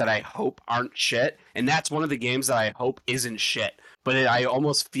of games that I hope aren't shit, and that's one of the games that I hope isn't shit. But I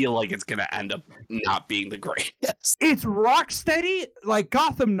almost feel like it's gonna end up not being the greatest. It's Rocksteady, like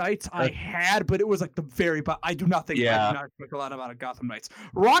Gotham Knights. I had, but it was like the very. But I do not think. Yeah. I do not think a lot about Gotham Knights.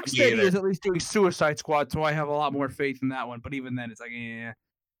 Rocksteady either. is at least doing Suicide Squad, so I have a lot more faith in that one. But even then, it's like, yeah.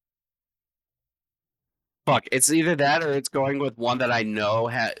 Fuck, it's either that or it's going with one that I know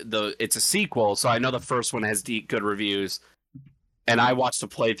it's a sequel, so I know the first one has good reviews, and I watched a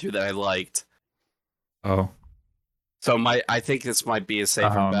playthrough that I liked. Oh. So I think this might be a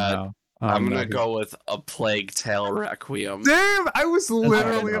safer bet. No. I'm gonna go with A Plague Tale Requiem. Damn! I was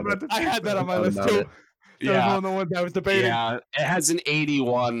literally about about to. I had that on my Oh, list no. too. That was Yeah, one of the ones I was debating. yeah, it has an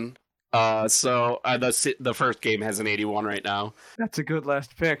 81. So the first game has an 81 right now. That's a good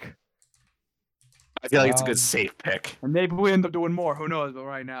last pick. I feel like it's a good safe pick. And maybe we end up doing more. Who knows? But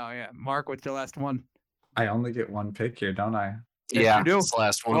right now, yeah. Mark, what's your last one? I only get one pick here, don't I? Yes, Yeah, you do. it's the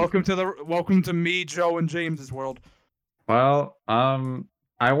last one. Welcome to me, Joe, and James's world. Well,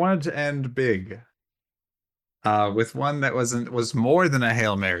 I wanted to end big. With one that was more than a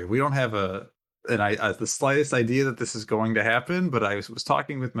Hail Mary. We don't have the slightest idea that this is going to happen, but I was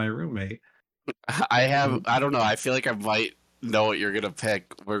talking with my roommate. I don't know. I feel like I might know what you're gonna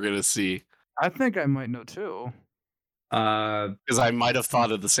pick. We're gonna see. I think I might know too. Because I might have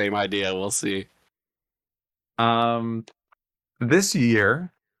thought of the same idea. We'll see. This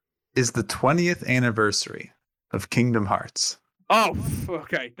year is the 20th anniversary of Kingdom Hearts. Oh,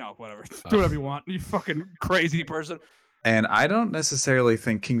 okay. No, whatever. Do whatever you want. You fucking crazy person. And I don't necessarily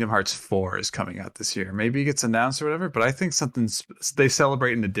think Kingdom Hearts 4 is coming out this year. Maybe it gets announced or whatever, but I think they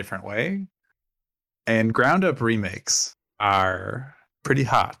celebrate in a different way. And ground up remakes are pretty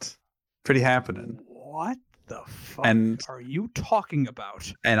hot, pretty happening. What the fuck are you talking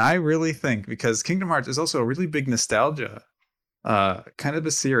about? And I really think, because Kingdom Hearts is also a really big nostalgia kind of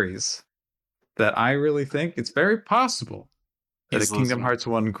a series, that I really think it's very possible that a Kingdom Hearts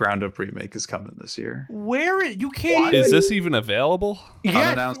 1 ground up remake is coming this year. You can't. Is this even available?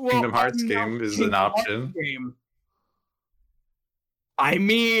 Unannounced Kingdom Hearts game is an option. I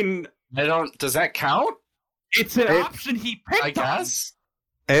mean, does that count? It's an option he picked. I guess.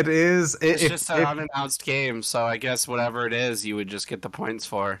 It is. It's just an unannounced game, so I guess whatever it is, you would just get the points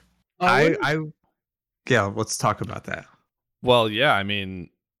for. Yeah, let's talk about that. Well, yeah, I mean,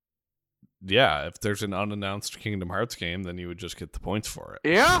 yeah, if there's an unannounced Kingdom Hearts game, then you would just get the points for it.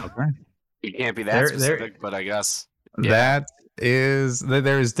 Yeah. Okay. You can't be that specific, but I guess. There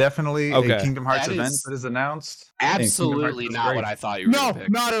is definitely a Kingdom Hearts event that is announced. Absolutely not what I thought you were going to pick.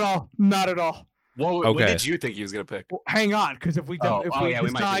 No, not at all. Not at all. What did you think he was going to pick? Well, hang on, because if we decide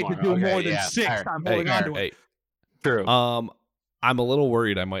to do more than 6, I'm holding on to it. True. I'm a little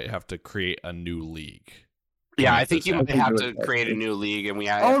worried I might have to create a new league. Yeah, I think you might have to create a new league, and we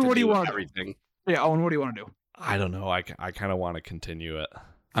have to do everything. Yeah, Owen, what do you want to do? I don't know. I kind of want to continue it.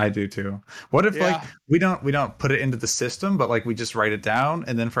 I do too. What if like we don't put it into the system, but like we just write it down,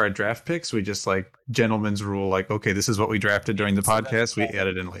 and then for our draft picks, we just like gentleman's rule, like okay, this is what we drafted during the podcast. We add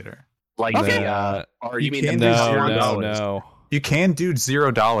it in later. Like or you mean no. You can do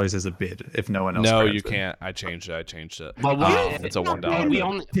 $0 as a bid if no one else. No, you can't. I changed it. But it's a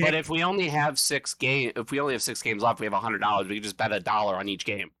 $1. But if we only have 6 games, if we only have 6 games left, we have $100. We can just bet $1 on each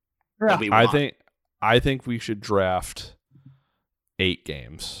game. Yeah. I think we should draft 8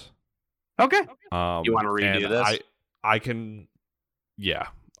 games. Okay. You want to redo this? I can. Yeah.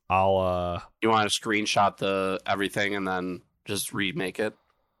 I'll. You want to screenshot everything and then just remake it?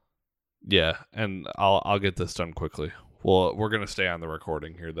 Yeah, and I'll get this done quickly. Well, we're gonna stay on the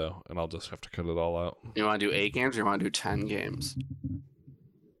recording here though, and I'll just have to cut it all out. You want to do 8 games, or you want to do 10 games?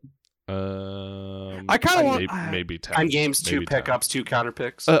 I kind of want maybe 10. 10 games, 2 pickups, 2 counter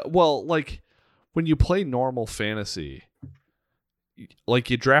picks. Well, like when you play normal fantasy, like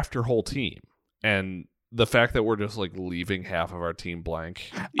you draft your whole team, and the fact that we're just like leaving half of our team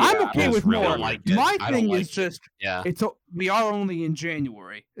blank. I'm okay with really more. My thing is just we are only in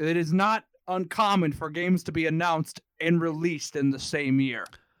January. It is not uncommon for games to be announced and released in the same year.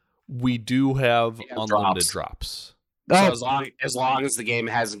 We do have unlimited drops. So as long as the game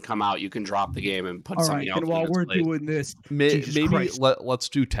hasn't come out, you can drop the game and put something else. And while we're doing this, maybe let's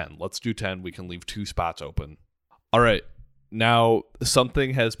do 10. Let's do 10. We can leave 2 spots open. All right. Now,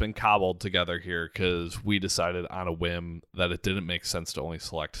 something has been cobbled together here because we decided on a whim that it didn't make sense to only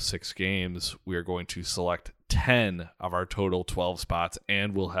select 6 games. We are going to select 10 of our total 12 spots,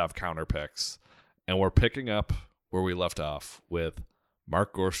 and we'll have counter picks. And we're picking up where we left off with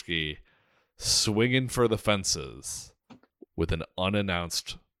Mark Gorski swinging for the fences with an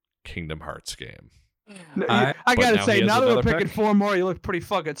unannounced Kingdom Hearts game. I gotta say, now that we're picking 4 more, you look pretty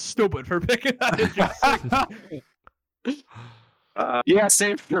fucking stupid for picking that. Yeah,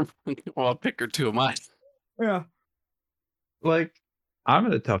 same for a pick or 2 of mine. Yeah, like I'm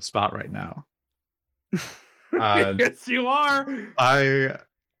in a tough spot right now. Yes, you are.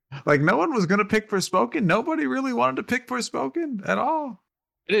 No one was gonna pick Forspoken. Nobody really wanted to pick Forspoken at all.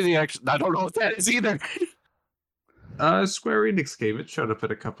 It isn't actually. I don't know what that is either. Square Enix gave it. Showed up at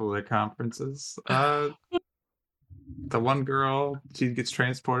a couple of their conferences. The one girl, she gets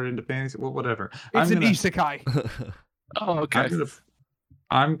transported into fantasy. Well, whatever. It's an isekai. Oh, okay.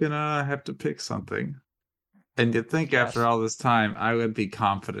 I'm gonna have to pick something. And you'd think after all this time, I would be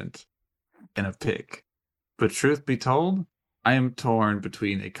confident in a pick. But truth be told, I am torn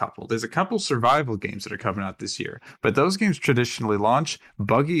between a couple. There's a couple survival games that are coming out this year, but those games traditionally launch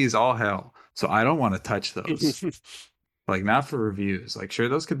buggy as all hell. So I don't want to touch those. Like, not for reviews. Like, sure,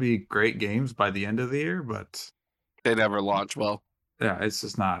 those could be great games by the end of the year, but They never launch well. yeah,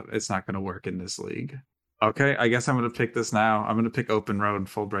 it's not going to work in this league. Okay, I guess I'm going to pick this now. I'm going to pick Open Road,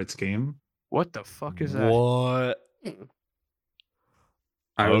 Fulbright's game. What the fuck is that? What?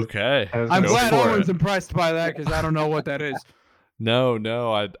 Okay. I'm Go glad for Owen's it. impressed by that because I don't know what that is.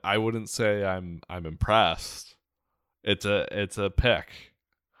 No, I wouldn't say I'm impressed. It's a pick.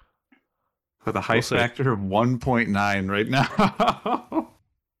 With a hype see. factor of 1.9 right now.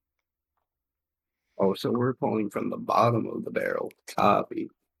 Oh, so we're pulling from the bottom of the barrel. Copy.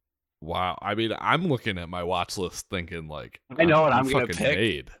 Wow. I mean, I'm looking at my watch list thinking like, I know what I'm gonna fucking pick.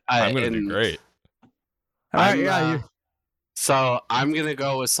 made. I'm gonna do And great. I'm, So I'm gonna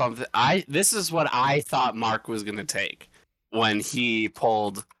go with something. This is what I thought Mark was gonna take when he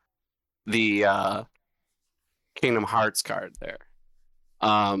pulled the Kingdom Hearts card there.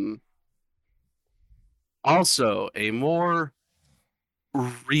 Also, a more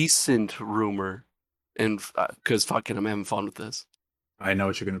recent rumor, and because fucking I'm having fun with this. I know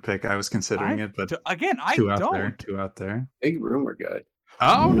what you're going to pick. I was considering it, but Again, I two don't. out there. Big rumor guy.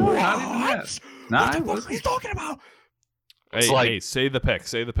 Oh, no, What? not even that. What Nah, the I fuck are wasn't. you talking about? It's Hey, like- hey, say the pick.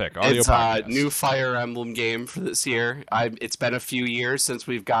 Say the pick. Audio It's a podcast. new Fire Emblem game for this year. It's been a few years since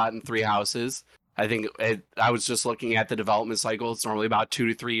we've gotten 3 houses. I think I was just looking at the development cycle. It's normally about 2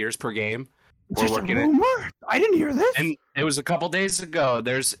 to 3 years per game. We're Just a working it. rumor? I didn't hear this. And it was a couple days ago.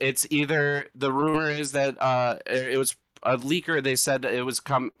 It's either the rumor is that it was a leaker. They said it was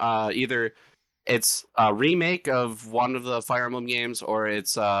either it's a remake of one of the Fire Emblem games, or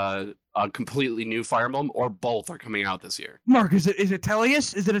it's a completely new Fire Emblem, or both are coming out this year. Mark, is it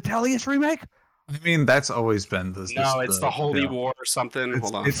Tellius? Is it a Tellius remake? I mean, that's always been the. No, it's the Holy yeah. War or something.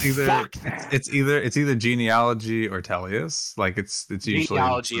 Hold on. It's either Fuck that. it's either genealogy or Tellius. Like it's usually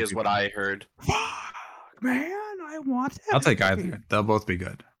Genealogy is what I heard. Fuck, man, I want it. I'll take either. They'll both be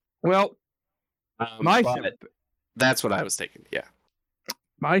good. Well, my But seventh, that's what I was thinking. Yeah.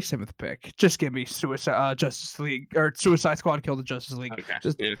 my seventh pick. Just give me Justice League or Suicide Squad Kill the Justice League. Okay.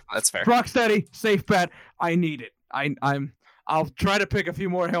 Just Yeah, that's fair. Rocksteady, safe bet. I need it. I'll try to pick a few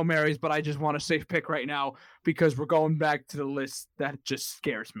more Hail Marys, but I just want a safe pick right now because we're going back to the list that just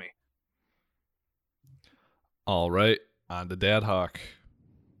scares me. All right, on to Dad Hawk.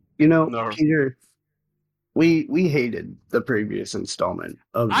 You know, No. Peter, we hated the previous installment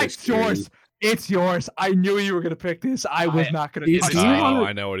of this It's yours. It's yours. I knew you were going to pick this. I was not going to Is touch he it. on Oh, it?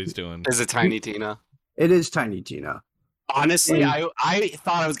 I know what he's doing. Is it Tiny Tina? It is Tiny Tina. Honestly, And- I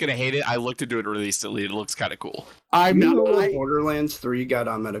thought I was gonna hate it. I looked into it recently. It looks kind of cool. I'm You know not. what Borderlands 3 got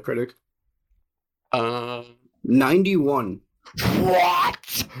on Metacritic? Uh, 91.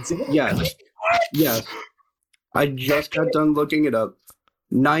 What? Yes. Yes. I just got done looking it up.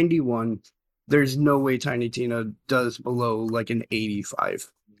 91. There's no way Tiny Tina does below like an 85.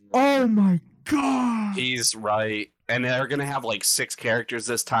 Oh my god. he's right. And they're gonna have like 6 characters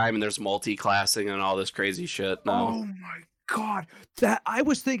this time, and there's multi-classing and all this crazy shit. No, Oh my god. That I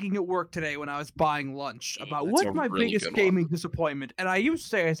was thinking at work today when I was buying lunch about That's what's a my really biggest good one. gaming disappointment. And I used to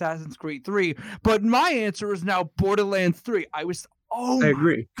say Assassin's Creed 3, but my answer is now Borderlands 3. I my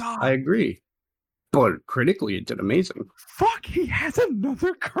agree. god. I agree. But critically, it did amazing. Fuck, he has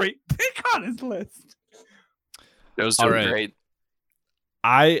another great pick on his list. those All are right. great.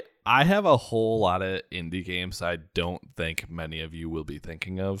 I have a whole lot of indie games I don't think many of you will be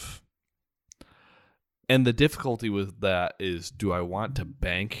thinking of. And the difficulty with that is, do I want to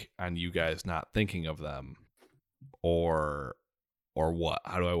bank on you guys not thinking of them? Or what?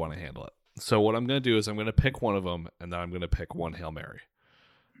 How do I want to handle it? So what I'm going to do is I'm going to pick one of them, and then I'm going to pick one Hail Mary.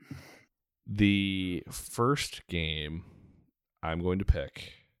 The first game I'm going to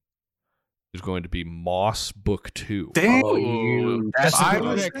pick is going to be Moss Book 2. Dang. Oh, you That's I a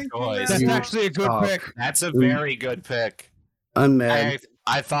would good think choice. That's You actually a good suck. pick. That's a very good pick. I'm mad.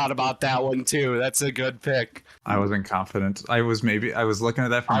 I thought about that one too. That's a good pick. I wasn't confident. I was looking at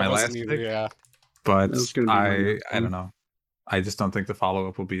that for I my wasn't last either, pick, yeah. but That was gonna be my I next don't one. know. I just don't think the follow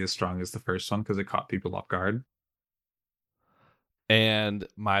up will be as strong as the first one because it caught people off guard. And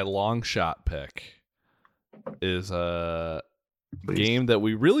my long shot pick is a Please. game that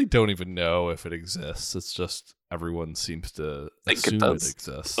we really don't even know if it exists. It's just everyone seems to Think it assume it, does.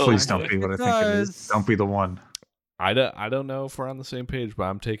 exists. Oh, Please I don't think be what I it think it is. does. Don't be the one. I don't know if we're on the same page, but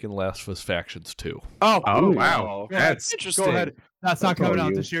I'm taking Last of Us Factions 2. Oh, Oh Ooh. wow, Yeah, that's interesting. go ahead. That's not That's all coming out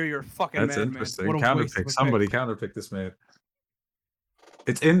you. this year. You're a fucking that's madman. interesting. What a Counter waste of a pick. pick. Somebody counter pick this man.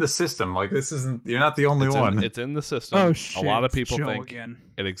 It's in the system. Like this isn't. You're not the only one. It's in the system. Oh A shit! lot of it's people Joe think again.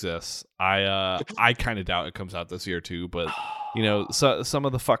 it exists. I kind of doubt it comes out this year too, but You know, so some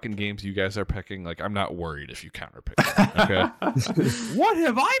of the fucking games you guys are picking, like I'm not worried if you counterpick them, okay? What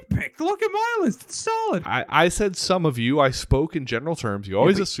have I picked? Look at my list. It's solid. I said some of you. I spoke in general terms. You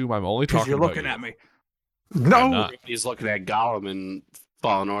always assume I'm only Because talking you're about looking you. at me. I'm No, not. He's looking at Gollum and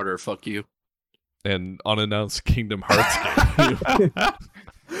Fallen Order. Fuck you. An unannounced Kingdom Hearts game.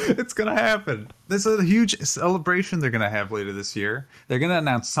 it's gonna happen. This is a huge celebration they're gonna have later this year. They're gonna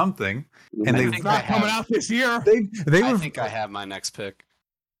announce something, and I they think It's not coming out this year. they I were think I have my next pick.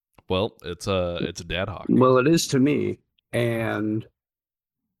 Well, it's a Dad Hawk. Well, it is to me. And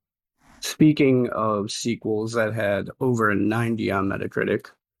speaking of sequels that had over a 90 on Metacritic,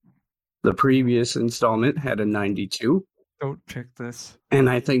 the previous installment had a 92, Don't pick this. and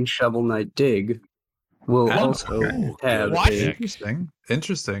I think Shovel Knight Dig will Oh, also okay. have What? a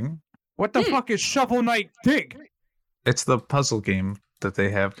interesting. What the fuck is Shovel Knight Dig? It's the puzzle game that they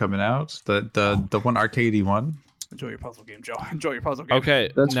have coming out. The one arcadey one. Enjoy your puzzle game, Joe. Enjoy your puzzle game.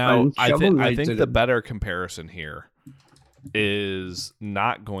 Okay, That's now fine. I Shovel Knight think did the it. better comparison here is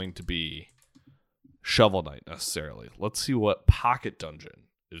not going to be Shovel Knight necessarily. Let's see what Pocket Dungeon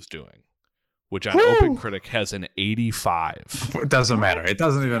is doing, which on Woo! OpenCritic has an 85. It doesn't matter. It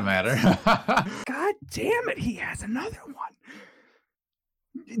doesn't even matter. God damn it, he has another one.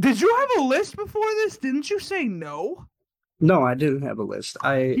 Did you have a list before this? Didn't you say no? No, I didn't have a list.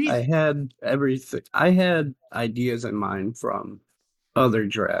 I He's- had everything. I had ideas in mind from other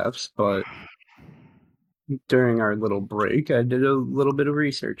drafts, but during our little break, I did a little bit of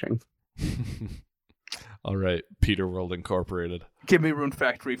researching. All right, Peter World Incorporated. Give me Rune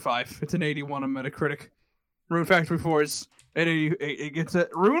Factory 5. It's an 81 on Metacritic. Rune Factory 4 is an 88. It gets a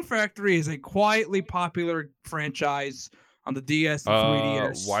Rune Factory is a quietly popular franchise on the DS and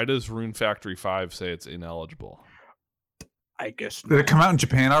 3DS. Why does Rune Factory 5 say it's ineligible? I guess Did it come out in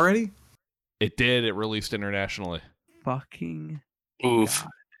Japan already? It did. It released internationally. fucking Oof.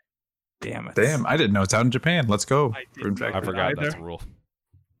 damn it. Damn, I didn't know it's out in Japan. Let's go. I didn't Rune know I Factory. forgot either. that's a rule.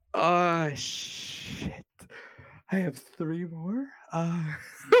 Shit. I have 3 more.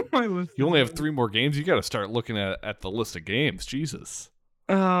 My list. You only have 3 more games. You got to start looking at the list of games. Jesus.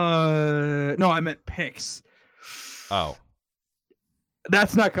 No, I meant picks. Oh,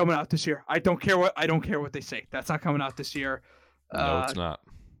 That's not coming out this year. I don't care what they say. That's not coming out this year. no, it's not.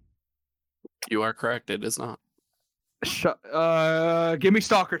 You are correct. It is not. Give me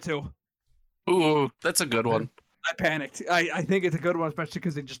Stalker 2. Ooh, that's a good one. I panicked. I think it's a good one, especially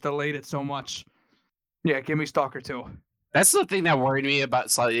because they just delayed it so much. Yeah, give me Stalker 2. That's the thing that worried me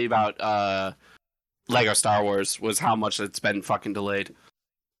slightly about Lego Star Wars was how much it's been fucking delayed.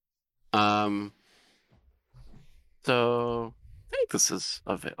 So I think this is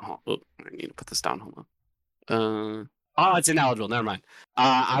of it. Oh, I need to put this down. Hold on. Oh, it's ineligible. Never mind.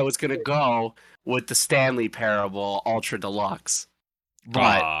 I was gonna go with the Stanley Parable Ultra Deluxe,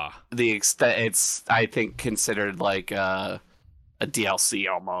 but Ah, the extent it's I think considered like a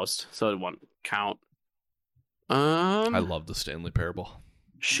DLC almost, so it won't count. I love the Stanley Parable.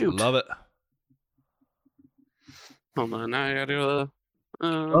 Shoot. Love it. Hold on, now I gotta do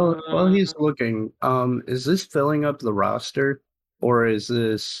While he's looking, is this filling up the roster, or is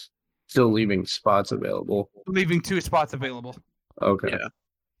this still leaving spots available? Leaving 2 spots available. Okay. Yeah.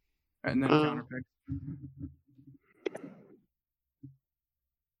 And then counterpick.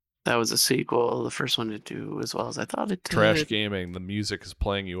 That was a sequel. The first one to do as well as I thought it did. Trash Gaming. The music is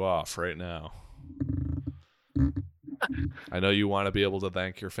playing you off right now. I know you want to be able to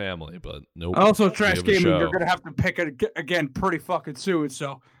thank your family, but nope. Also, We Trash have a Gaming, show. you're going to have to pick it again pretty fucking soon,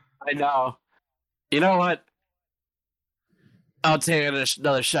 so. I know. You know what? I'll take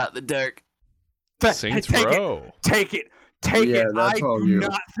another shot in the dark. Saints take Row. It. Take it. Take Yeah, it. I that's all do you.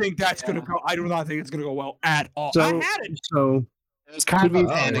 not think that's going to go. I do not think it's going to go well at all. So, I had it. so It was kind of a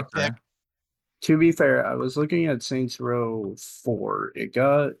Oh, panic okay. pick. to be fair, I was looking at Saints Row 4. It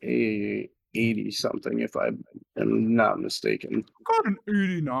got a 80 something, if I am not mistaken. Got an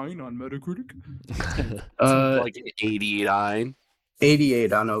 89 on Metacritic. Like an 89.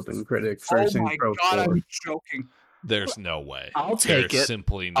 88 on OpenCritic for Oh Saints my Row god, 4. I'm joking. There's no way. I'll take There's it.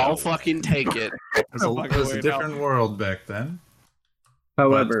 simply no I'll way. fucking take it. It was No a, fucking it was way, a no. different world back then.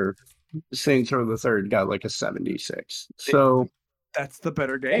 However, Saints Row the Third got like a 76. So That's the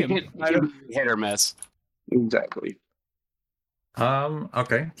better It game. can be hit or miss. exactly.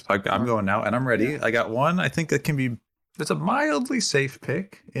 Okay. So I'm going now, and I'm ready. I got one. I think it can be. It's a mildly safe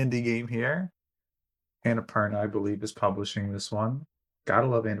pick. Indie game here. Annapurna, I believe, is publishing this one. Gotta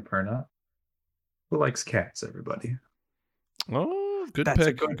love Annapurna. Who likes cats? Everybody. Oh, good That's a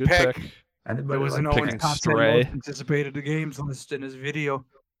pick. good Good pick. pick. Anybody There was an like Owen's picking top 10 Stray. most anticipated games list in his video.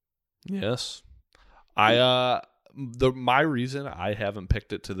 Yes. I my reason I haven't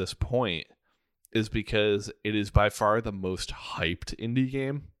picked it to this point is because it is by far the most hyped indie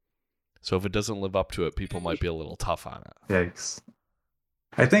game. So if it doesn't live up to it, people might be a little tough on it. Yikes.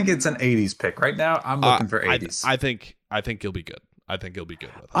 I think it's an 80s pick. Right now, I'm looking for 80s. I think you'll be good. I think you'll be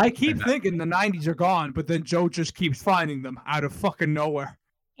good with it. I keep thinking the 90s are gone, but then Joe just keeps finding them out of fucking nowhere.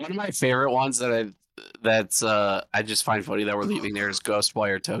 One of my favorite ones that I just find funny that we're leaving there is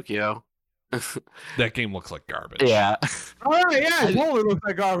Ghostwire Tokyo. That game looks like garbage. Yeah. All right, yeah, it totally looks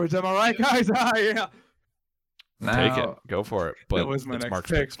like garbage. Am I right, guys? Yeah. Take it. Go for it. But That was my it's next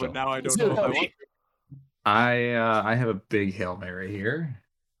Mark's pick, still. but now I don't know if I want to. I have a big Hail Mary here.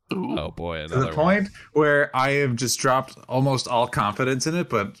 Oh boy, To the another point where I have just dropped almost all confidence in it,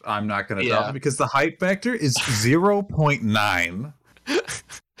 but I'm not going to drop it because the hype factor is 0.9. Fuck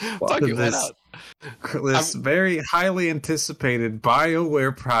it, why this not? this very highly anticipated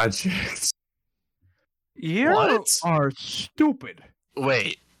BioWare project. You What? are stupid.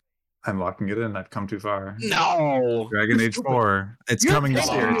 Wait, I'm locking it in. I've come too far. no. Dragon Age 4. It's You're coming this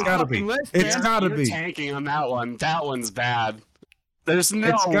year. taking It's the gotta be. fucking list, It's man. gotta You're be. tanking on that one. That one's bad. There's no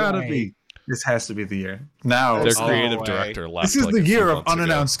It's gotta way. be. This has to be the year. Now, Their There's no creative way. director left. this is like the a few year of months ago.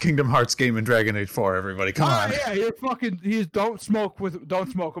 unannounced Kingdom Hearts game in Dragon Age 4. Everybody, come on. Yeah, you're fucking. Don't smoke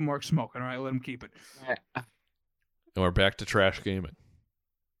him, Mark smoking. All right, let him keep it. And we're back to Trash Gaming,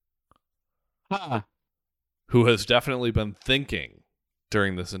 Huh. who has definitely been thinking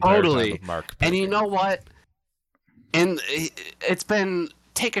during this entire Totally. time of Mark. And you picking. know what? And it's been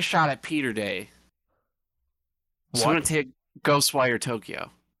take a shot at Peter Day. So I'm gonna take Ghostwire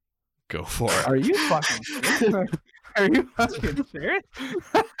Tokyo. Go for it. Are you fucking serious? Are you fucking serious?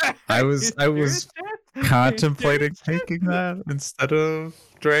 I was Serious? contemplating taking that instead of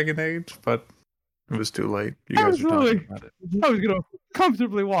Dragon Age, but it was too late. You guys were Absolutely. talking about it. I was gonna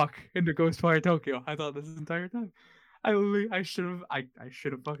comfortably walk into Ghostwire Tokyo. I thought this entire time. I should have. I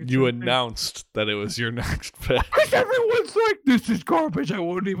should have fucking. You said this. announced that it was your next pick. Because everyone's like, "This is garbage." I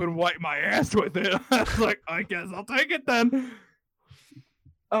wouldn't even wipe my ass with it. I was like, I guess I'll take it then.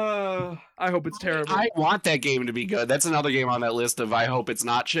 I hope it's terrible. I want that game to be good. That's another game on that list of I hope it's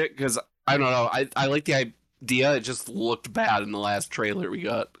not shit because I don't know. I like the idea. It just looked bad in the last trailer we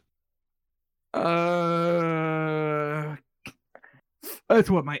got. That's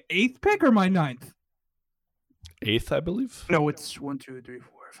what, my 8th pick or my 9th? 8th, I believe. No, it's 1, 2, 3, 4,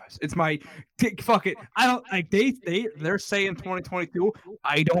 5. It's my fuck it. I don't like they're saying 2022.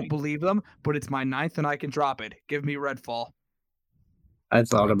 I don't believe them, but it's my 9th and I can drop it. Give me Redfall. I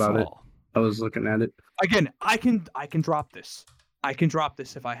thought about it. Fall. I was looking at it. Again, I can drop this. I can drop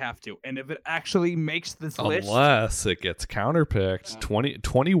this if I have to. And if it actually makes this list, Unless it gets counterpicked,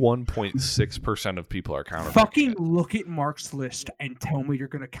 21.6% of people are counterpicking. fucking it. look at Mark's list and tell me you're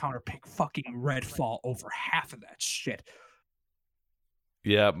gonna counterpick fucking Redfall over half of that shit.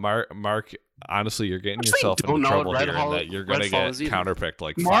 Yeah, Mark. Honestly, you're getting Actually, yourself don't into know trouble what here, in that you're gonna Redfall get is either. counterpicked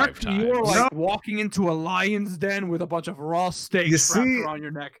like Mark, 5 times. you are like walking into a lion's den with a bunch of raw You steaks wrapped see- around your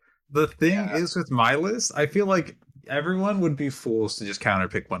neck. The thing is with my list, I feel like everyone would be fools to just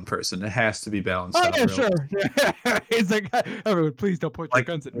counterpick one person. It has to be balanced Oh out. yeah, really. sure. Yeah. It's like, everyone, please don't point your Like,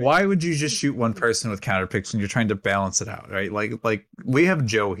 guns at me. why would you just shoot one person with counterpicks when you're trying to balance it out, right? Like we have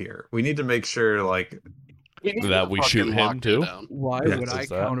Joe here. We need to make sure, like, That we shoot Fucking him, lock too? it down. Why Yeah, would I just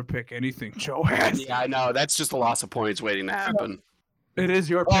that. counterpick anything Joe has? Yeah, I know. That's just a loss of points waiting to happen. It is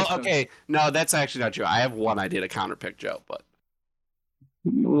your Well, pick. then. okay. No, that's actually not true. I have one idea to counterpick Joe, but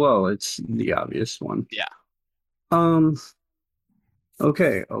Well, it's the obvious one. Yeah.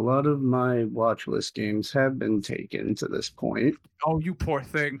 Okay, a lot of my watch list games have been taken to this point. Oh, you poor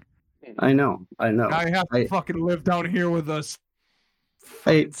thing. I know. Now you have to I- fucking live down here with us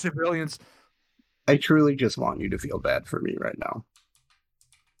I civilians. I truly just want you to feel bad for me right now.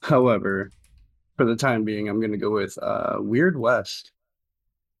 However, for the time being, I'm going to go with Weird West.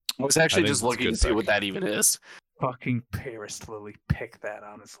 I was actually think just it's a looking good to see pick. what that even is. Fucking Paris Lily picked that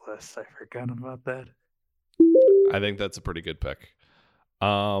on his list. I forgot about that. I think that's a pretty good pick.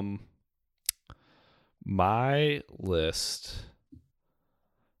 My list.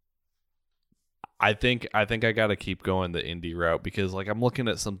 I think I gotta keep going the indie route because like I'm looking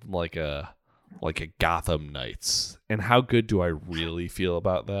at something like a Gotham Knights, and how good do I really feel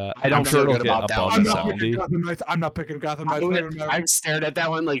about that? I don't I'm sure feel it'll good get about that above one. I'm a not, picking 70. Gotham Knights. I'm not picking Gotham Knights. I've stared at that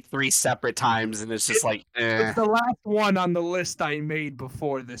one like 3 separate times, and it's just like, It's the last one on the list I made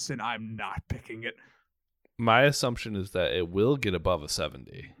before this, and I'm not picking it. My assumption is that it will get above a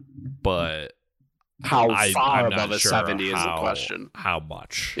 70, but how far I'm above not a sure 70 is the how- question. How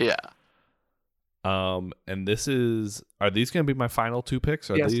much? Yeah. And this is, are these going to be my final 2 picks?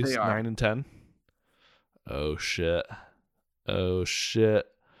 Are Yes, these they are. 9 and 10? Oh shit. Okay,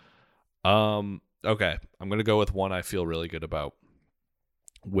 I'm gonna go with one I feel really good about,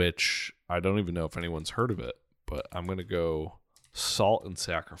 which I don't even know if anyone's heard of it, but I'm gonna go Salt and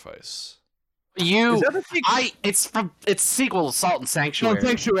Sacrifice. It's sequel to Salt and Sanctuary.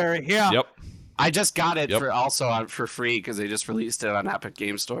 Sanctuary, yeah. Yep. I just got it for free because they just released it on Epic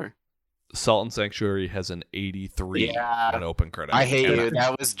Game Store. Salt and Sanctuary has an 83 on OpenCritic. I hate you.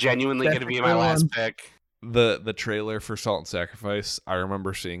 That was genuinely going to be my last pick. The trailer for Salt and Sacrifice, I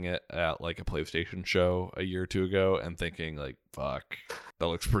remember seeing it at like a PlayStation show a year or two ago and thinking like, fuck, that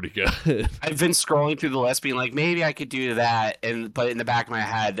looks pretty good. I've been scrolling through the list being like, maybe I could do that, but in the back of my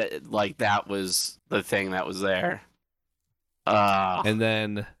head, like that was the thing that was there. And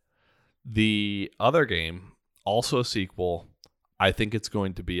then the other game, also a sequel, I think it's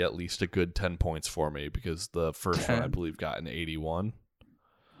going to be at least a good 10 points for me because the first one I believe got an 81.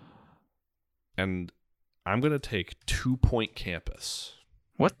 And I'm going to take 2 Point Campus.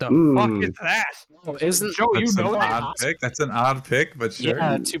 What the fuck is that? Isn't Joe, you know that? Odd pick. That's an odd pick, but sure.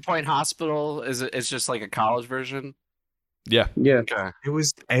 Yeah, 2 Point Hospital it's just like a college version. Yeah. Okay. It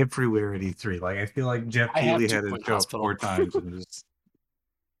was everywhere at E3. Like I feel like Jeff Keighley had it show up 4 times. And just...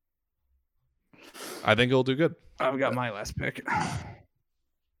 I think it'll do good. I've got my last pick.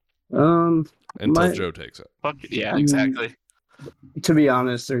 Until Joe takes it. Yeah, exactly. To be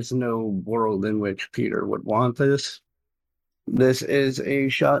honest, there's no world in which Peter would want this. This is a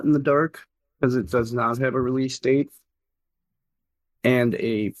shot in the dark because it does not have a release date and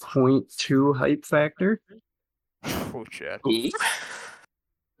a 0.2 hype factor. Oh shit.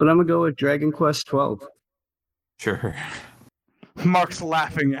 But I'm gonna go with Dragon Quest 12. Sure. Mark's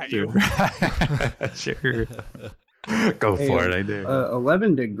laughing at you. Sure. Go for it, I do.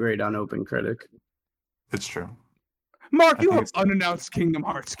 11 did great on OpenCritic. It's true. Mark, you have unannounced Kingdom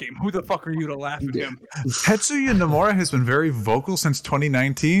Hearts game. Who the fuck are you to laugh at him? Tetsuya Nomura has been very vocal since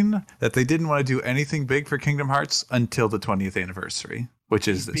 2019 that they didn't want to do anything big for Kingdom Hearts until the 20th anniversary, which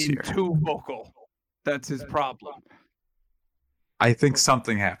is this year. Too vocal. That's his problem. I think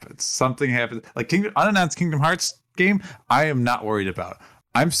something happens. Something happens. Like unannounced Kingdom Hearts game, I am not worried about.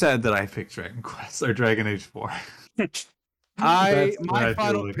 I'm sad that I picked Dragon Quest or Dragon Age 4. My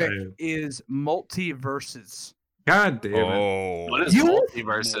final pick is Multiverses. God damn it. What is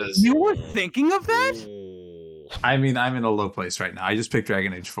Multiverses? You were thinking of that? I mean, I'm in a low place right now. I just picked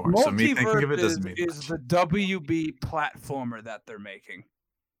Dragon Age 4, so me thinking of it doesn't mean is the WB platformer that they're making.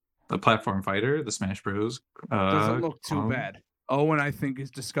 The platform fighter, the Smash Bros. Doesn't look too bad. Owen, I think,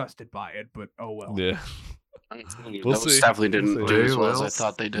 is disgusted by it, but oh well. Yeah. We'll see. Definitely didn't do as well as I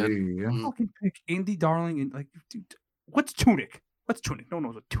thought they did. Fucking pick Indie Darling and like, dude, what's Tunic? What's Tunic? No one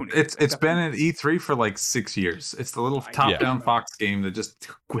knows what Tunic is. It's been at E3 for like 6 years. It's the little top-down Fox game that just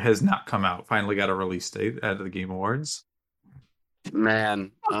has not come out. Finally got a release date at the Game Awards.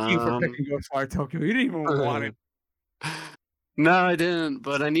 Man, Thank you for picking Ghostwire Tokyo. You didn't even want it. No, I didn't.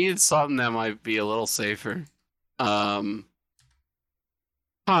 But I needed something that might be a little safer.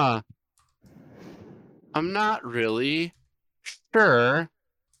 I'm not really sure.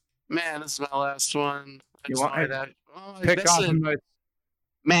 Man, this is my last one. Pick Gotham Knights.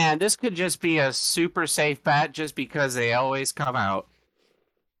 Man, this could just be a super safe bet just because they always come out.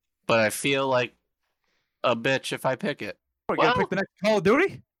 But I feel like a bitch if I pick it. You gotta pick the next Call of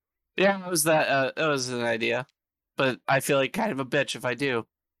Duty? Yeah, it was that. It was an idea. But I feel like kind of a bitch if I do.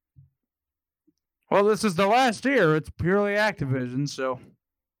 Well, this is the last year. It's purely Activision, so.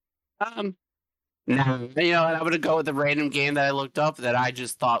 No, I'm going to go with a random game that I looked up that I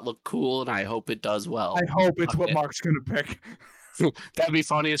just thought looked cool, and I hope it does well. I hope it's what Mark's going to pick. That'd be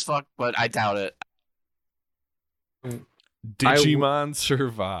funny as fuck, but I doubt it. Digimon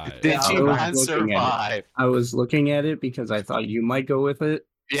Survive. Digimon Survive. I was looking at it because I thought you might go with it.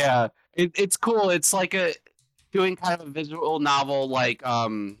 Yeah, it's cool. It's like doing kind of a visual novel, like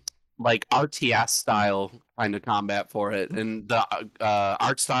RTS style kind of combat for it, and the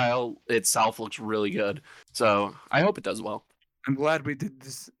art style itself looks really good. So I hope it does well. I'm glad we did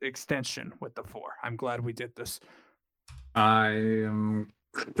this extension with the 4. I'm glad we did this. I am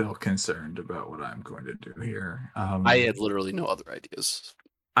still concerned about what I'm going to do here. I had literally no other ideas.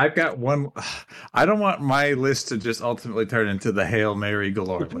 I've got one. I don't want my list to just ultimately turn into the Hail Mary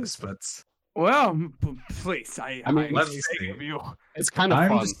galore list, but well, please, I mean, let me see. It's kind of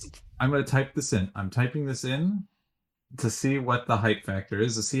fun. I'm going to type this in. I'm typing this in to see what the hype factor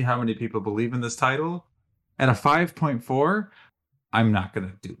is, to see how many people believe in this title. At a 5.4, I'm not going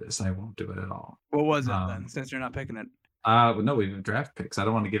to do this. I won't do it at all. What was it then, since you're not picking it? No, we have draft picks. I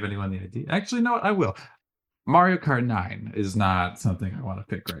don't want to give anyone the idea. Actually, no, I will. Mario Kart 9 is not something I want to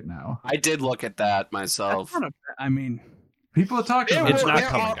pick right now. I did look at that myself. I mean, People are talking about It's it. not there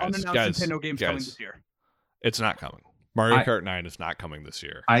coming, are guys. unannounced Guys, Nintendo games coming guys. this year. It's not coming. Mario I- Kart 9 is not coming this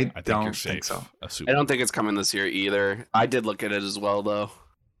year. I think don't you're think safe. so. Assuming. I don't think it's coming this year either. I did look at it as well, though.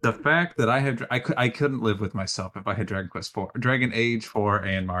 The fact that I couldn't live with myself if I had Dragon Age 4,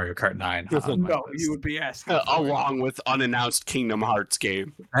 and Mario Kart 9. on my No, list. you would be asking. for it. Along with unannounced Kingdom Hearts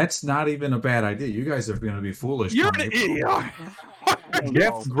game. That's not even a bad idea. You guys are going to be foolish. You're come an April. idiot.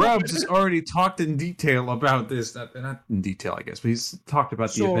 Jeff Grubbs has already talked in detail about this. Not in detail, I guess, but he's talked about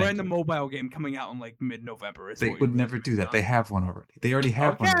the So a event. random mobile game coming out in like mid-November. They would never do that. They have one already. They already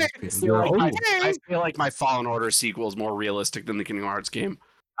have one. Okay. Already. You're Okay. old. I feel like my Fallen Order sequel is more realistic than the Kingdom Hearts game.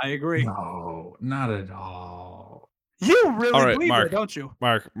 I agree. No, not at all. You really All right, believe Mark. it, don't you?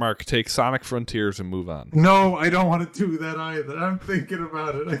 Mark, take Sonic Frontiers and move on. No, I don't want to do that either. I'm thinking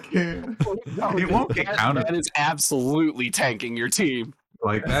about it. I can't. It won't get counted. That is absolutely tanking your team.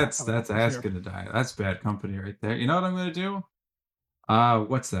 Like that's asking to die. That's bad company right there. You know what I'm gonna do?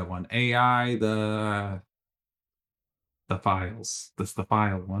 What's that one? AI the files. That's the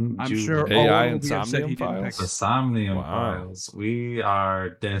file one. I'm Jude. sure AI all will be upset he Insomnium didn't pick files? The it. Somnium Wow. files. We are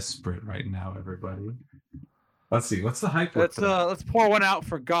desperate right now, everybody. Let's see. What's the hype? look for that? Let's pour one out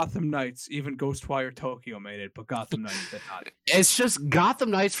for Gotham Knights. Even Ghostwire Tokyo made it, but Gotham Knights did not. It's just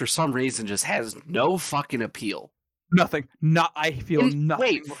Gotham Knights for some reason just has no fucking appeal. Nothing. Not. I feel nothing.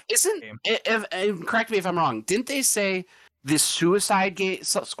 Wait, with isn't game. if correct me if I'm wrong? Didn't they say the Suicide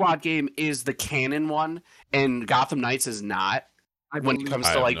Squad game is the canon one and Gotham Knights is not I when it believe- comes I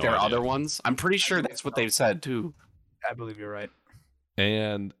to have like no their idea. other ones? I'm pretty sure that's what they've said too. I believe you're right.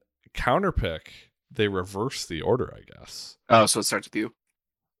 And Counterpick, they reverse the order, I guess. Oh, so it starts with you.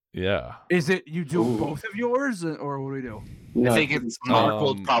 Yeah. Is it you do Ooh. both of yours, or what do we do? No, I think it's Mark will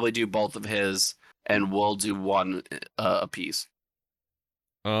Um, probably do both of his, and we'll do one a piece.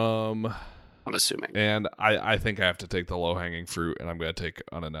 I'm assuming. And I think I have to take the low hanging fruit, and I'm going to take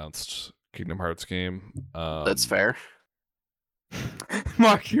unannounced Kingdom Hearts game. That's fair.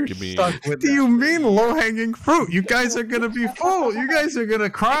 Mark, you're Give me- stuck What with do that. you mean low hanging fruit? You guys are gonna be full. You guys are gonna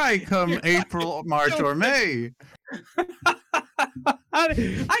cry come April, March, or May.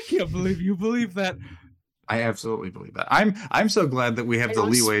 I can't believe you believe that. I absolutely believe that. I'm so glad that we have the I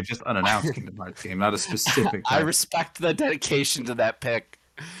res- leeway of just unannounced Kingdom Hearts game, not a specific. I type. respect the dedication to that pick,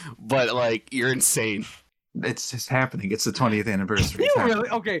 but like you're insane. It's just happening. It's the 20th anniversary. You It's really?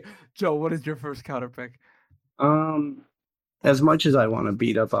 happening. Okay, Joe. What is your first counter pick? As much as I want to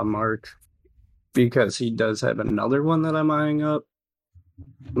beat up on Mark, because he does have another one that I'm eyeing up,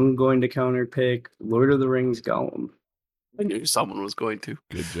 I'm going to counterpick Lord of the Rings Gollum. I knew someone was going to.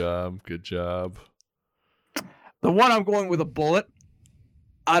 Good job. Good job. The one I'm going with a bullet.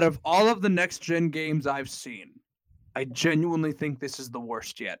 Out of all of the next gen games I've seen, I genuinely think this is the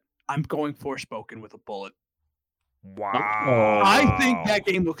worst yet. I'm going Forspoken with a bullet. Wow. I think that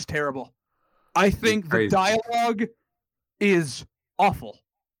game looks terrible. I think the crazy. dialogue is awful.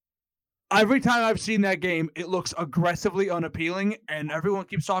 Every time I've seen that game, it looks aggressively unappealing, and everyone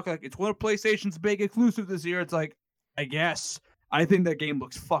keeps talking like it's one of PlayStation's big exclusive this year. It's like, I guess. I think that game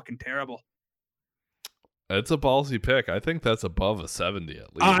looks fucking terrible. It's a ballsy pick. I think that's above a 70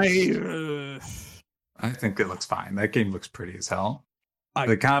 at least. I think it looks fine. That game looks pretty as hell. I-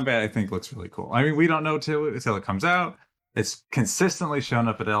 The combat, I think, looks really cool. I mean, we don't know till it comes out. It's consistently shown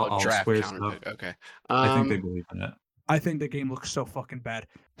up at all Draft Square counter stuff. pick. Okay. I think they believe in it. I think the game looks so fucking bad.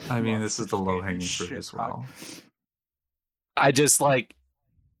 I mean, Love this is this the game. low hanging fruit Shit, as well. I just like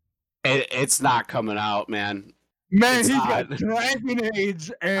it's not coming out, man. Man, It's he's not. got Dragon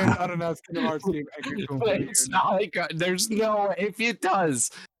Age and unannounced Kingdom Hearts game. It's not like there's no way. If it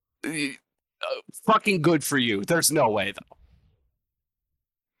does, fucking good for you. There's no way though.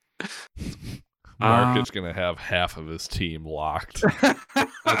 Mark is going to have half of his team locked.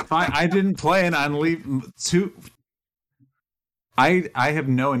 That's fine. I didn't plan on leaving to. I have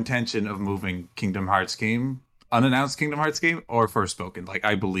no intention of moving Kingdom Hearts game, unannounced Kingdom Hearts game, or Forspoken. Like,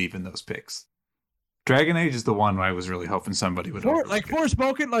 I believe in those picks. Dragon Age is the one I was really hoping somebody would Like overlook.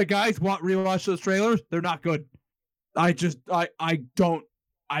 Forspoken, like guys want rewatch those trailers. They're not good. I don't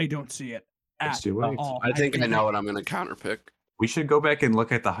see it at Just you wait. all. I think I know what I'm going to counterpick. We should go back and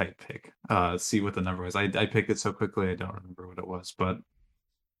look at the hype pick. See what the number was. I picked it so quickly I don't remember what it was. But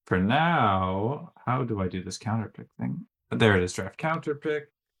for now, how do I do this counter pick thing? There it is, draft counter pick.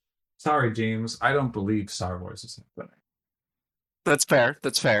 Sorry, James. I don't believe Star Wars is happening. That's fair.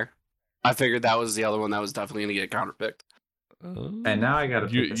 That's fair. I figured that was the other one that was definitely going to get counterpicked. And now I got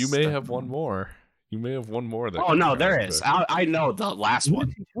to. You may have one more. You may have one more. That Oh can no, be there counterpicked. is. I know the last What one.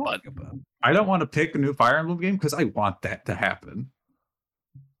 is he talking about? I don't want to pick a new Fire Emblem game because I want that to happen.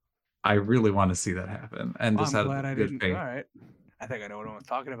 I really want to see that happen. And I'm just had glad a I good didn't. faith. All right. I think I know what I'm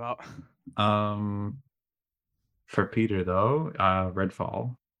talking about. For Peter though,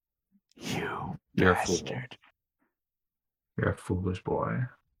 Redfall. You're a fool. bastard. You're a foolish boy.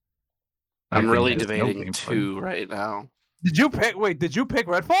 I'm think really there's no debating gameplay. 2 right now. Did you pick? Wait, did you pick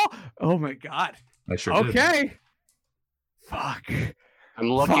Redfall? Oh my god. I sure did. Okay. Fuck. I'm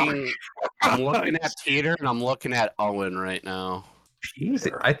looking at Peter and I'm looking at Owen right now.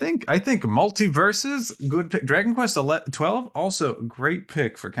 Easy. I think Multiverses, good pick. Dragon Quest 12, also a great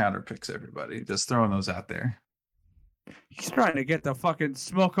pick for counter picks, everybody. Just throwing those out there. He's trying to get the fucking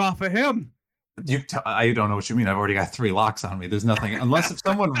smoke off of him. I don't know what you mean. I've already got 3 locks on me. There's nothing unless if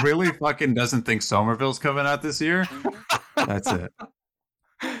someone really fucking doesn't think Somerville's coming out this year. That's it.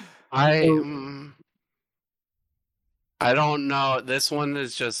 I don't know. This one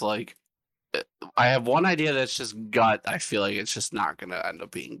is just like I have one idea that's just gut. I feel like it's just not going to end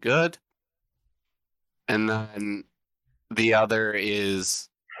up being good. And then the other is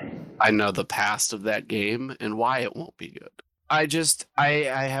I know the past of that game and why it won't be good. I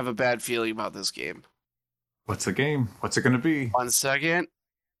have a bad feeling about this game. What's the game? What's it going to be? 1 second.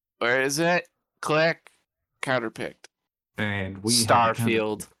 Where is it? Click. Counterpicked. And we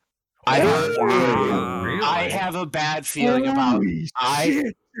Starfield. I have a bad feeling about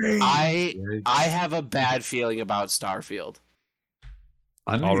I have a bad feeling about Starfield.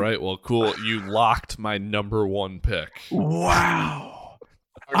 All right, well, cool. You locked my number 1 pick. Wow.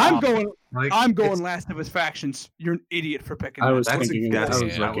 I'm going Last of Us Factions. You're an idiot for picking I that. was thinking that. I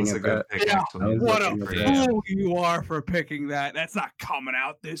was that looking was a at good that. pick, Yeah. actually. What a Yeah. fool you are for picking that. That's not coming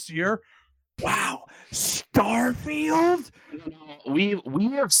out this year. Wow. Starfield? We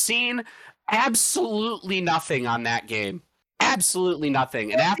have seen absolutely nothing on that game. Absolutely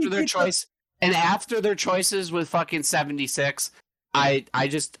nothing. And after their choices with fucking 76, I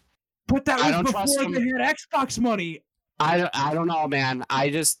just But that I don't was trust before they had Xbox money. I don't know, man.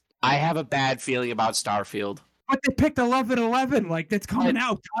 I have a bad feeling about Starfield. But they picked 11-11. Like, that's coming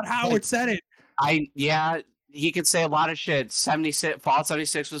out. Todd Howard said it. He could say a lot of shit. Fallout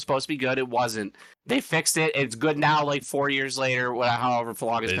 76 was supposed to be good. It wasn't. They fixed it. It's good now, like 4 years later, however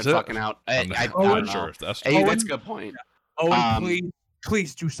long it's been fucking out. I don't know. Sure if that's Hey, that's a good point.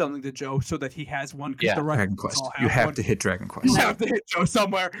 Please do something to Joe so that he has one. Yeah, the Dragon Quest. You have to hit Dragon Quest. You have to hit Joe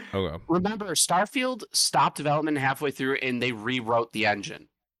somewhere. Okay. Remember, Starfield stopped development halfway through, and they rewrote the engine.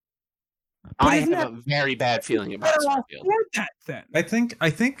 I have a very bad feeling about Starfield. I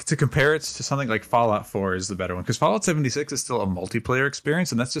think to compare it to something like Fallout 4 is the better one because Fallout 76 is still a multiplayer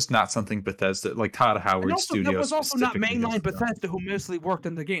experience, and that's just not something Bethesda, like Todd Howard Studios. That was also not specifically mainline Bethesda who mostly worked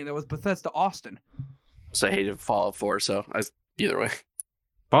in the game. That was Bethesda Austin. So I hated Fallout 4, so either way.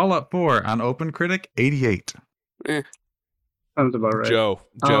 Fallout 4 on OpenCritic, 88. Sounds about right. Joe,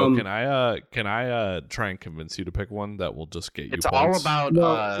 can I try and convince you to pick one that will just get you It's points? all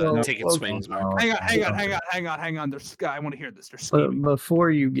about taking swings, Mark. Hang on. I want to hear this. They're scheming.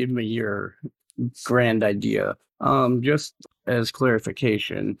 Before you give me your grand idea, just as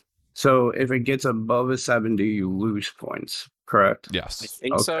clarification, so if it gets above a 70, you lose points, correct? I Yes.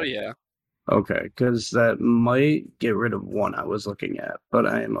 think so, yeah. Okay, because that might get rid of one I was looking at, but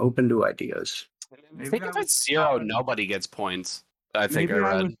I am open to ideas. I think if it's 0, nobody gets points. I think Maybe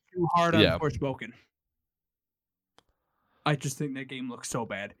I read. was too hard Yeah. on Forspoken. I just think that game looks so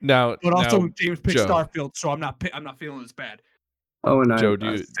bad. Now, But also, now, James picked Joe. Starfield, so I'm not feeling as bad. Oh, and Joe,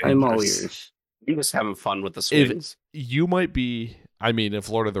 I'm all ears. I'm just having fun with the swings. you might be. I mean, if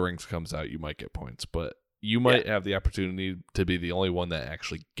Lord of the Rings comes out, you might get points, but you might have the opportunity to be the only one that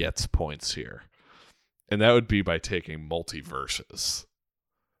actually gets points here, and that would be by taking Multiverses.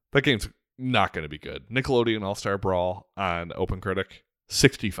 That game's not going to be good. Nickelodeon All-Star Brawl on OpenCritic,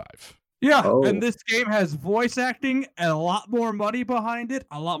 65. Yeah, Oh. and this game has voice acting and a lot more money behind it,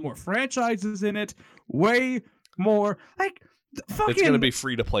 a lot more franchises in it, way more. Like, fucking. It's going to be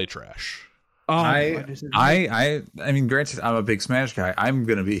free-to-play trash. I mean, granted, I'm a big Smash guy. I'm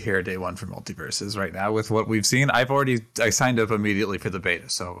going to be here day one for Multiverses right now with what we've seen. I signed up immediately for the beta.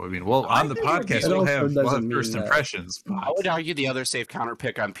 So, I mean, on the podcast, we'll have first impressions. I would argue the other safe counter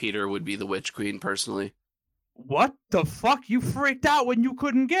pick on Peter would be the Witch Queen, personally. What the fuck? You freaked out when you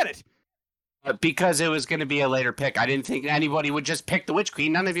couldn't get it. Because it was going to be a later pick. I didn't think anybody would just pick the Witch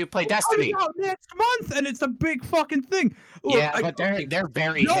Queen. None of you play Destiny. Out next month, and it's a big fucking thing. Look, Yeah, but they're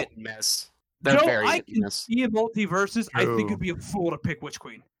very hit and miss. They're Joe, very I hit and can miss. see in Multiverses. I think it'd be a fool to pick Witch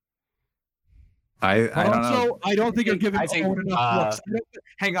Queen. I don't know. I don't think you're giving I think, Owen enough looks.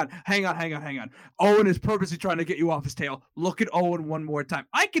 Hang on. Owen is purposely trying to get you off his tail. Look at Owen one more time.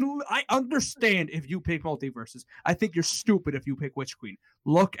 I understand if you pick Multiverses. I think you're stupid if you pick Witch Queen.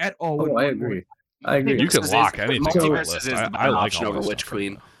 Look at Owen. Oh, I agree. I agree. You can Multiverses lock is- anything. Multiverses on the is list. the I better like option all over this Witch stuff.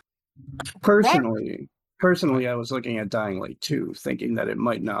 Queen. Personally, I was looking at Dying Light 2, thinking that it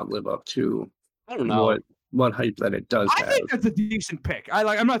might not live up to I don't know. what hype that it does I have. think that's a decent pick.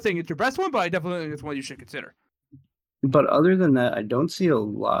 I'm not saying it's your best one, but I definitely think it's one you should consider. But other than that, I don't see a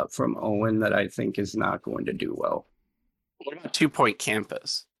lot from Owen that I think is not going to do well. What about 2 Point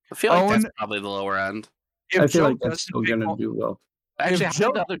Campus? I feel like Owen- that's probably the lower end. If I feel Joe like that's doesn't still pick going to Mul- do well. Actually, If how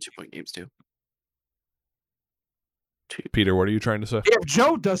Joe- the other 2 Point games too? Peter, what are you trying to say? If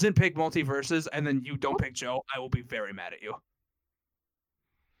Joe doesn't pick Multiverses and then you don't pick Joe, I will be very mad at you.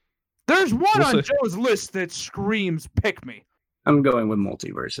 There's one We'll on see. Joe's list that screams "pick me." I'm going with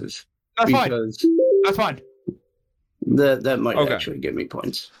Multiverses That's fine. because That's fine. that might Okay. actually give me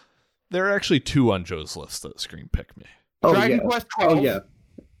points. There are actually 2 on Joe's list that scream pick me. Oh Dragon yeah, Quest 12. oh yeah,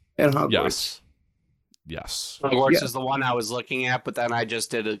 and Hogwarts. Yes. Yes. Hogwarts Yeah. is the one I was looking at, but then I just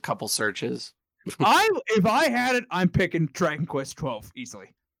did a couple searches. If I had it, I'm picking Dragon Quest 12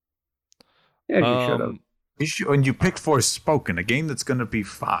 easily. Yeah, you should have. Um, And you picked Forspoken, a game that's going to be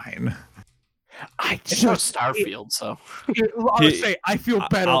fine. I It's no just Starfield, so I would say I feel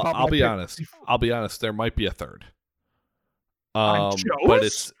better about. I'll my be pick. honest. I'll be honest. There might be a third. On But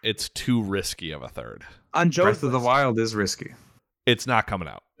Joe's? it's too risky of a third. On Joe's Breath of the list. Wild is risky. It's not coming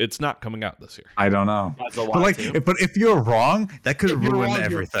out. It's not coming out this year. I don't know. that's a But lot like, too. but if you're wrong, that could If you're ruin wrong, you're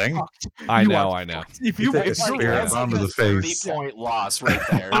everything. fucked. I You know, are I know. fucked. If you take a if you're spear wrong- bomb to the face. 30-point loss right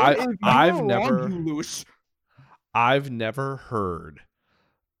there. I- if you I've are wrong, never- you lose. I've never heard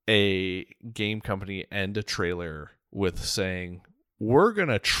a game company end a trailer with saying, "We're going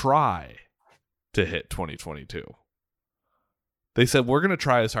to try to hit 2022." They said, "We're going to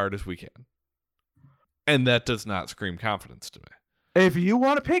try as hard as we can." And that does not scream confidence to me. If you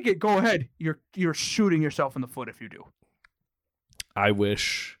want to pick it, go ahead. You're shooting yourself in the foot if you do. I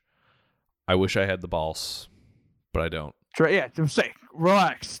wish I had the balls, but I don't. Yeah, just say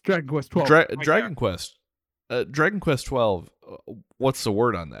relax. Dragon Quest 12. Dragon Quest. Dragon Quest 12, what's the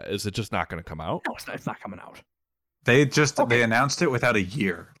word on that? Is it just not going to come out? No, it's not coming out. They announced it without a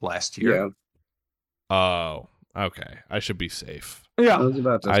year last year. Yeah, Oh, okay. I should be safe. I Yeah, was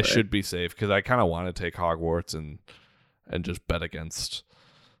about to I say. should be safe because I kind of want to take Hogwarts and just bet against,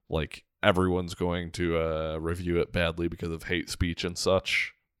 like, everyone's going to review it badly because of hate speech and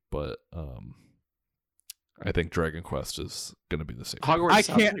such. But I think Dragon Quest is going to be the same. Hogwarts I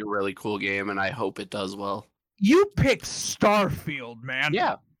sounds can't- like a really cool game, and I hope it does well. you picked Starfield, man.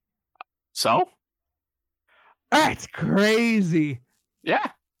 Yeah. So? That's crazy. Yeah.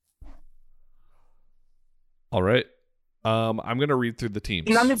 All right. I'm going to read through the teams.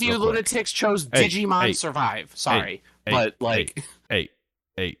 None of you real quick. lunatics chose Hey, Digimon hey, Survive. Sorry. hey, but, like, Eight.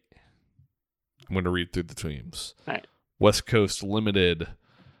 I'm going to read through the teams. All right. West Coast Limited,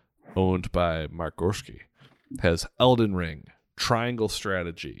 owned by Mark Gorski, has Elden Ring, Triangle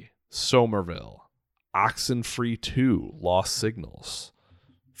Strategy, Somerville, Oxenfree 2, Lost Signals,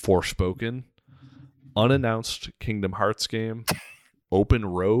 Forspoken, Unannounced Kingdom Hearts game, Open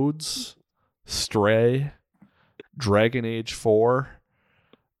Roads, Stray, Dragon Age 4,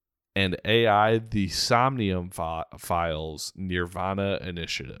 and AI The Somnium Files Nirvana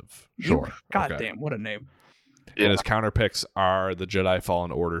Initiative. Sure. God Okay. damn, what a name. Yeah. And his counterpicks are the Jedi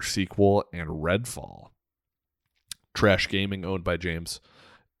Fallen Order sequel and Redfall. Trash Gaming, owned by James,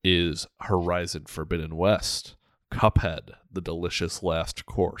 is Horizon Forbidden West, Cuphead, The Delicious Last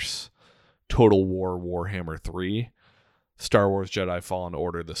Course, Total War Warhammer 3, Star Wars Jedi Fallen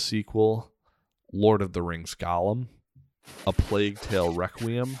Order the sequel, Lord of the Rings Gollum, A Plague Tale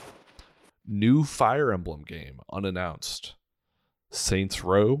Requiem, new Fire Emblem game, unannounced, Saints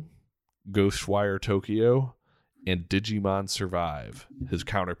Row, Ghostwire Tokyo, and Digimon Survive. His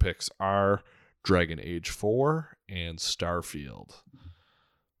counterpicks are Dragon Age 4 and Starfield.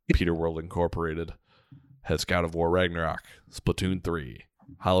 Peter World Incorporated has God of War Ragnarok, Splatoon 3,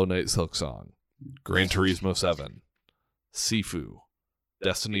 Hollow Knight Silksong, Gran Turismo 7, Sifu,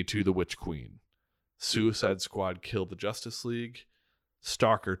 Destiny 2 The Witch Queen, Suicide Squad Kill the Justice League,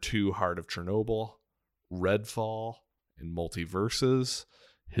 Stalker 2 Heart of Chernobyl, Redfall, and Multiverses.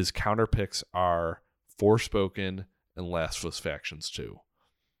 His counterpicks are Forspoken and Last of Us Factions 2.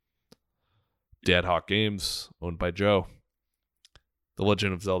 Dadhawk Games, owned by Joe. The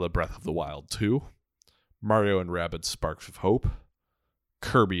Legend of Zelda Breath of the Wild 2. Mario and Rabbids Sparks of Hope.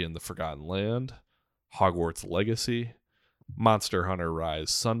 Kirby and the Forgotten Land. Hogwarts Legacy. Monster Hunter Rise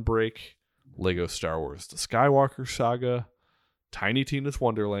Sunbreak. Lego Star Wars The Skywalker Saga, Tiny Tina's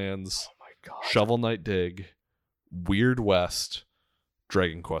Wonderlands, Oh my god. Shovel Knight Dig, Weird West,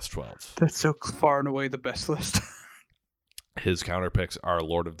 Dragon Quest XII. That's so far and away the best list. His counterpicks are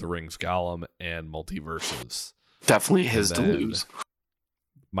Lord of the Rings Gollum and Multiverses. Definitely his to And then lose.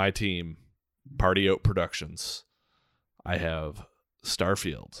 My team, Party Out Productions. I have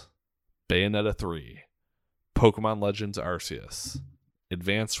Starfield, Bayonetta 3, Pokemon Legends Arceus,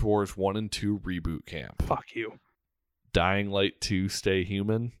 Advanced Wars 1 and 2 Reboot Camp, Fuck you. Dying Light 2 Stay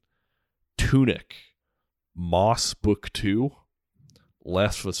Human, Tunic, Moss Book 2,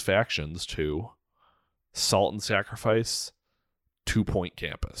 Last of Us Factions 2, Salt and Sacrifice, 2 Point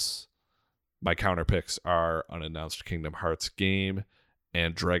Campus. My counterpicks are Unannounced Kingdom Hearts game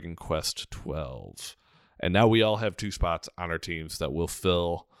and Dragon Quest 12. And now we all have 2 spots on our teams that we'll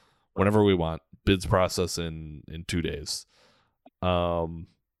fill whenever we want. Bids process in 2 days.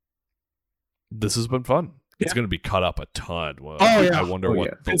 This has been fun. It's Yeah. going to be cut up a ton. Well, Oh, yeah. I wonder Oh, what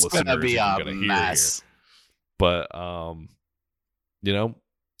yeah. the It's listeners gonna be are a going to hear mess. here. But you know,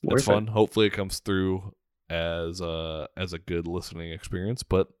 it's Worth fun. it. Hopefully, it comes through as a good listening experience.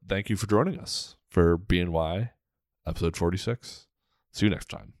 But thank you for joining us for BNY episode 46. See you next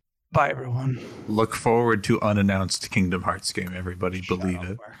time. Bye, everyone. Look forward to unannounced Kingdom Hearts game, everybody. Shut Believe up,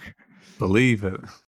 it. Mark. Believe it.